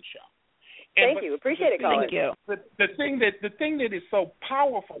awesome show. Thank you. Appreciate it, Colin. Thank you. The thing that is so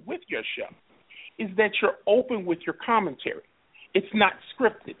powerful with your show is that you're open with your commentary. It's not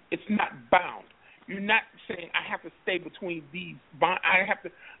scripted. It's not bound. You're not saying I have to stay between these.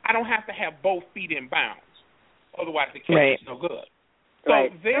 I don't have to have both feet in bounds. Otherwise, the case is no good. So,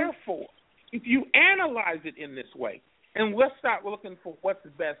 therefore, if you analyze it in this way, and let's start looking for what's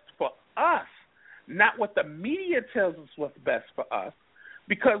best for us, not what the media tells us what's best for us,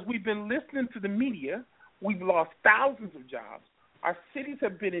 because we've been listening to the media, we've lost thousands of jobs, our cities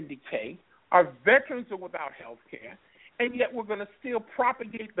have been in decay, our veterans are without health care, and yet we're going to still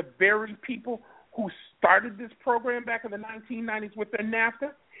propagate the very people who started this program back in the 1990s with their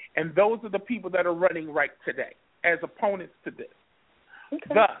NAFTA, and those are the people that are running right today as opponents to this.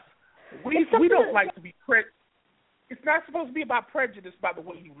 Okay. Thus, we don't like to be it's not supposed to be about prejudice by the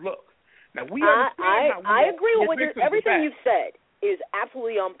way you look. Now, we understand I agree with everything you've said is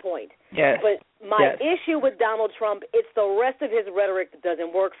absolutely on point. Yes. But my issue with Donald Trump, it's the rest of his rhetoric that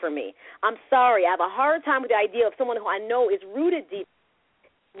doesn't work for me. I'm sorry. I have a hard time with the idea of someone who I know is rooted deep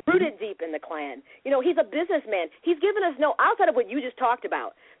in the Klan. You know, he's a businessman. He's given us outside of what you just talked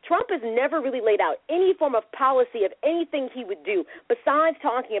about, Trump has never really laid out any form of policy of anything he would do besides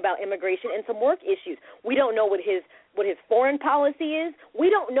talking about immigration and some work issues. We don't know what his foreign policy is. We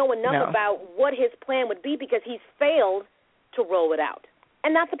don't know enough about what his plan would be because he's failed to roll it out.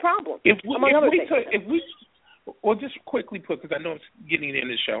 And that's the problem, among other things. Well, just quickly put, because I know it's getting in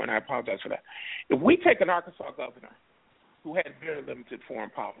the show, and I apologize for that. If we take an Arkansas governor who had very limited foreign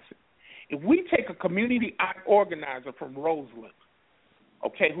policy, if we take a community organizer from Roseland,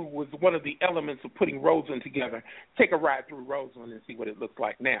 who was one of the elements of putting Roseland together, take a ride through Roseland and see what it looks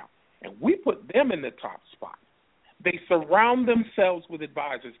like now, and we put them in the top spot. They surround themselves with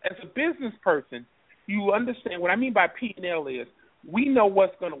advisors. As a business person, you understand what I mean by P&L is we know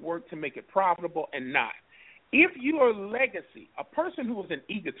what's going to work to make it profitable and not. If your legacy, a person who is an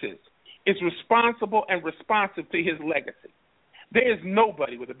egotist, is responsible and responsive to his legacy, there is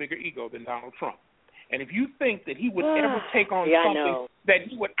nobody with a bigger ego than Donald Trump. And if you think that he would ever take on something that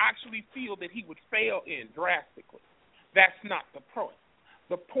he would actually feel that he would fail in drastically, that's not the point.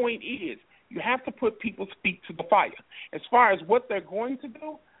 The point is you have to put people's feet to the fire. As far as what they're going to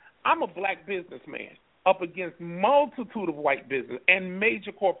do, I'm a black businessman up against multitude of white business and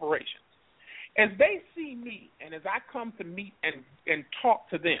major corporations. As they see me and as I come to meet and talk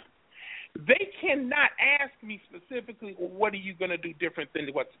to them, they cannot ask me specifically, well, what are you going to do different than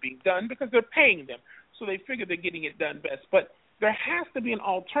what's being done, because they're paying them, so they figure they're getting it done best. But there has to be an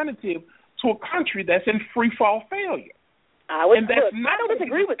alternative to a country that's in free-fall failure. I don't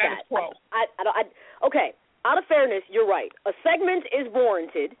disagree with that. Okay, out of fairness, you're right. A segment is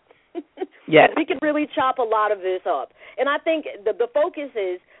warranted. Yes. We could really chop a lot of this up. And I think the focus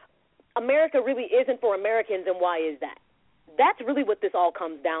is America really isn't for Americans, and why is that? That's really what this all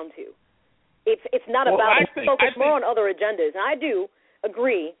comes down to. It's not about focus more on other agendas. And I do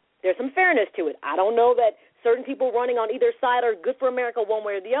agree there's some fairness to it. I don't know that certain people running on either side are good for America one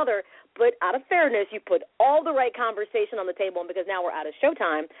way or the other, but out of fairness, you put all the right conversation on the table, and because now we're out of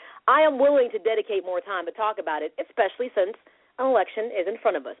showtime, I am willing to dedicate more time to talk about it, especially since an election is in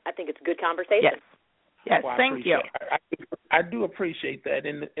front of us. I think it's good conversation. Yes, well, thank you. I do appreciate that,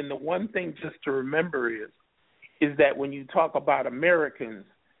 and the one thing just to remember is that when you talk about Americans,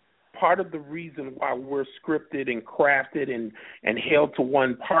 part of the reason why we're scripted and crafted and held to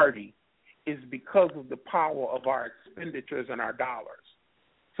one party is because of the power of our expenditures and our dollars.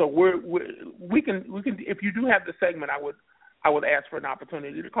 So we can if you do have the segment, I would ask for an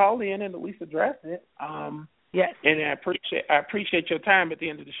opportunity to call in and at least address it. Yes. And I appreciate your time at the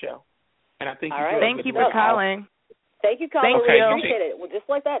end of the show. And I think thank you for calling. Thank you, caller. Thank you. you. Appreciate it. Well, just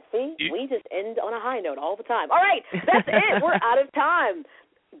like that, see? We just end on a high note all the time. All right, that's it. We're out of time.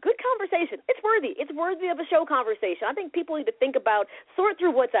 Good conversation. It's worthy. It's worthy of a show conversation. I think people need to think about, sort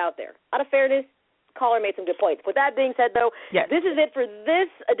through what's out there. Out of fairness, caller made some good points. With that being said, though, This is it for this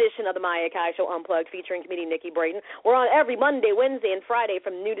edition of the My Akai Show Unplugged featuring comedian Nikki Brayden. We're on every Monday, Wednesday, and Friday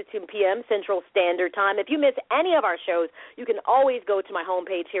from noon to 2 p.m. Central Standard Time. If you miss any of our shows, you can always go to my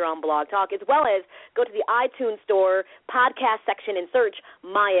homepage here on Blog Talk, as well as go to the iTunes Store podcast section and search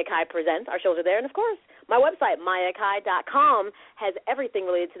My Akai Presents. Our shows are there. And, of course, my website, myakai.com, has everything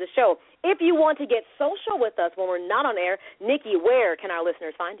related to the show. If you want to get social with us when we're not on air, Nikki, where can our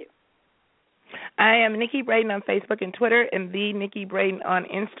listeners find you? I am Nikki Brayden on Facebook and Twitter, and the Nikki Brayden on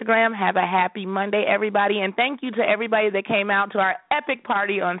Instagram. Have a happy Monday, everybody, and thank you to everybody that came out to our epic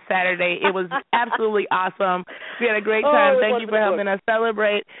party on Saturday. It was absolutely awesome. We had a great time. Thank you for helping us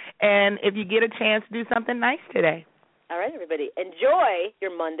celebrate, and if you get a chance, do something nice today. All right, everybody. Enjoy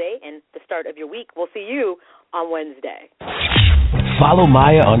your Monday and the start of your week. We'll see you on Wednesday. Follow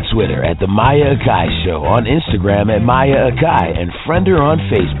Maya on Twitter at The Maya Akai Show, on Instagram at Maya Akai, and friend her on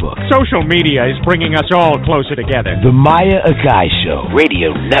Facebook. Social media is bringing us all closer together. The Maya Akai Show.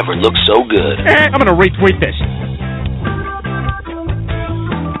 Radio never looks so good. I'm going to retweet this.